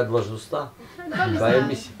е длъжността. Това е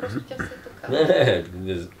мисия. Просто тя се така. Не.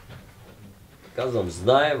 Казвам,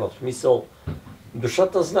 знае в смисъл,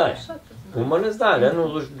 душата знае. Ума не знае,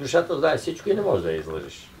 но душата знае всичко и не може да я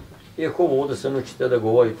излъжеш. И е хубаво да се научите да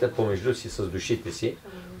говорите помежду си с душите си.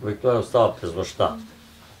 Обикновено става през нощта.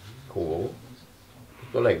 Хубаво.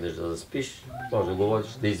 Като легнеш да заспиш, може да говориш,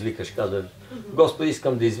 да извикаш, казва, Господи,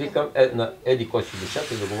 искам да извикам еди кой си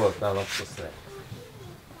душата и да говоря в една нощ с нея.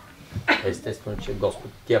 Естествено, че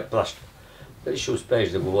Господ ти я плаща. Дали ще успееш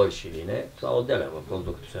да говориш или не, това е отделен въпрос,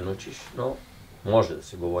 докато се научиш, но може да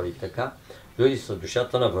се говори и така. Дойди с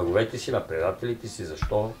душата на враговете си, на предателите си,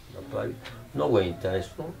 защо направи. Много е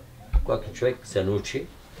интересно, когато човек се научи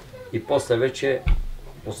и после вече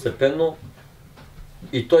постепенно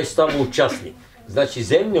и той става участник. Значи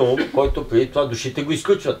земният ум, който преди това душите го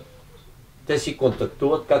изключват. Те си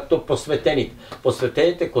контактуват както посветените.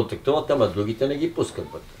 Посветените контактуват, ама другите не ги пускат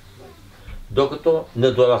вътре. Докато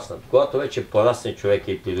не дораснат. Когато вече порасне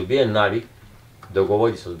човека и придобие навик да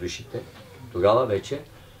говори с душите, тогава вече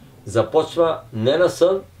започва не на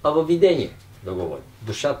сън, а във видение да говори.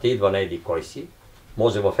 Душата идва на еди кой си,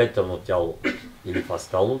 може в етерно тяло или в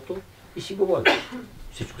астралното и си говори.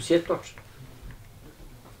 Всичко си е точно.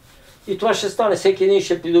 И това ще стане. Всеки един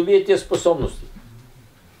ще придобие тия способности.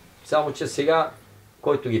 Само че сега,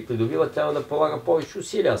 който ги придобива, трябва да полага повече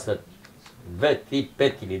усилия след 2, 3,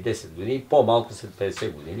 5 или 10 години, по-малко след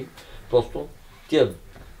 50 години. Просто тия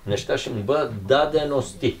неща ще му бъдат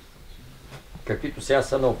дадености. Каквито сега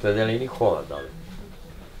са на определени хора дадени.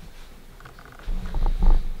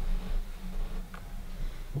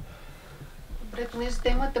 Добре, понеже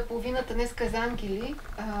темата половината днеска е за Ангели,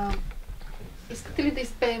 искате ли да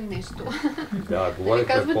изпеем нещо? Да, говорите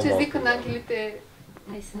казва, че по-малко. езика на ангелите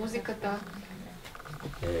е музиката.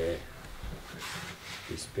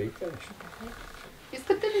 Изпейте нещо.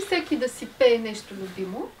 Искате ли всеки да си пее нещо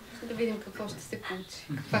любимо? Да видим какво ще се получи.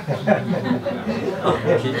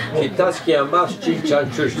 Китайския марш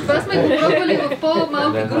чин-чан чуш. Това сме го пробвали в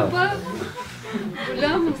по-малка група.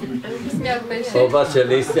 Голям смях беше. Обаче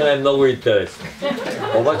наистина е много интересно.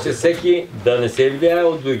 Обаче всеки да не се влияе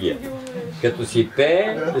от другия. Като си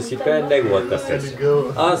пее, да си пее неговата песен.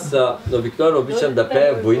 Аз обикновено обичам да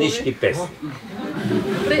пея войнишки песни.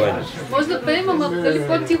 Може да пеем, ама дали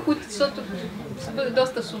по-тихо, защото ще бъде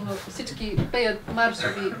доста шумно. Всички пеят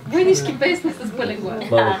маршови войнишки песни с пълен глас.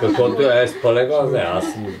 Мамо, каквото е с пълен глас, не, аз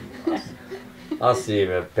Аз си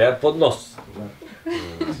пея под нос.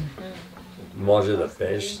 Може да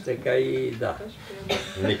пееш така и да.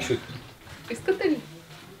 Не чуй. Искате ли?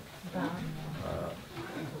 Да.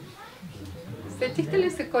 Сетихте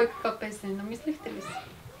ли се кой каква песен? Намислихте ли се?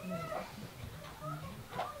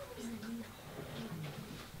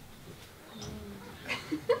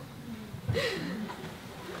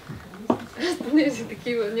 Понеже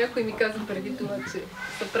такива, някой ми каза преди това, че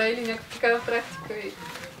са правили някаква такава практика и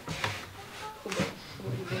хубава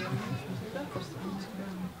идея.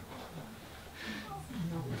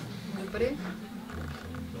 Добре.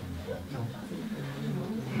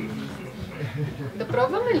 Да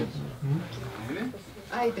пробваме ли?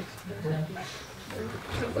 Айде.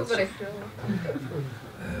 Добре.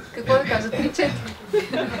 Какво да кажа? 3-4.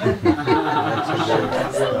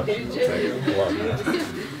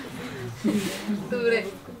 Добре.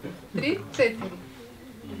 3-4.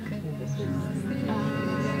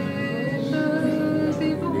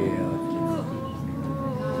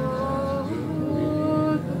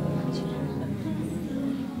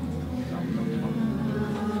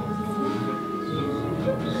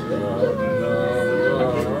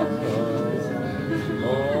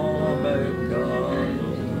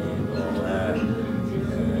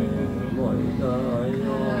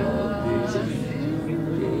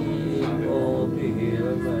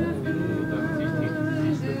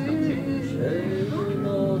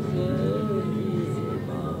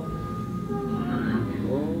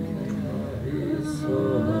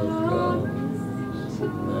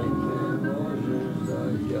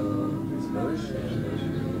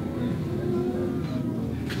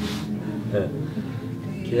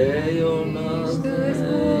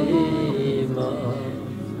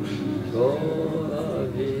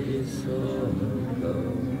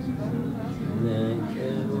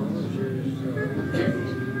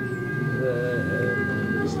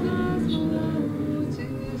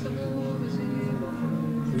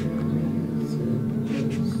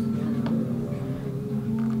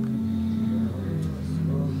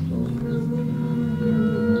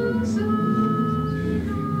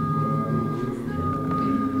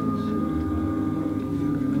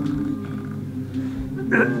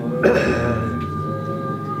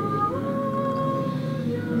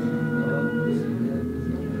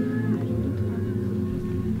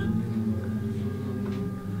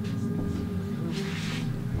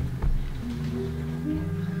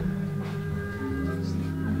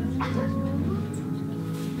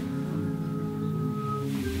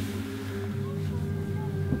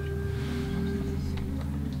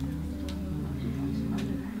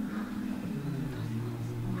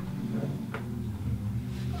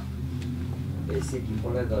 Всеки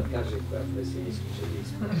поне да каже, която не си искаше да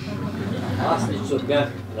изпълни. Аз лично бях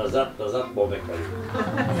назад, по-мекали.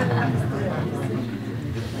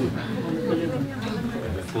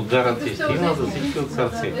 Ударът и стигна за всички от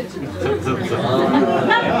сърце.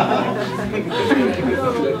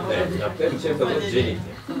 Напред чефа в жените.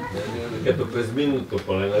 Като през миналото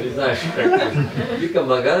поне, нали знаеш как? Вика,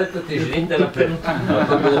 магарета ти жените напред. А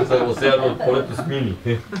то било съгласено от полето с мини.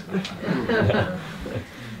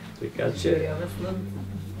 Така че...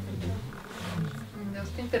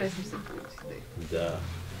 Доста интересно се получи. Да.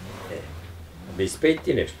 Абе, изпей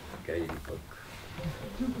ти нещо, така или пък.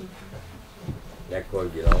 Някоя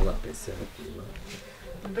оригинална песен има.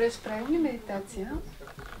 Добре, ще правим ли медитация?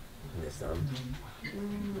 Не знам.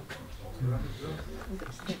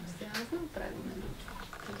 Сега не знам правилно.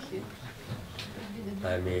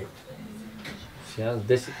 Ами, сега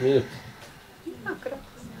 10 минути. Кратко.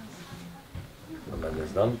 Ама не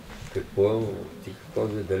знам какво,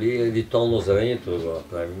 дали е ритуално озарението да го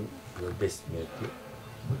направим за 10 минути.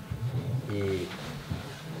 И...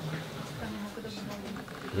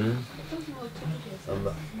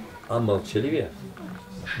 мълчаливия?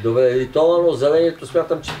 Добре, ритуално озарението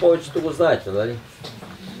смятам, че повечето го знаете, нали?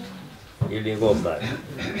 Или не го знаете?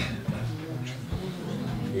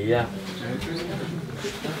 И я.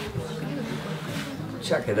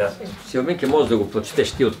 Чакай да. Силвинке, може да го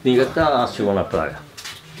прочетеш ти от книгата, а аз ще го направя.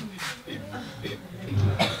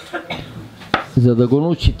 За да го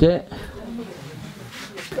научите,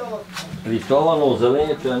 ритуала на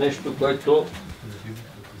озарението е нещо, което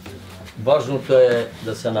важното е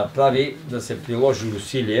да се направи, да се приложи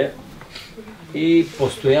усилие и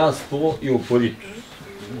постоянство и упоритост.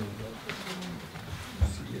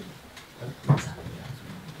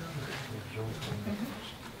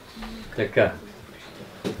 Така.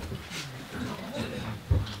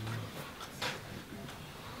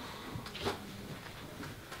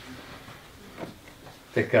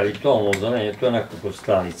 Така, ритуално озарението е няколко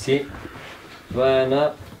страници. Това е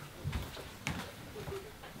на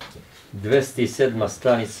 207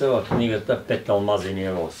 страница в книгата Пет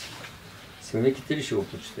алмазени рози. Силвина, ти ли ще го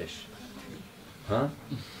прочетеш? А?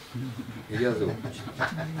 Или аз да го прочета?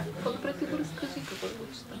 Отпред ти го разкажи какво го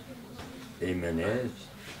чета. Не,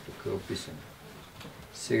 тук е описано.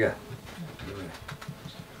 Сега.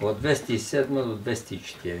 От 207 до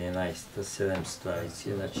 214, 7 страници,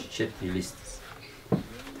 значи 4 листа са.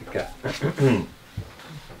 Така.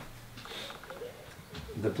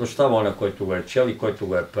 Да прощава на който го е чел и който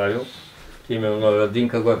го е правил. Именно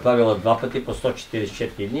Радинка го е правила 2 пъти по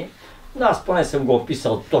 144 дни. Но аз поне съм го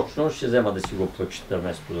описал точно, ще взема да си го прочита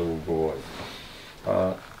вместо да го говоря.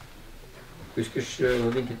 Ако искаш,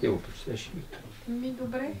 Радинка, ти го прочетеш.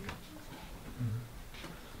 Добре.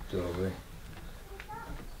 Добре.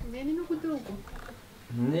 Не е много дълго.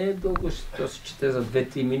 Не е дълго, то се чете за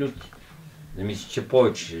 2-3 минути. Не мисля, че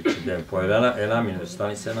повече ще четем по една минута.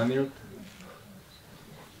 Стане се една минута.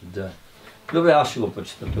 Да. Добре, аз ще го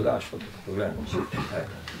прочета тогава, защото проблем.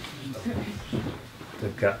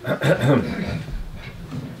 Така.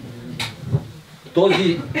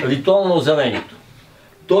 Този ритуал на озарението.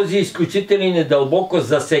 Този изключителен и дълбоко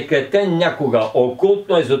засекретен някога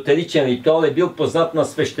окултно-езотеричен ритуал е бил познат на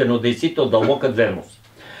свещенодейците от дълбока древност.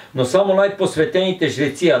 Но само най-посветените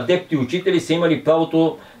жреци, адепти и учители са имали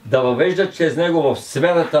правото да въвеждат чрез него в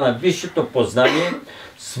сферата на висшето познание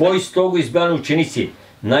свои строго избрани ученици,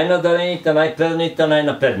 най-надарените, най-преданите,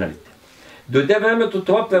 най-напредналите. Дойде времето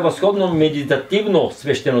това превъзходно медитативно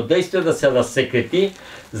свещенодействие да се разсекрети,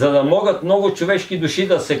 за да могат много човешки души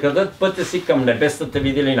да се крадат пътя си към небесната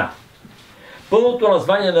виделина. Пълното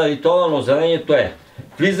название на ритуала на озарението е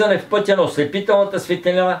влизане в пътя на ослепителната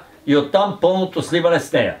светлина и оттам пълното сливане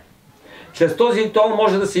с нея. Чрез този ритуал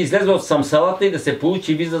може да се излезе от самсарата и да се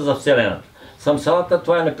получи виза за Вселената. Самсарата,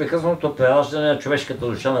 това е непрекъснато прераждане на човешката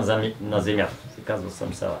душа на земята. Се казва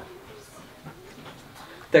самсара.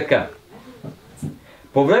 Така.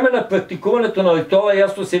 По време на практикуването на ритуала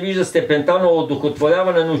ясно се вижда степента на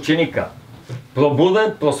одухотворяване на ученика.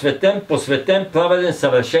 Пробуден, просветен, посветен, праведен,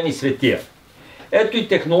 съвършен и светия. Ето и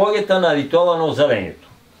технологията на ритуала на озарението.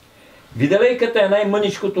 Виделейката е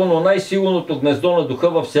най-мъничкото, но най-сигурното гнездо на духа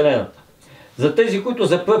във Вселената. За тези, които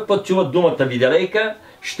за първ път чуват думата виделейка,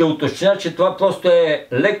 ще уточня, че това просто е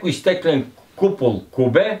леко изтеклен купол,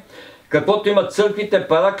 кубе, каквото имат църквите,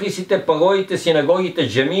 параклисите, пагодите, синагогите,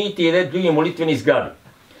 джамиите и ред други молитвени сгради.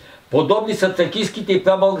 Подобни са тракийските и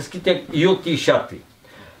прабългарските юрти и шатри.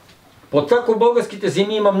 По трако-българските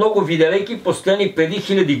земи има много виделейки, построени преди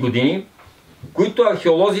 1000 години, които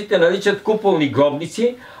археолозите наричат куполни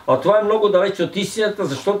гробници, а това е много далеч от истината,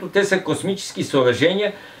 защото те са космически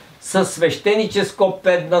съоръжения със свещеническо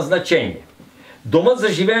предназначение. Домът за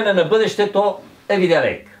живеене на бъдещето е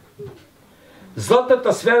виделейка.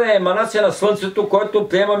 Златната сфера е еманация на Слънцето, което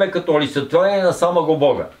приемаме като олицетворение на самого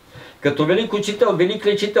Бога. Като велик учител, велик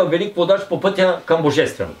лечител, велик водач по пътя към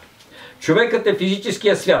Божественото. Човекът е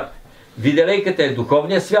физическия свят, виделейката е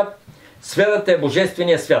духовния свят, сферата е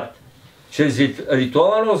Божествения свят. Чрез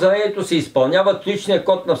ритуала на озарението се изпълнява тричния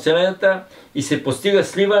код на Вселената и се постига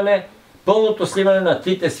сливане, пълното сливане на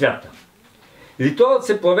трите свята. Ритуалът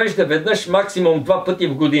се провежда веднъж, максимум 2 пъти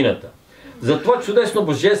в годината. За това чудесно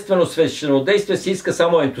божествено свещенодействие се иска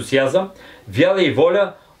само ентусиазъм, вяра и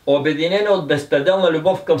воля, обединение от безпределна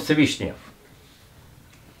любов към Всевишния.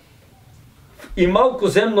 И малко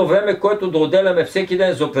земно време, което да отделяме всеки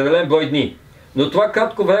ден за определен брой дни. Но това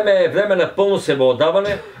кратко време е време на пълно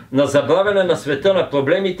себеотдаване, на забравяне на света, на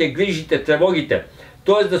проблемите, грижите, тревогите.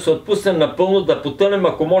 Т.е. да се отпуснем напълно, да потънем,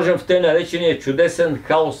 ако можем, в тъй наречения чудесен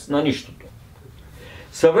хаос на нищото.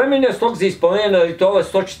 Съвременният срок за изпълнение на ритуала е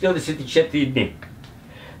 144 дни.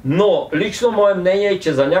 Но лично мое мнение е,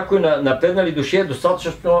 че за някои напреднали души е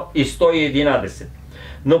достатъчно и 111.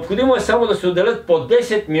 Необходимо е само да се отделят по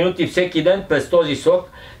 10 минути всеки ден през този срок,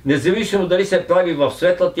 независимо дали се прави в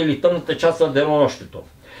светлата или тъмната част на денонощието.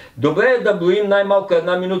 Добре е да броим най-малко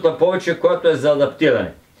 1 минута повече, която е за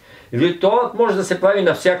адаптиране. Ритуалът може да се прави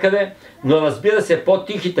навсякъде, но разбира се,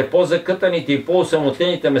 по-тихите, по-закътаните и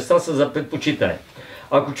по-осамотените места са за предпочитане.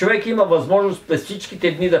 Ако човек има възможност през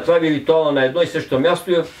всичките дни да прави ритуала на едно и също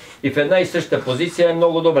място и в една и съща позиция, е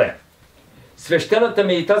много добре. Свещената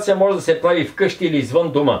медитация може да се прави вкъщи или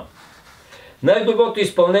извън дома. Най-доброто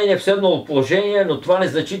изпълнение е в седнало положение, но това не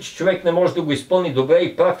значи, че човек не може да го изпълни добре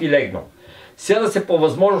и прав и легнал. Сяда се по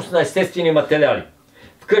възможност на естествени материали.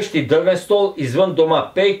 Вкъщи дървен стол, извън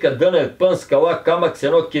дома пейка, дънер, пън, скала, камък,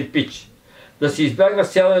 сено, кирпич. Да се избягва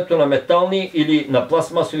сядането на метални или на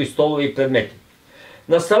пластмасови столове и предмети.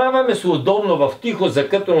 Настанаваме се удобно в тихо,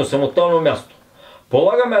 закътано, самотално място.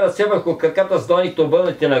 Полагаме ръце върху краката с дланите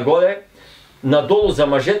обърнати нагоре, надолу за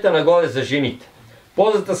мъжете, нагоре за жените.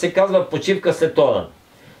 Позата се казва почивка след оран.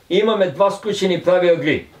 Имаме 2 сключени прави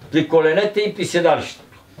ъгли, при коленете и при седалището.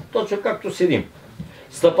 Точно както седим.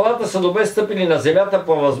 Стъпалата са добре стъпили на земята,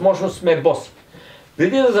 по възможност сме боси.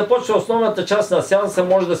 Преди да започне основната част на сеанса,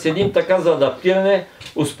 може да седим така за адаптиране,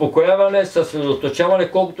 успокояване,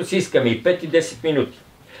 съсредоточаване, колкото си искаме, и 5 и 10 минути.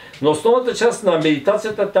 Но основната част на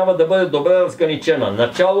медитацията трябва да бъде добре разграничена.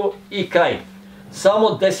 Начало и край. Само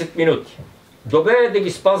 10 минути. Добре е да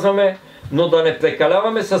ги спазваме, но да не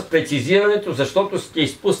прекаляваме с прецизирането, защото ще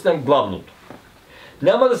изпуснем главното.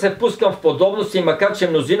 Няма да се впускам в подробности, макар че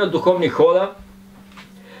мнозина духовни хора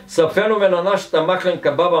са фенове на нашата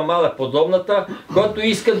махленка баба Мала Подобната, която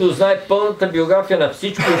иска да узнае пълната биография на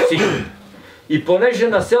всичко и всичко. И понеже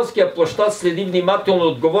на селския площад следи внимателно и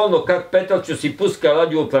отговорно как Петърчо си пуска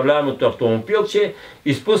радиоуправляемото автомобилче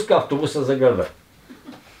и спуска автобуса за града.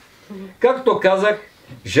 Както казах,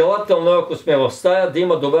 желателно е, ако сме в стая, да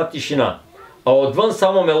има добра тишина, а отвън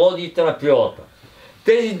само мелодиите на природата.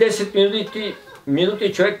 Тези 10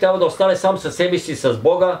 минути човек трябва да остане сам със себе си, с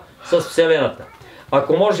Бога, с Вселената.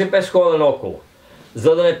 Ако може без хора наоколо.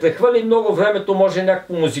 За да не прехвърли много времето, може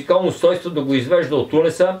някакво музикално устройство да го извежда от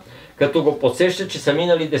унеса, като го подсеща, че са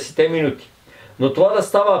минали 10 минути. Но това да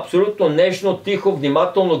става абсолютно нежно, тихо,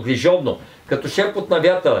 внимателно, грижовно, като шепот на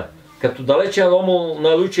вятъра, като далечен ромул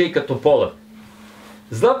на луча и като полъх.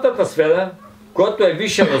 Златната сфера, която е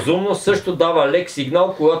висша разумност, също дава лек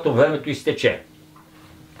сигнал, когато времето изтече.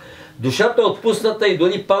 Душата е отпусната и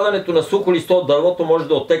дори падането на сухо листо от дървото може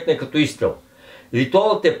да оттекне като изстрел.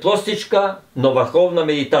 Ритуалът е простичка, но върховна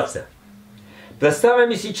медитация.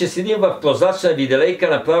 Представяме си, че седим в прозрачна виделейка,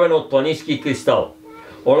 направена от планински кристал.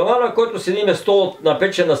 Онова, на който седим, е стол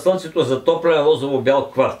напечен на слънцето, затоплен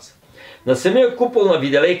розово-бял кварц. На самия купол на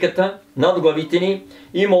виделейката, над главите ни,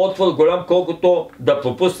 има отвор голям, колкото да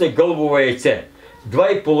пропусне гълбово яйце.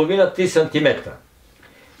 2,5-3 см.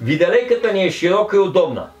 Виделейката ни е широка и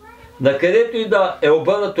удобна. Накъдето и да е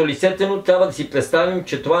обърнато лицето, но трябва да си представим,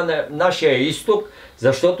 че това е нашия изток,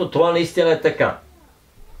 защото това наистина е така.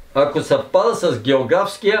 Ако съвпада с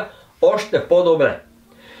географския, още по-добре.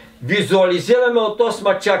 Визуализираме от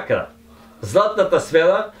 8 чакра. Златната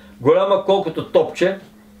сфера, голяма колкото топче,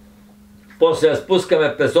 после я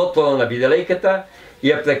спускаме през отвора на виделейката и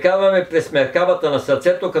я прекарваме през меркавата на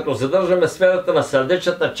сърцето, като задържаме сферата на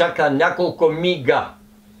сърдечната чакра няколко мига.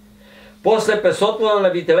 После през отвора на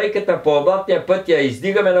виделейката по обратния път я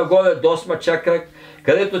издигаме нагоре до 8 чакра,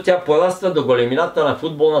 където тя пораства до големината на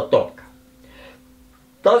футболна топка.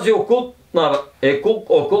 Тази окултна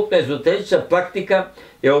езотерична практика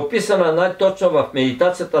е описана най-точно в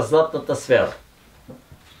медитацията Златната сфера.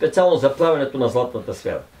 Специално за правенето на Златната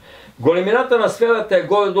сфера. Големината на сферата е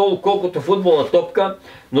горе-долу колкото футболна топка,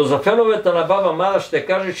 но за феновете на баба Мара ще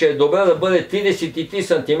каже, че е добре да бъде 33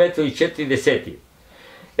 см и 4 десети.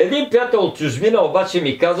 Един приятел от чужбина обаче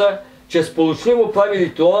ми каза, че сполучливо прави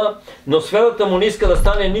ритуала, но сферата му не иска да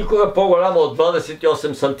стане никога по-голяма от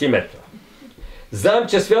 28 см. Знаем,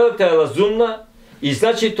 че сферата е разумна и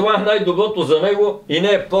значи това е най-доброто за него и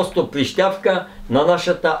не е просто прищявка на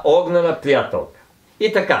нашата огнена приятелка.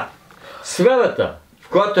 И така, сферата, в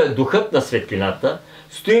която е духът на светлината,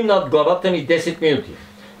 стои над главата ни 10 минути.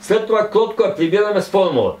 След това кротко я прибираме с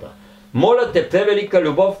формулата. Моля те, превелика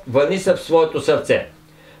любов, върни се в своето сърце.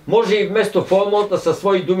 Може и вместо формулата със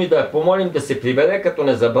свои думи да я помолим да се прибере, като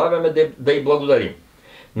не забравяме да й благодарим.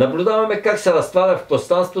 Наблюдаваме как се разтваря в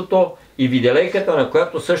пространството и виделейката, на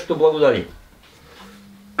която също благодарим.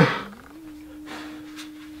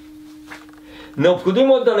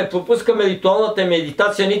 Необходимо е да не пропускаме ритуалната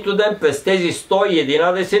медитация нито ден през тези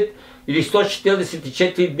 111 или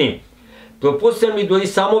 144 дни. Пропуснем ли дори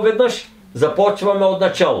само веднъж, започваме от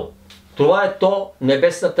начало. Това е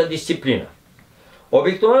небесната дисциплина.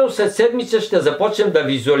 Обикновено след седмица ще започнем да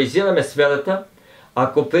визуализираме сферата,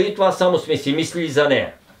 ако преди това само сме си мислили за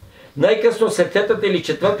нея. Най-късно след 3-та или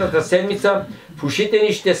 4-та седмица в ушите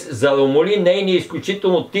ни ще заромоли нейния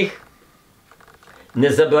изключително тих,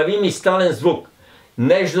 незабравим и странен звук,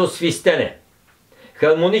 нежно свистене,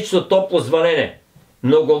 хармонично топло звънене,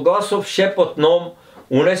 многогласов шепот на ум,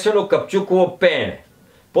 унесено капчуково пеене.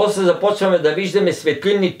 После започваме да виждаме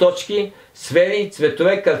светлинни точки, сфери,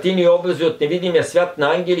 цветове, картини и образи от невидимия свят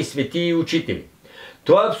на ангели, свети и учители.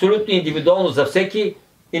 Това е абсолютно индивидуално за всеки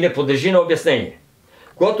и не подлежи на обяснение.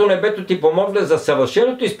 Когато небето ти помогне за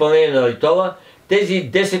съвършеното изпълнение на ритуала,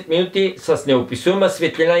 тези 10 минути с неописуема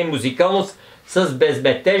светлина и музикалност, с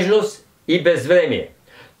безметежност и безвремие.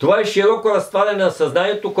 Това е широко разтваряне на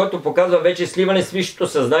съзнанието, което показва вече сливане с висшето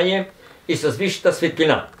съзнание и с висшата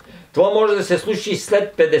светлина. Това може да се случи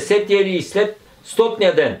след 50-я или след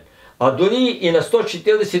 100-ния ден, а дори и на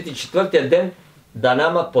 144-я ден да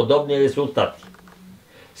няма подобни резултати.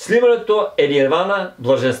 Сливането е нирвана,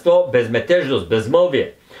 блаженство, безметежност,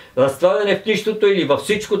 безмълвие, разтваряне в нищото или във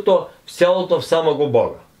всичкото, в цялото в самого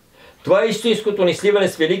Бога. Това е истинското ни сливане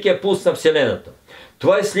с великия пулс на Вселената.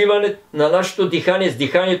 Това е сливане на нашето дихание с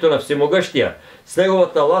диханието на Всемогъщия, с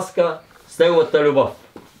неговата ласка, с неговата любов.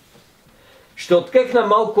 Ще открехна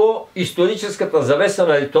малко историческата завеса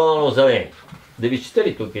на ритуала на озарението. Да ви чета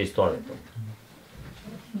ли тук историята?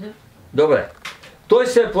 Да. Добре. Той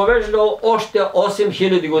се е провеждал още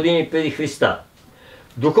 8000 години преди Христа.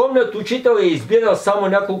 Духовният учител е избирал само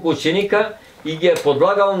няколко ученика и ги е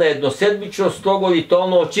подлагал на едноседмично строго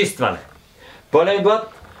ритуално очистване. Пълен глад,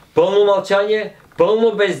 пълно мълчание,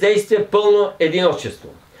 пълно бездействие, пълно единочество.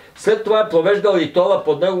 След това е провеждал ритуала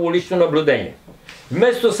под негово лично наблюдение.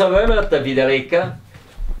 Вместо съвременната виделейка,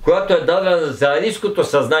 която е дадена за арийското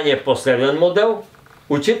съзнание последен модел,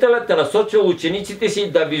 учителят е насочил учениците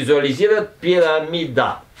си да визуализират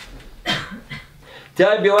пирамида.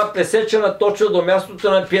 Тя е била пресечена точно до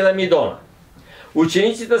мястото на пирамидона.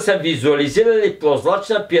 Учениците са визуализирали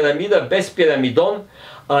прозрачна пирамида без пирамидон,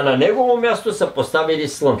 а на негово място са поставили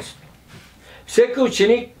слънцето. Всеки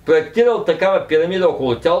ученик проектирал такава пирамида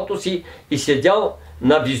около тялото си и седял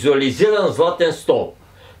на визуализиран златен стол.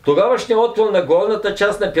 Тогавашният отвор на горната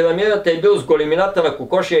част на пирамидата е бил с големината на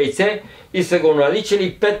кокошие яйце и са го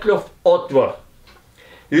наричали петлюв отвор.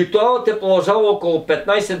 Ритуалът е продължавал около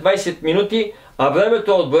 15-20 минути, а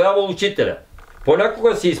времето е отборявал учителя.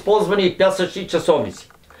 Понякога са използвани и пясъчни часовници.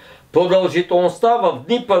 Продължителността в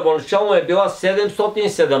дни първоначално е била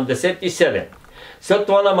 777. След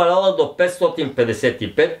това намаляла до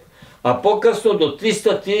 555, а по-късно до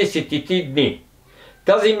 333 дни.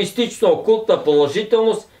 Тази мистично-окултна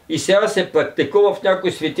положителност и сега се практикува в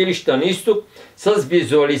някои светилища на изток с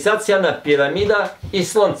визуализация на пирамида и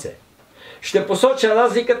слънце. Ще посоча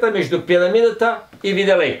разликата между пирамидата и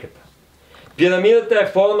виделейката. Пирамидата е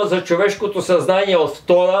форма за човешкото съзнание от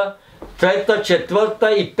втора, трета,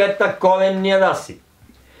 четвърта и пета коренни раси.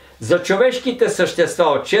 За човешките същества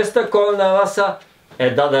от шеста коренна раса е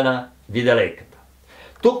дадена виделейката.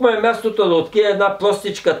 Тук му е мястото да открие една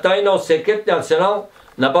простичка тайна от секретния арсенал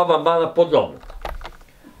на баба Мана подробно.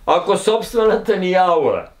 Ако собствената ни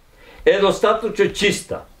аура е достатъчно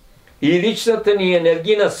чиста и личната ни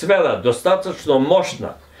енергийна сфера достатъчно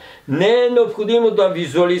мощна, не е необходимо да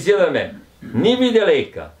визуализираме ни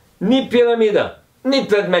виделейка, ни пирамида, ни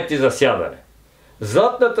предмети за сядане.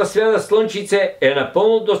 Златната сфера Слънчице е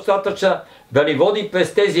напълно достатъчна да ни води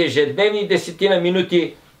през тези ежедневни 10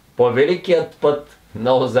 минути по великият път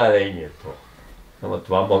на озарението. Ама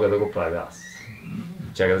това мога да го правя аз.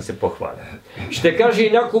 Чакай да се похваля. Ще кажа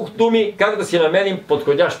и няколко думи как да си намерим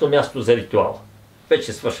подходящо място за ритуала.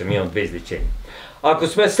 Вече свършам, имам 2 изречения. Ако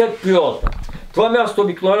сме след природата, това място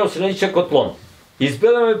обикновено се нарича котлон.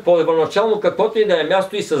 Избираме първоначално каквото и да е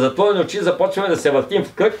място и с затворени очи започваме да се въртим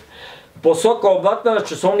в кръг, посока обратна на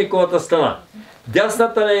часовниковата страна.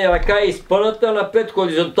 Дясната ни ръка е изпъната напред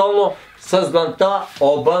хоризонтално с дланта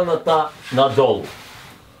обърната надолу.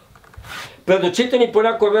 Пред очите ни по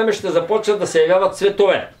някое време ще започнат да се явяват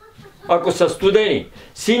цветове. Ако са студени,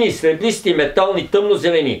 сини, сребристи, метални,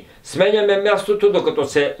 тъмнозелени, сменяме мястото, докато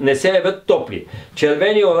не се явят топли.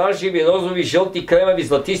 Червени, оранжеви, розови, жълти, кремави,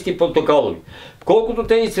 златисти, портокалови. Колкото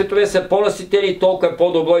тези цветове са по-наситени, толкова е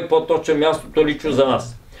по-добро и по-точно мястото лично за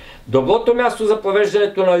нас. Доброто място за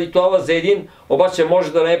провеждането на ритуала за един обаче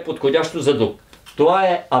може да не е подходящо за друг. Това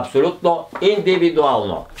е абсолютно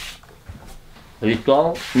индивидуално.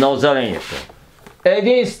 Ритуал на озарението.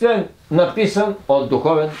 Единствен, написан от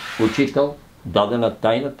духовен учител, дадена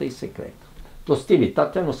тайната и секрета. Прости ми,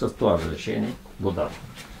 тате, но с това разрешение го дадам.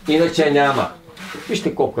 Иначе няма.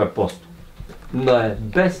 Вижте колко е просто. Но е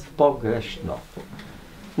безпогрешно.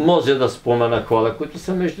 Може да спомена хора, които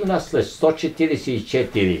са между нас след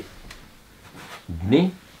 144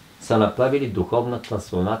 дни са направили духовна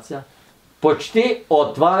трансформация, почти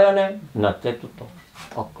отваряне на третото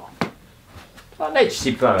око. Това не, че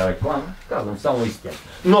си правя реклама, казвам само истина.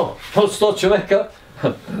 Но от 100 човека,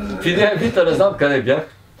 в един вид, не знам къде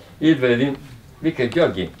бях, идва един, вика: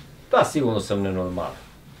 Георги, това сигурно съм ненормален.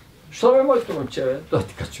 Що бе, моето момче, бе? Той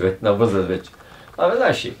така човек на възраст вече. Абе,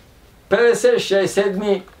 знаеш ли, 50-60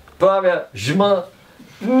 дни правя жма,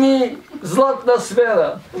 ни златна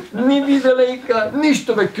сфера, ни виделейка,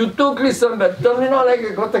 нищо бе, кютукли съм бе, тъмнина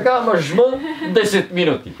някаква така, ама жма 10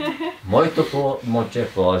 минути. Моето момче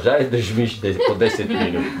продължай да жмиш по 10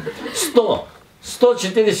 минути.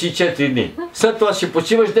 144 дни. След това ще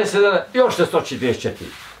почиваш 10 дена и още 144.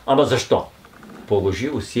 Ама защо? Положи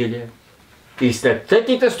усилие И след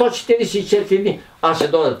третите 144 дни, аз ще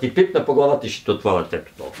дойда да ти пипна по главата и ще те отваря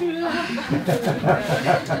тето толкова.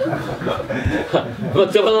 Ма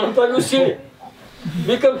трябва да направи усилие.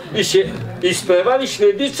 Викам, и ще изпревариш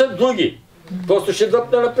редица други. Просто ще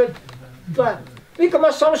дръпне напред. Това е. Викам,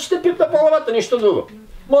 аз само ще те пипна по главата, нищо друго.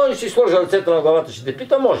 Може да си сложа ръцете на главата, ще те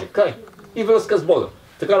пита, може, край. И връзка с Бога.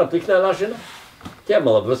 Така напихна една жена. Тя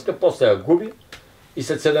имала връзка, после я губи. И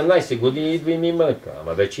след 17 години идва и ми мърка.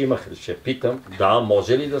 Ама вече имах, ще питам, да,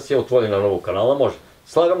 може ли да се отвори на ново канала? Може.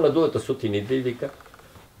 Слагам на другата сутрин и вика,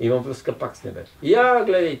 имам връзка пак с небето. Я,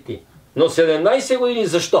 гледай ти. Но 17 години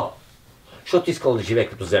защо? Защото искал да живее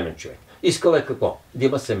като земен човек. Искал е какво? Да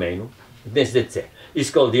има семейно, днес деце.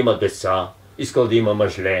 Искал да има деца, искал да има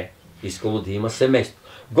мъжле, искал да има семейство.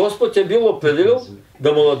 Господ е бил определил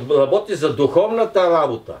да му работи за духовната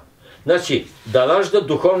работа. Значи, да ражда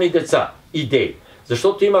духовни деца, идеи.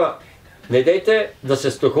 Защото има, не дейте да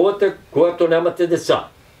се страхувате, когато нямате деца.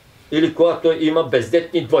 Или когато има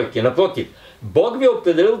бездетни двойки. Напротив, Бог ви е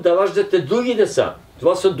определил да раждате други деца.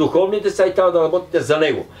 Това са духовни деца и трябва да работите за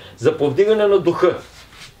Него. За повдигане на духа,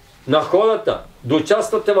 на хората, да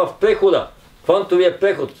участвате в прехода, квантовия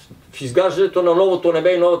преход, в изграждането на новото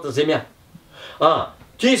небе и новата земя.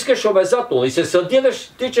 Ти искаш обязателно и се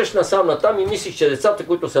съдираш, тичаш насам натам и мислиш, че децата,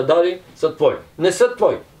 които са дали, са твои. Не са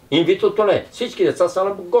твои. Инвитото не. Всички деца са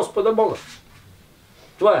на Господа Бога.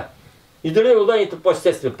 Това е. И дали родените по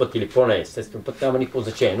естествен път или по неестествен път няма никакво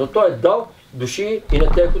значение. Но Той е дал души и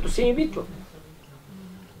на тези, които се инвитват.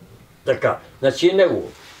 Така. Значи е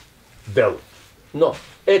негово. Бело. Но,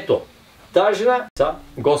 ето, тази жена,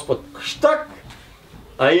 Господ щак,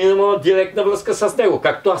 а има директна връзка с него,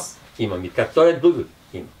 както аз имам и както е други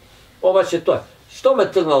има. Обаче той, що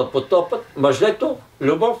ме тръгнала по този път? Мъжлето,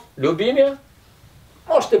 любов, любимия,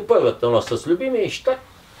 още първата нос с любимия и щак.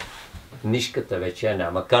 Нишката вече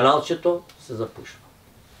няма. Каналчето се запушва.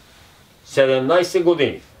 17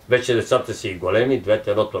 години. Вече децата си и големи,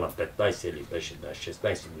 двете, едното на 15 или беше на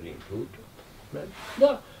 16 години другото.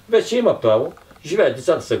 Да, вече има право. Живеят,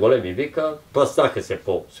 децата са големи, вика, пластаха се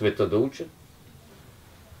по света да учат.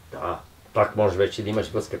 Да, пак може вече да имаш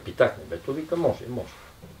връзка, питах небето, вика, може.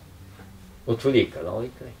 Отвори канал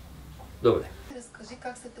и край. Добре. Разкажи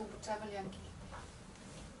как са те обучавали ангели.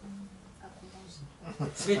 Ако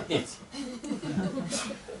може. Свитници.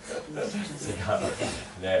 Сега,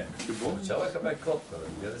 не, обучаваха ме кротко,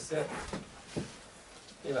 разбира се.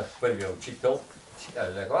 Имах първия учител, ще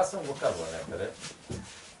кажа, аз съм го казвал някъде.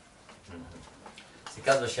 Се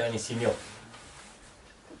казваше Анисимил.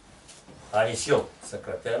 Анисил,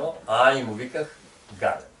 съкратено, Ани му виках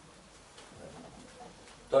Гаден.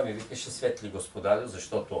 Той ми викаше светли господарю,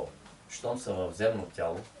 защото щом съм в земно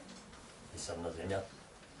тяло и съм на земята.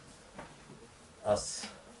 Аз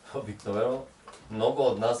обикновено, много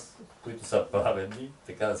от нас, които са праведни,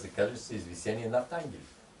 така да се каже, са извисени над ангели.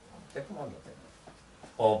 Как мога да така?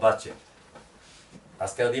 Обаче,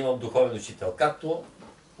 аз трябва да имам духовен учител. Както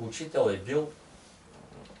учител е бил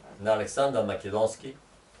на Александър Македонски,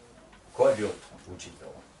 кой е бил учител?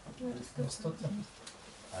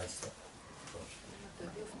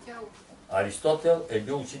 Аристотел е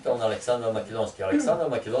бил учител на Александър Македонски. Александър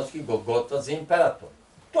Македонски го готвят за император.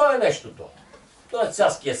 Това е нещото. Той е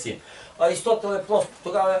царския син. Аристотел е просто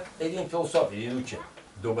тогава един философ, един учен.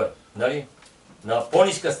 Добър, нали? На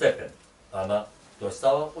по-ниска степен. Ама той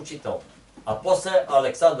става учител. А после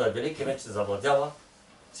Александър Велики вече завладява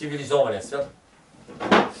цивилизования свят.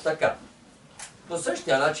 Така. По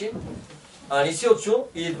същия начин Анисилчо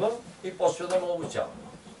идва и почва да ме обучава.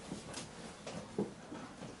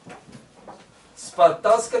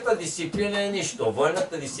 Спартанската дисциплина е нищо,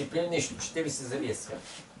 военната дисциплина е нищо. Ще ви се завие сега.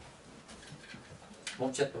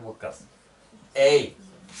 Момчето го казва.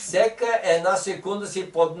 Всека една секунда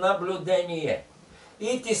си под наблюдение.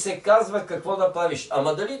 И ти се казва какво да правиш.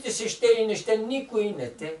 Ама дали ти се ще или не ще, никой не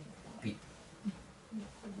те пита.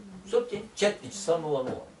 Сутрин, 4 часа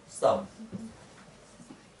 00. Става.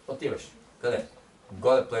 Отиваш. Къде?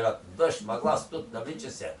 Горе планета. Дъжд, мъгла, студ,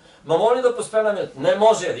 навлича се. Ма моли да поспе на минута. Не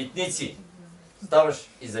може, ритници. Ставаш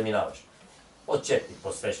и заминаваш. От 4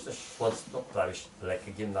 посвещаш плътството, правиш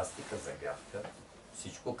лека гимнастика, загрявка,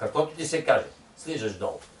 всичко. Каквото ти се каже, слизаш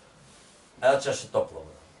долу. Една чаша топла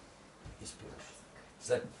вода. Изпиваш.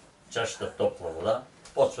 След чашата топла вода,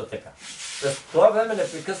 почва така. През това време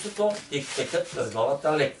непрекъснато ти текат през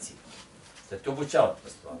главата лекции. Те обучават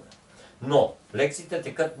през това време. Но лекциите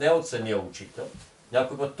текат не от самия учител,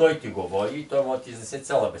 някой път той ти говори и той може да ти изнесе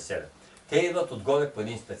цяла беседа. Те идват отгоре по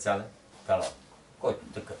един специален канал, който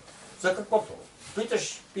тъкат. За каквото?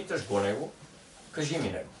 Питаш го него, кажи ми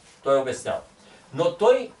него. Той обяснява. Но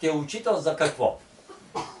той ти е учител за какво?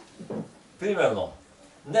 примерно,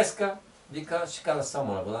 днеска, вика, ще кара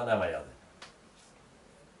само на вода, няма ядене.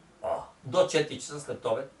 До 4 часа след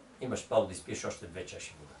обед имаш право да изпиеш още 2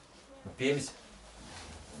 чаши вода. Напие ли се?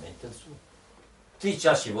 Не интересува. 3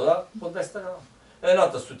 чаши вода по 200 грама.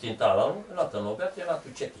 Едната сутринта рано, едната на обяд, едната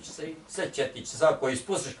 4 часа и след 4 часа, ако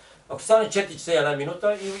изпуснеш, ако стане 4 часа и 1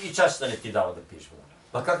 минута и чашата не ти дава да пиеш вода.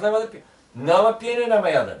 Ма как няма да пиеш? Няма пиене, няма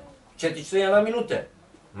ядене. 4 часа и 1 минута.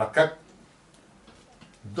 Ма как?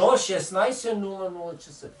 До 16:00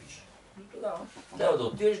 часа пише. И тогава трябва да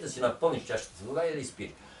отидеш да си напълниш чашата с вода и да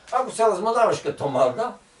изпиеш. Ако се размадаваш като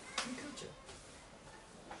малга,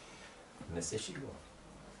 не се шегува.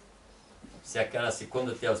 Всяка една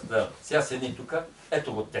секунда тя разпределя. Сега седни тук,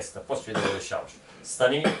 ето го теста, после да го решаваш.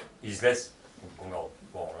 Стани, излез от бунгалото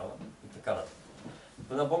и така нататък.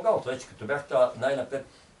 На бунгалото вече като бях най-напред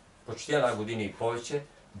почти 1 година и повече,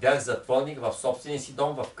 бях затворник в собствения си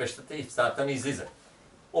дом, в къщата и в стаята не излизах.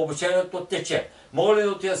 Обучението тече. Мога ли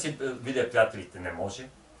да отида да си видя приятелите? Не може.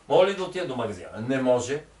 Мога ли да отида до магазина? Не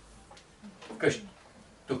може. Вкъщи.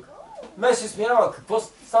 Тук. Месец минава, какво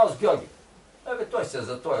става с Георги? Той се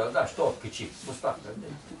затворил, да, що откачи? Поставка.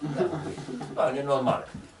 Това не е нормално.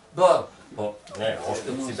 Не,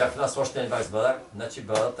 още си бях нас, още не бях с брадar. Значи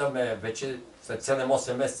брадата ме вече след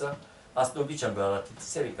 7-8 месеца, аз не обичам брадатите.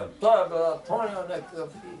 Се викам, той е брадат, той е някакъв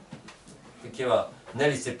такива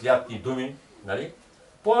нелицеприятни думи, нали?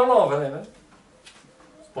 По едно време,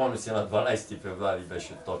 спомня се на 12 февруари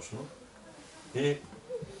беше точно, и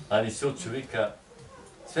Анисилчо вика,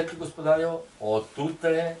 Светли Господарио, от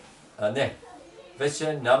утре, не,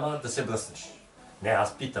 вече няма да се бръснеш. Не,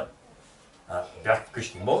 аз питам. Бях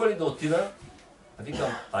вкъщи. Мога ли да отида?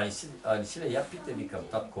 Викам, Анисиле, я питай, викам,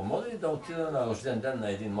 татко, мога ли да отида на рожден ден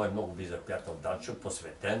на един мой много близък приятел Данчо,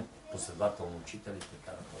 посветен, последователно учител и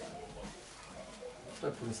така нататък.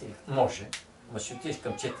 Той помисли, може, ма ще отидеш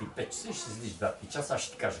към 4-5 часа и ще излиш 2 часа, аз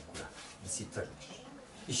ще ти кажа кога да си тръгнеш.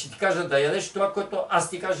 И ще ти кажа да ядеш това, което аз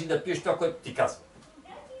ти кажа и да пиеш това, което ти казвам.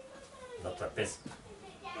 На трапезата.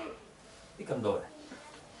 Викам, добре.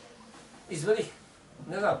 Извадих.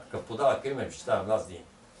 Не знам какъв подавак има, че ставам разни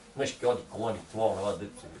мъжки оди колони, това, онова,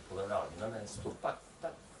 дето се ги подавали на мен, с турпак,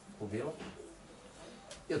 так, побирам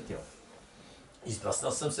и отивам.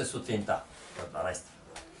 Избраснал съм се сутринта, на 12.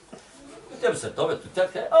 Отивам след обед, от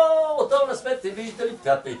тях, отдавна сме те виждали,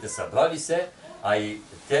 приятелите събрали се, а и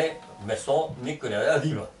те месо никой не яде,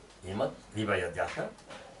 риба. Имат, риба ядяха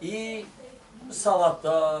и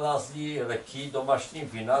салата, разни ръки, домашни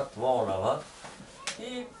вина, това, онова.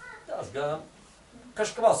 И аз гледам,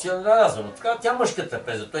 кашкавал си е нарязано. Така, тя мъжка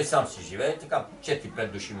трапеза, той сам си живее, така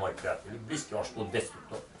 4-5 души мои приятели, близки още от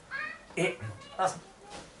детството. И аз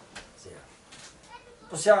сега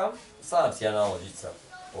посягам, слагам си една лъжица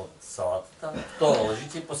от салатата, втора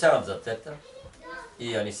лъжица и посягам за тета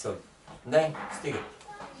и Анисъл. Не, стига.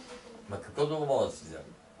 Ма какво друго мога да си взема?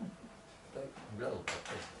 Той гледа от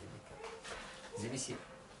трапезата и вика. Вземи си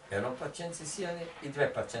едно парченце сирене и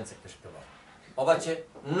 2 парченца кашкавал. Обаче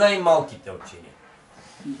най-малките учения.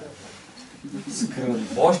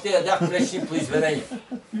 Още ядях млечни произведения.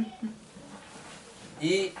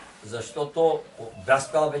 И защото бях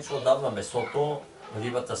спял вече отдавна месото,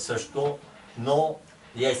 рибата също, но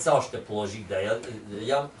яйца още положих да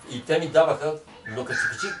ям и те ми даваха, докато се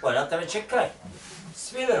качих планята вече е край.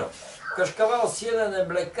 Свирено. Кашкавал, сирене,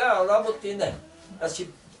 млека, работи не. Аз си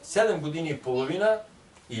 7 години и половина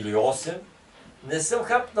или 8 не съм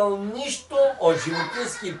хапнал нищо от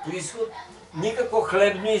животински произход, никакво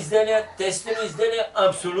хлебно изделие, тестено изделие,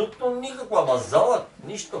 абсолютно никакво. Ама залък,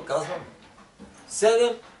 нищо казвам.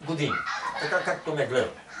 7 години, така както ме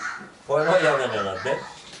гледам. По едно ядене на ден,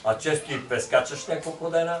 а често и прескачаш няколко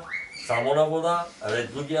дена, само на вода,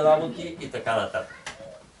 ред други работи и така нататък.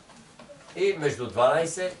 И между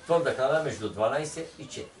 12, твърда храна между 12 и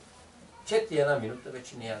 4. 4 и 1 минута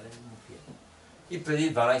вече не ядем, не пием. И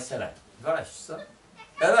преди 12 не. 12 часа.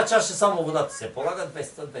 Една чаша само водата се полага,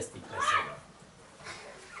 200-250 грама.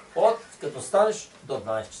 От като станеш до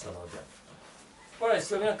 12 часа на обяд. Поне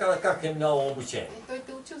Силвина каза как е минало обучение. Той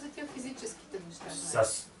те учил за тия физическите неща.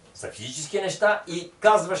 За физически неща и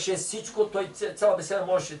казваше всичко, той цяла беседа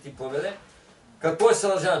можеше да ти проведе. Какво е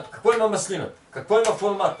съдържанието, какво има маслината, какво има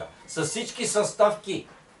формата, с всички съставки.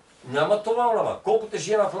 Няма това онова. Колко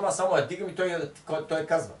тежи една форма, само я дигам и той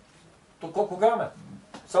казва. То колко грама е?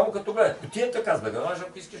 Само като гледа. Кутията казва, грамажа,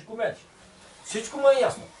 ако искаш го мериш. Всичко му е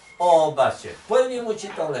ясно. Обаче, първият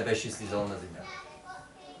учител не беше слизал на земята.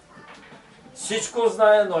 Всичко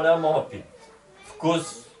знае, но няма опит. Вкус,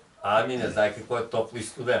 ами не знае какво е топло и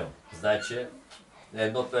студено. Знае, че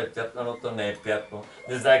едното е приятно, едното не е приятно.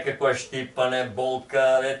 Не знае какво е щипане,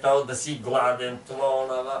 болка, да си гладен, това,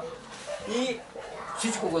 онова. И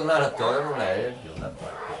всичко го знае на теория, но не е бил на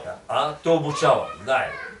практика. А те обучава,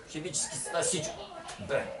 знае. Химически на всичко.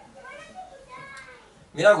 Да.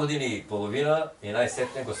 Мина години и половина и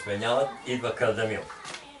най-сетне го сменяват, идва Кардамил.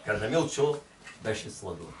 Кардамилчо беше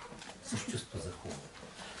сладур, с чувство за хумор.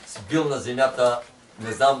 Бил на земята,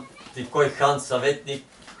 не знам ти кой хан съветник,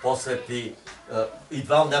 после ти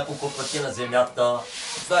идвал няколко пъти на земята,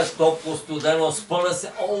 знаеш топло, студено, спъна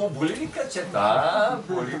се, боли ли качета,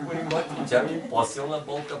 боли, моите черни, по-силна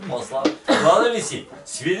болка, по-слаба. Глада ли си?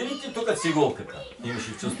 Свири ли ти тук цигулката?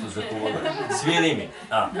 Имаше чувство за хумор. Свири ми.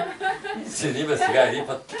 Седи бе сега един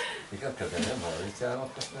път. Вика, къде не може ли цяла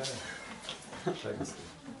нощ да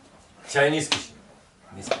чай не искаш?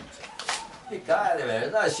 Не искам чай. Вика, айде бе,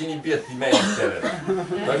 знаеш, ще ни бият и мен и тебе.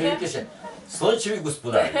 Той ми викаше, слънчеви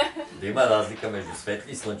господари. Да има разлика между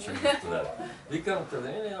светли и слънчеви господари. Викам, къде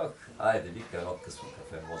мине, айде, вика, едно късно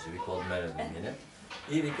кафе, може, вика, от мене да мине.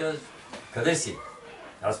 И вика, къде си?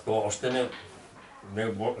 Аз още не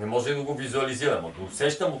може да го визуализирам, но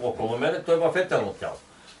усещам около мене, той е в етерно тяло.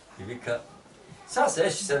 И вика, сега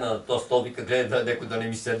ще седна на този стол, вика, гледа някой да не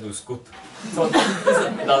ми седне ускут.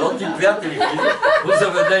 Народни приятели, от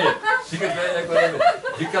заведението. Вика, гледа някой да не ми.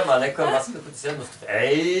 Вика, някой маска, като ти седна ускут.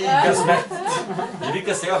 Ей, късмет! И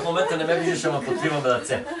вика, сега в момента не ме виждаш, ама потриваме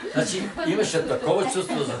ръце. Значи, имаше такова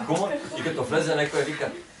чувство за хумор и като влезе някой,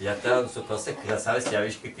 вика, я трябва да се опася, красаве, сега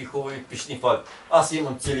виж какви хубави пишни форми. Аз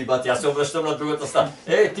имам целибати, аз се обръщам на другата страна.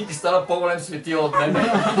 Ти ти стана по-голем светия от мен.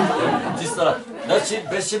 Ти стана. Значи,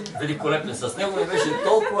 беше великолепен с него. Беше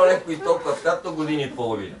толкова леко и толкова приятно години и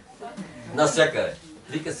половина. Навсякъде.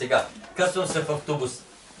 Вика сега, качвам се в автобус.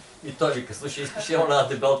 И той вика, слушай, искаш ли една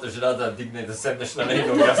дебелата жена да дигне и да седнеш на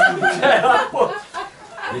нейно място?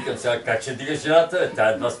 Викам сега, как ще дигаш жената? Тя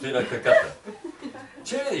едва стои на краката.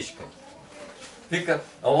 Че видиш как?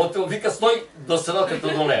 Вика, стой до седалката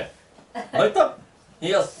до нея. Май там.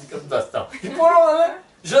 И аз викам, да става. И по-рано,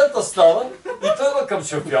 жената става и тръгва към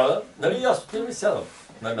шофьора. Нали, аз отивам и сядам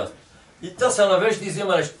на място. И тя се навежда и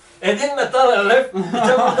взима нещо. Един метален лев и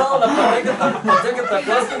тя го дава на пътеката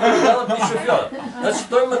красна и го дава при шофьора. Значи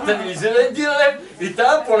той материализира един лев и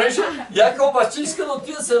тя понеже яка обаче иска да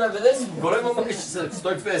отида се наведе си голема мъка, ще се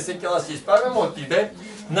 150 кила си изправим, отиде,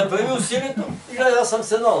 направи усилието и гледа, аз съм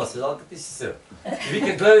седнал на седалката и си седа. И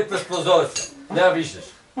вика, гледай през прозореца, не я виждаш.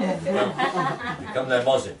 Викам, не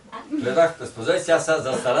може. Гледах през прозореца, сега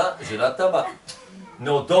застана жената, ама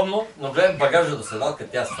неудобно, но гледам багажа до седалка,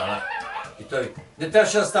 тя стана. И той вика, не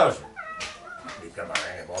трябваше да ставаш. Вика,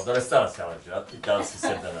 не мога да не стана сега на жената и тя да се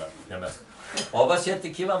седне на място. Обаче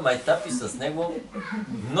такива майтапи с него,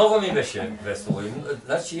 много ми беше весело.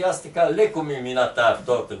 Значи аз така леко ми мина тая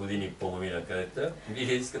втората година и половина, където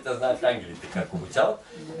вие искате да знаете ангелите как обучават.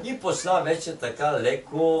 И почна вече така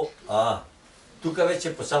леко, тук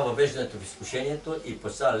вече почна въвеждането в изкушението и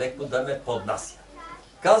почна леко да ме поднася.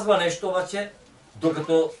 Казва нещо обаче,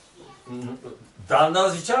 докато на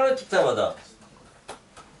различаването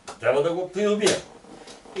трябва да го придобия.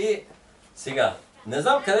 И сега, не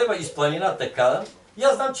знам къде из планината кара, и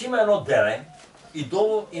аз знам, че има едно дере и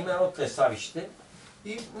долу има едно тресавище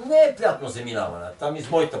и не е приятно за минаване. Там из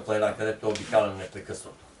моята планина, където обикалям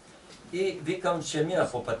непрекъснато. И викам, че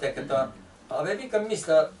мина по пътеката, викам,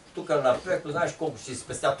 мисля, тук напред, знаеш колко ще си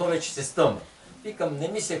спестя, то вече се стъмва. Викам, не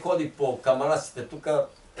ми се ходи по камарасите тук,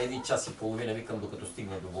 1 час и половина, викам, докато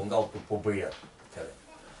стигна до бунгалото по Брия.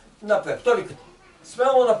 Напред. Той вика,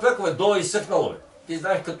 смело напрекове, долу и съхнало бе. Ти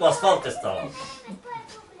знаеш, като асфалт е станал.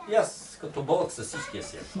 И аз, като бълък с всичкия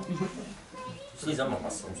си слизам,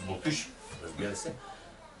 ама съм с бутуш, разбира се.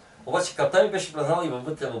 Обаче капта ми беше празнала и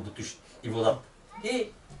вътре в бутуш и водата. И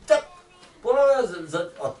так,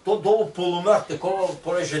 то долу полумрак, такова,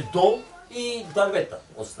 понеже долу и дървета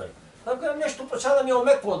отстрани. Нещо почва да ми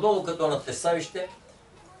омеква долу, като на тесавище.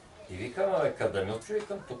 И викам, Кардамилчо,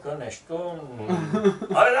 викам, тук нещо...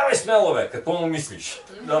 давай смело, бе, какво му мислиш?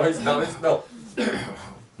 Давай смело.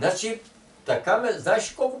 Значи, така ме,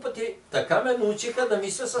 знаеш колко пъти, така ме научиха да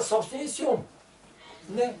мисля със собствения си ум.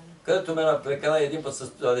 Не, където ме прекара един път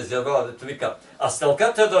с резервала, дето вика, а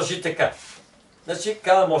стелката държи така. Значи,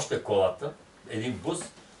 карам още колата, един бус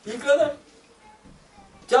и гледам.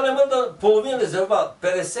 Тя не мърда половин резерва,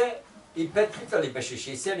 55 литра ли беше,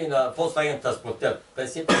 60 ли на Volkswagen Transporter,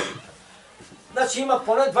 55 литра. Значи има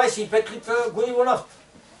поне 25 литра гориво нафта.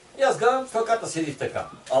 И аз гледам, стълката седи така.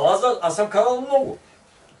 Аз съм карал много.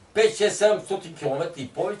 5-6-700 км и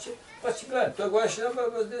повече. Па си гледам, той гоеше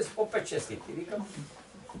по 5-6 литри. Викам,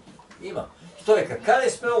 има. Той как е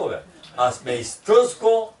смело, бе? Аз ме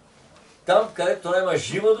изтръско там, където няма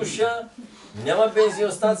жива душа, няма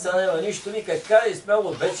бензиностанция, няма нищо. Вика, как е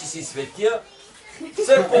смело, вече си светия.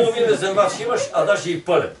 Все половин резерват ще имаш, а даже и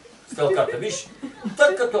пълен. Стълката, виж.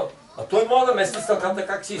 Так като... А той може да мести стълката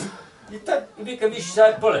как си иска. И так, вика, виж, сега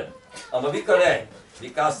е пълен. Ама вика, не.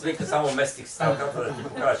 Вика, аз вика само местих стълката да ти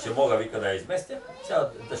покажа, че мога, вика, да я изместя. Сега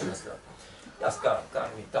дъжа на страна. И аз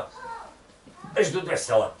карам и там. Между две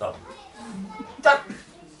села там. Так!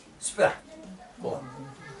 Спря. Кола.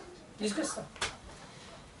 Изгъста.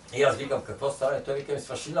 И аз викам, какво стане? Той вика, ми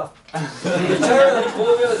свърши нафта. Чакай да ни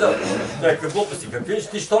половина за... Какво па си, какви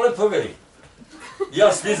ти, що не провери? И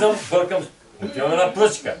аз слизам, бъркам, отивам една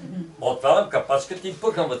пръчка. Отварям капачката и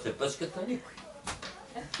пъкам вътре пръчката, никой.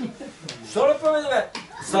 Що не провери, бе?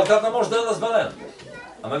 Стълката може да е развалена.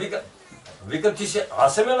 Ама викам ти си,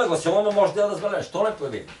 аз съм я нагласил, ама може да е развалена. Що не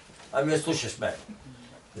провери? Ами я слушаш мен.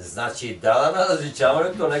 Значи, да, на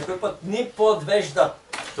различаването някой път ни подвежда.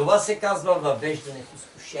 Това се казва въвеждане в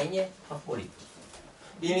изкушение в молитва.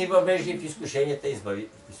 И ни въвежда в изкушенията,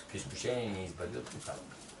 в изкушение ни избави от тотално.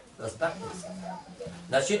 Разбрахте ли се?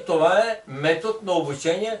 Значи, това е метод на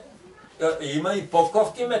обучение. Има и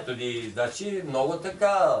по-кофти методи. Значи, много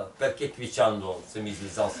така перкеквичando съм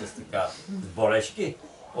излизал с така болешки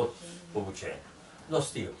от обучение. Но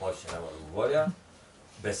стига, повече няма да говоря.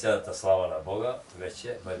 Беседата, слава на Бога,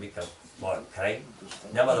 вече върви към моя край.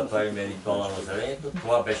 Няма да правим ритуала на озарението.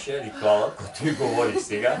 Това беше ритуала, който ви говорих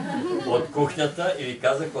сега от кухнята и ви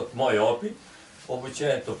казах от моя опит.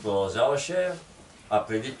 Обучението продължаваше, а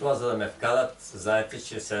преди това, за да ме вкарат, знаете,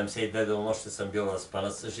 че 72 денонощи съм бил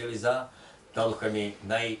разпънат с железа. Дадоха ми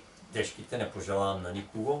най-тежките, не пожелавам на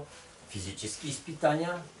никого, физически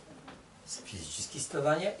изпитания, физически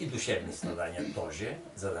страдания и душевни страдания тоже,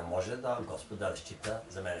 за да може да Господ да разчита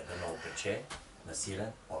за мен да ме опече на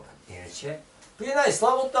силен огън. Иначе, при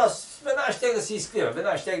най-слабото аз веднага щех да се изкрива,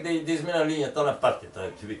 веднага щех да измина линията на партията,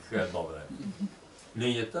 да ти викаха едно време.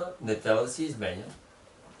 Линията не трябва да се изменя,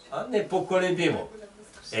 а непоколебимо.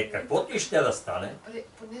 Каквото и ще да стане.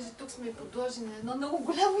 Понеже тук сме подложени на едно много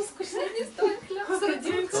голямо изкушение с този хляб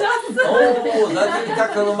заради часа. О, знаете ли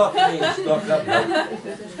как ароматно ми е с този хляб?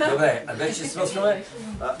 Добре, вече свършваме.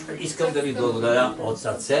 Искам да ви благодаря от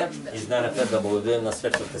сърце и най-напред да благодаря на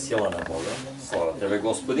светлата сила на Бога. Слава Тебе,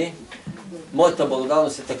 Господи. Моята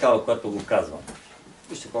благодарност е такава, която го казвам.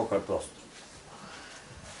 Вижте колко е просто.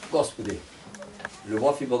 Господи,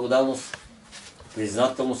 любов и благодарност,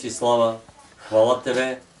 признателност и слава, хвала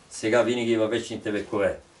Тебе, сега винаги и във вечните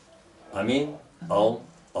векове. Амин, аум,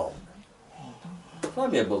 аум. Това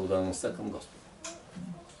ми е благодарността към Господа.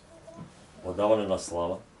 Отдаване на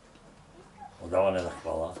слава, отдаване на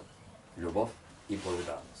хвала, любов и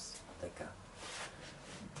благодарност. Така.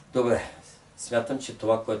 Добре, смятам, че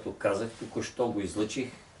това, което казах, току-що го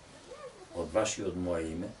излъчих от Ваше и от мое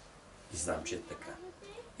име и знам, че е така.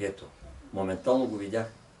 И ето, моментално го видях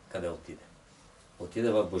къде отиде.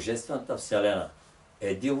 Отиде в Божествената вселена.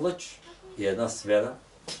 Един лъч и една сфера,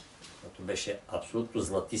 която беше абсолютно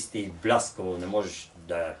златиста и бляскава, не можеш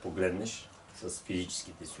да я погледнеш с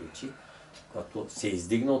физическите си очи, която се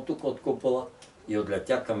издигна от тук, от купола и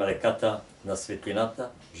отлетя към реката на светлината,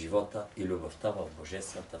 живота и любовта в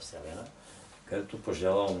Божествената вселена, където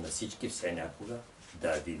пожелавам на всички все някога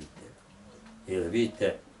да я видите. И да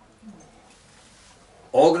видите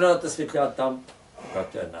огнената светлина там,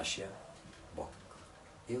 която е нашия Бог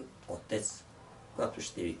и Отец, който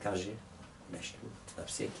ще ви каже нещо на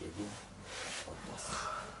всеки един от нас.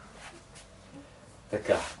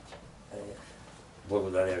 Така,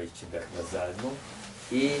 благодаря ви, че бяхме заедно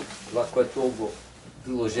и това, което го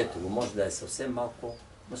приложете, го може да е съвсем малко,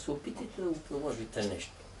 но се опитайте да го приложите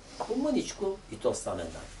нещо. По-мъничко и то стане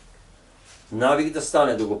навик. Навик да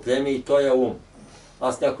стане, да го приеме и той е ум.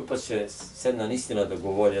 Аз някой път ще седна наистина да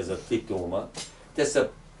говоря за трите ума. Те са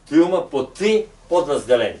три ума по три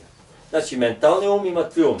подразделения. Значи менталният ум има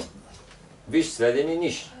три ума. Виж, среден и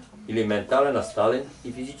ниш. Или ментален, астрален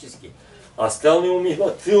и физически. Астралният ум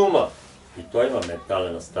има три ума. И той има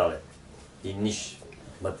ментален, астрален и ниш.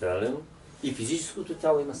 Материален ум. И физическото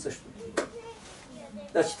тяло има също три.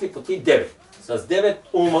 Значи 3 по 3, 9. С 9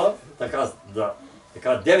 ума, така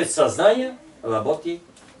 9 съзнания работи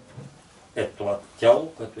това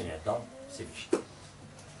тяло, което ни е дал Всевишний.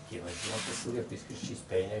 Ти имаш думата, Силвия, ако искаш, ще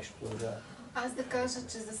изпее нещо да... Аз да кажа,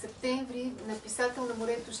 че за септември на Писател на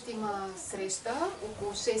морето ще има среща,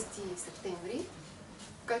 около 6 септември.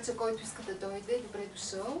 Така че който иска да дойде, добре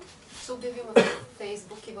дошъл. Ще обявим в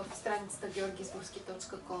Facebook и в страницата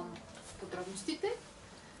georgi.com подробностите.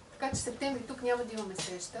 Така че септември тук няма да имаме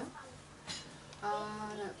среща.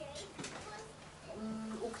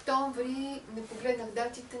 Октомври не погледнах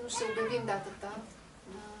датите, но ще обявим датата.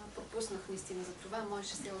 Пропуснах наистина за това,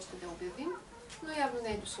 можеше все още да обявим, но явно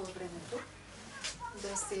не е дошло времето.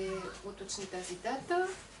 да се уточни тази дата.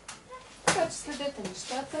 Така че следете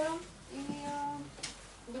нещата и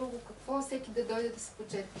друго какво, всеки да дойде да се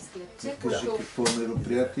почерпи с хлебче. Кажи какво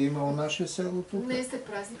мероприятие има у наше село тук? Днес е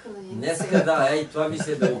празника на Нина. Днеска, да, това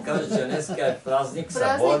мисля да го кажа, че днеска е празник,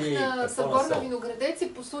 събори. Събор на Виноградец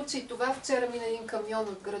и по случай това вчера мина един камион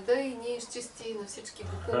от града и ние изчисти на всички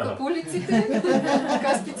букулка по улиците.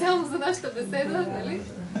 Така специално за нашата беседа, нали?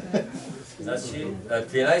 Значи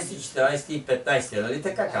 13, 14 и 15, нали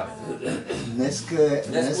така казвате?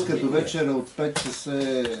 Днеска до вечера от 5 часа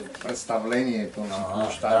е представлението на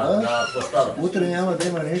площада. Утре няма да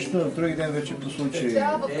има нищо, на други ден вече по случай.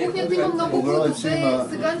 Да, в кухнята има много плодове. Сега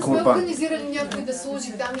не сме организирали някой да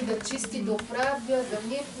служи там и да чисти, да оправя, да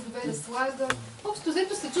мие плодове, да слага. Общо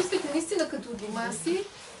взето се чувствайте наистина като у дома си,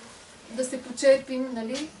 да се почерпим,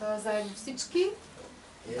 нали, заедно всички.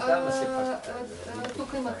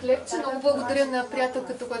 Тук има хлебче. Много благодаря на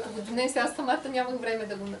приятелката, която го донесе. Аз самата нямах време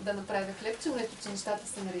да направя хлебче, но ето, че нещата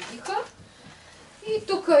се наредиха. И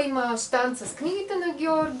тук има щанд с книгите на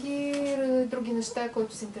Георги, други неща,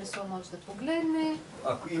 който се интересува може да погледне.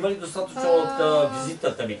 Ако има ли достатъчно от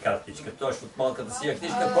визитата ми картичка, т.е. от малката си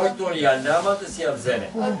книжка, който ли я няма да си я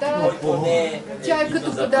вземе. Който не тя е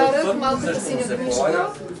като подарък, малката синя книжка.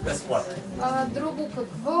 Безплатно. Друго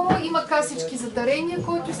какво? Има касички за дарения,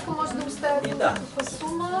 който иска може да остави някаква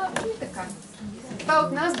сума и така. Това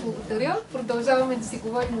от нас, благодаря. Продължаваме да си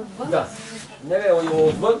говорим отвън. Да. Не,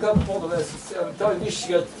 отвън към по-добре. Той виж,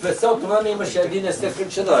 през цялото време имаше един естествен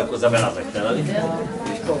чедър, ако забелязахте, нали?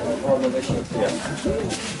 Виж колко хубаво беше приятно.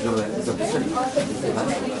 Добре, записали. Добре,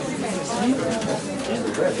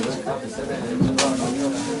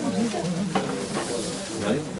 добре.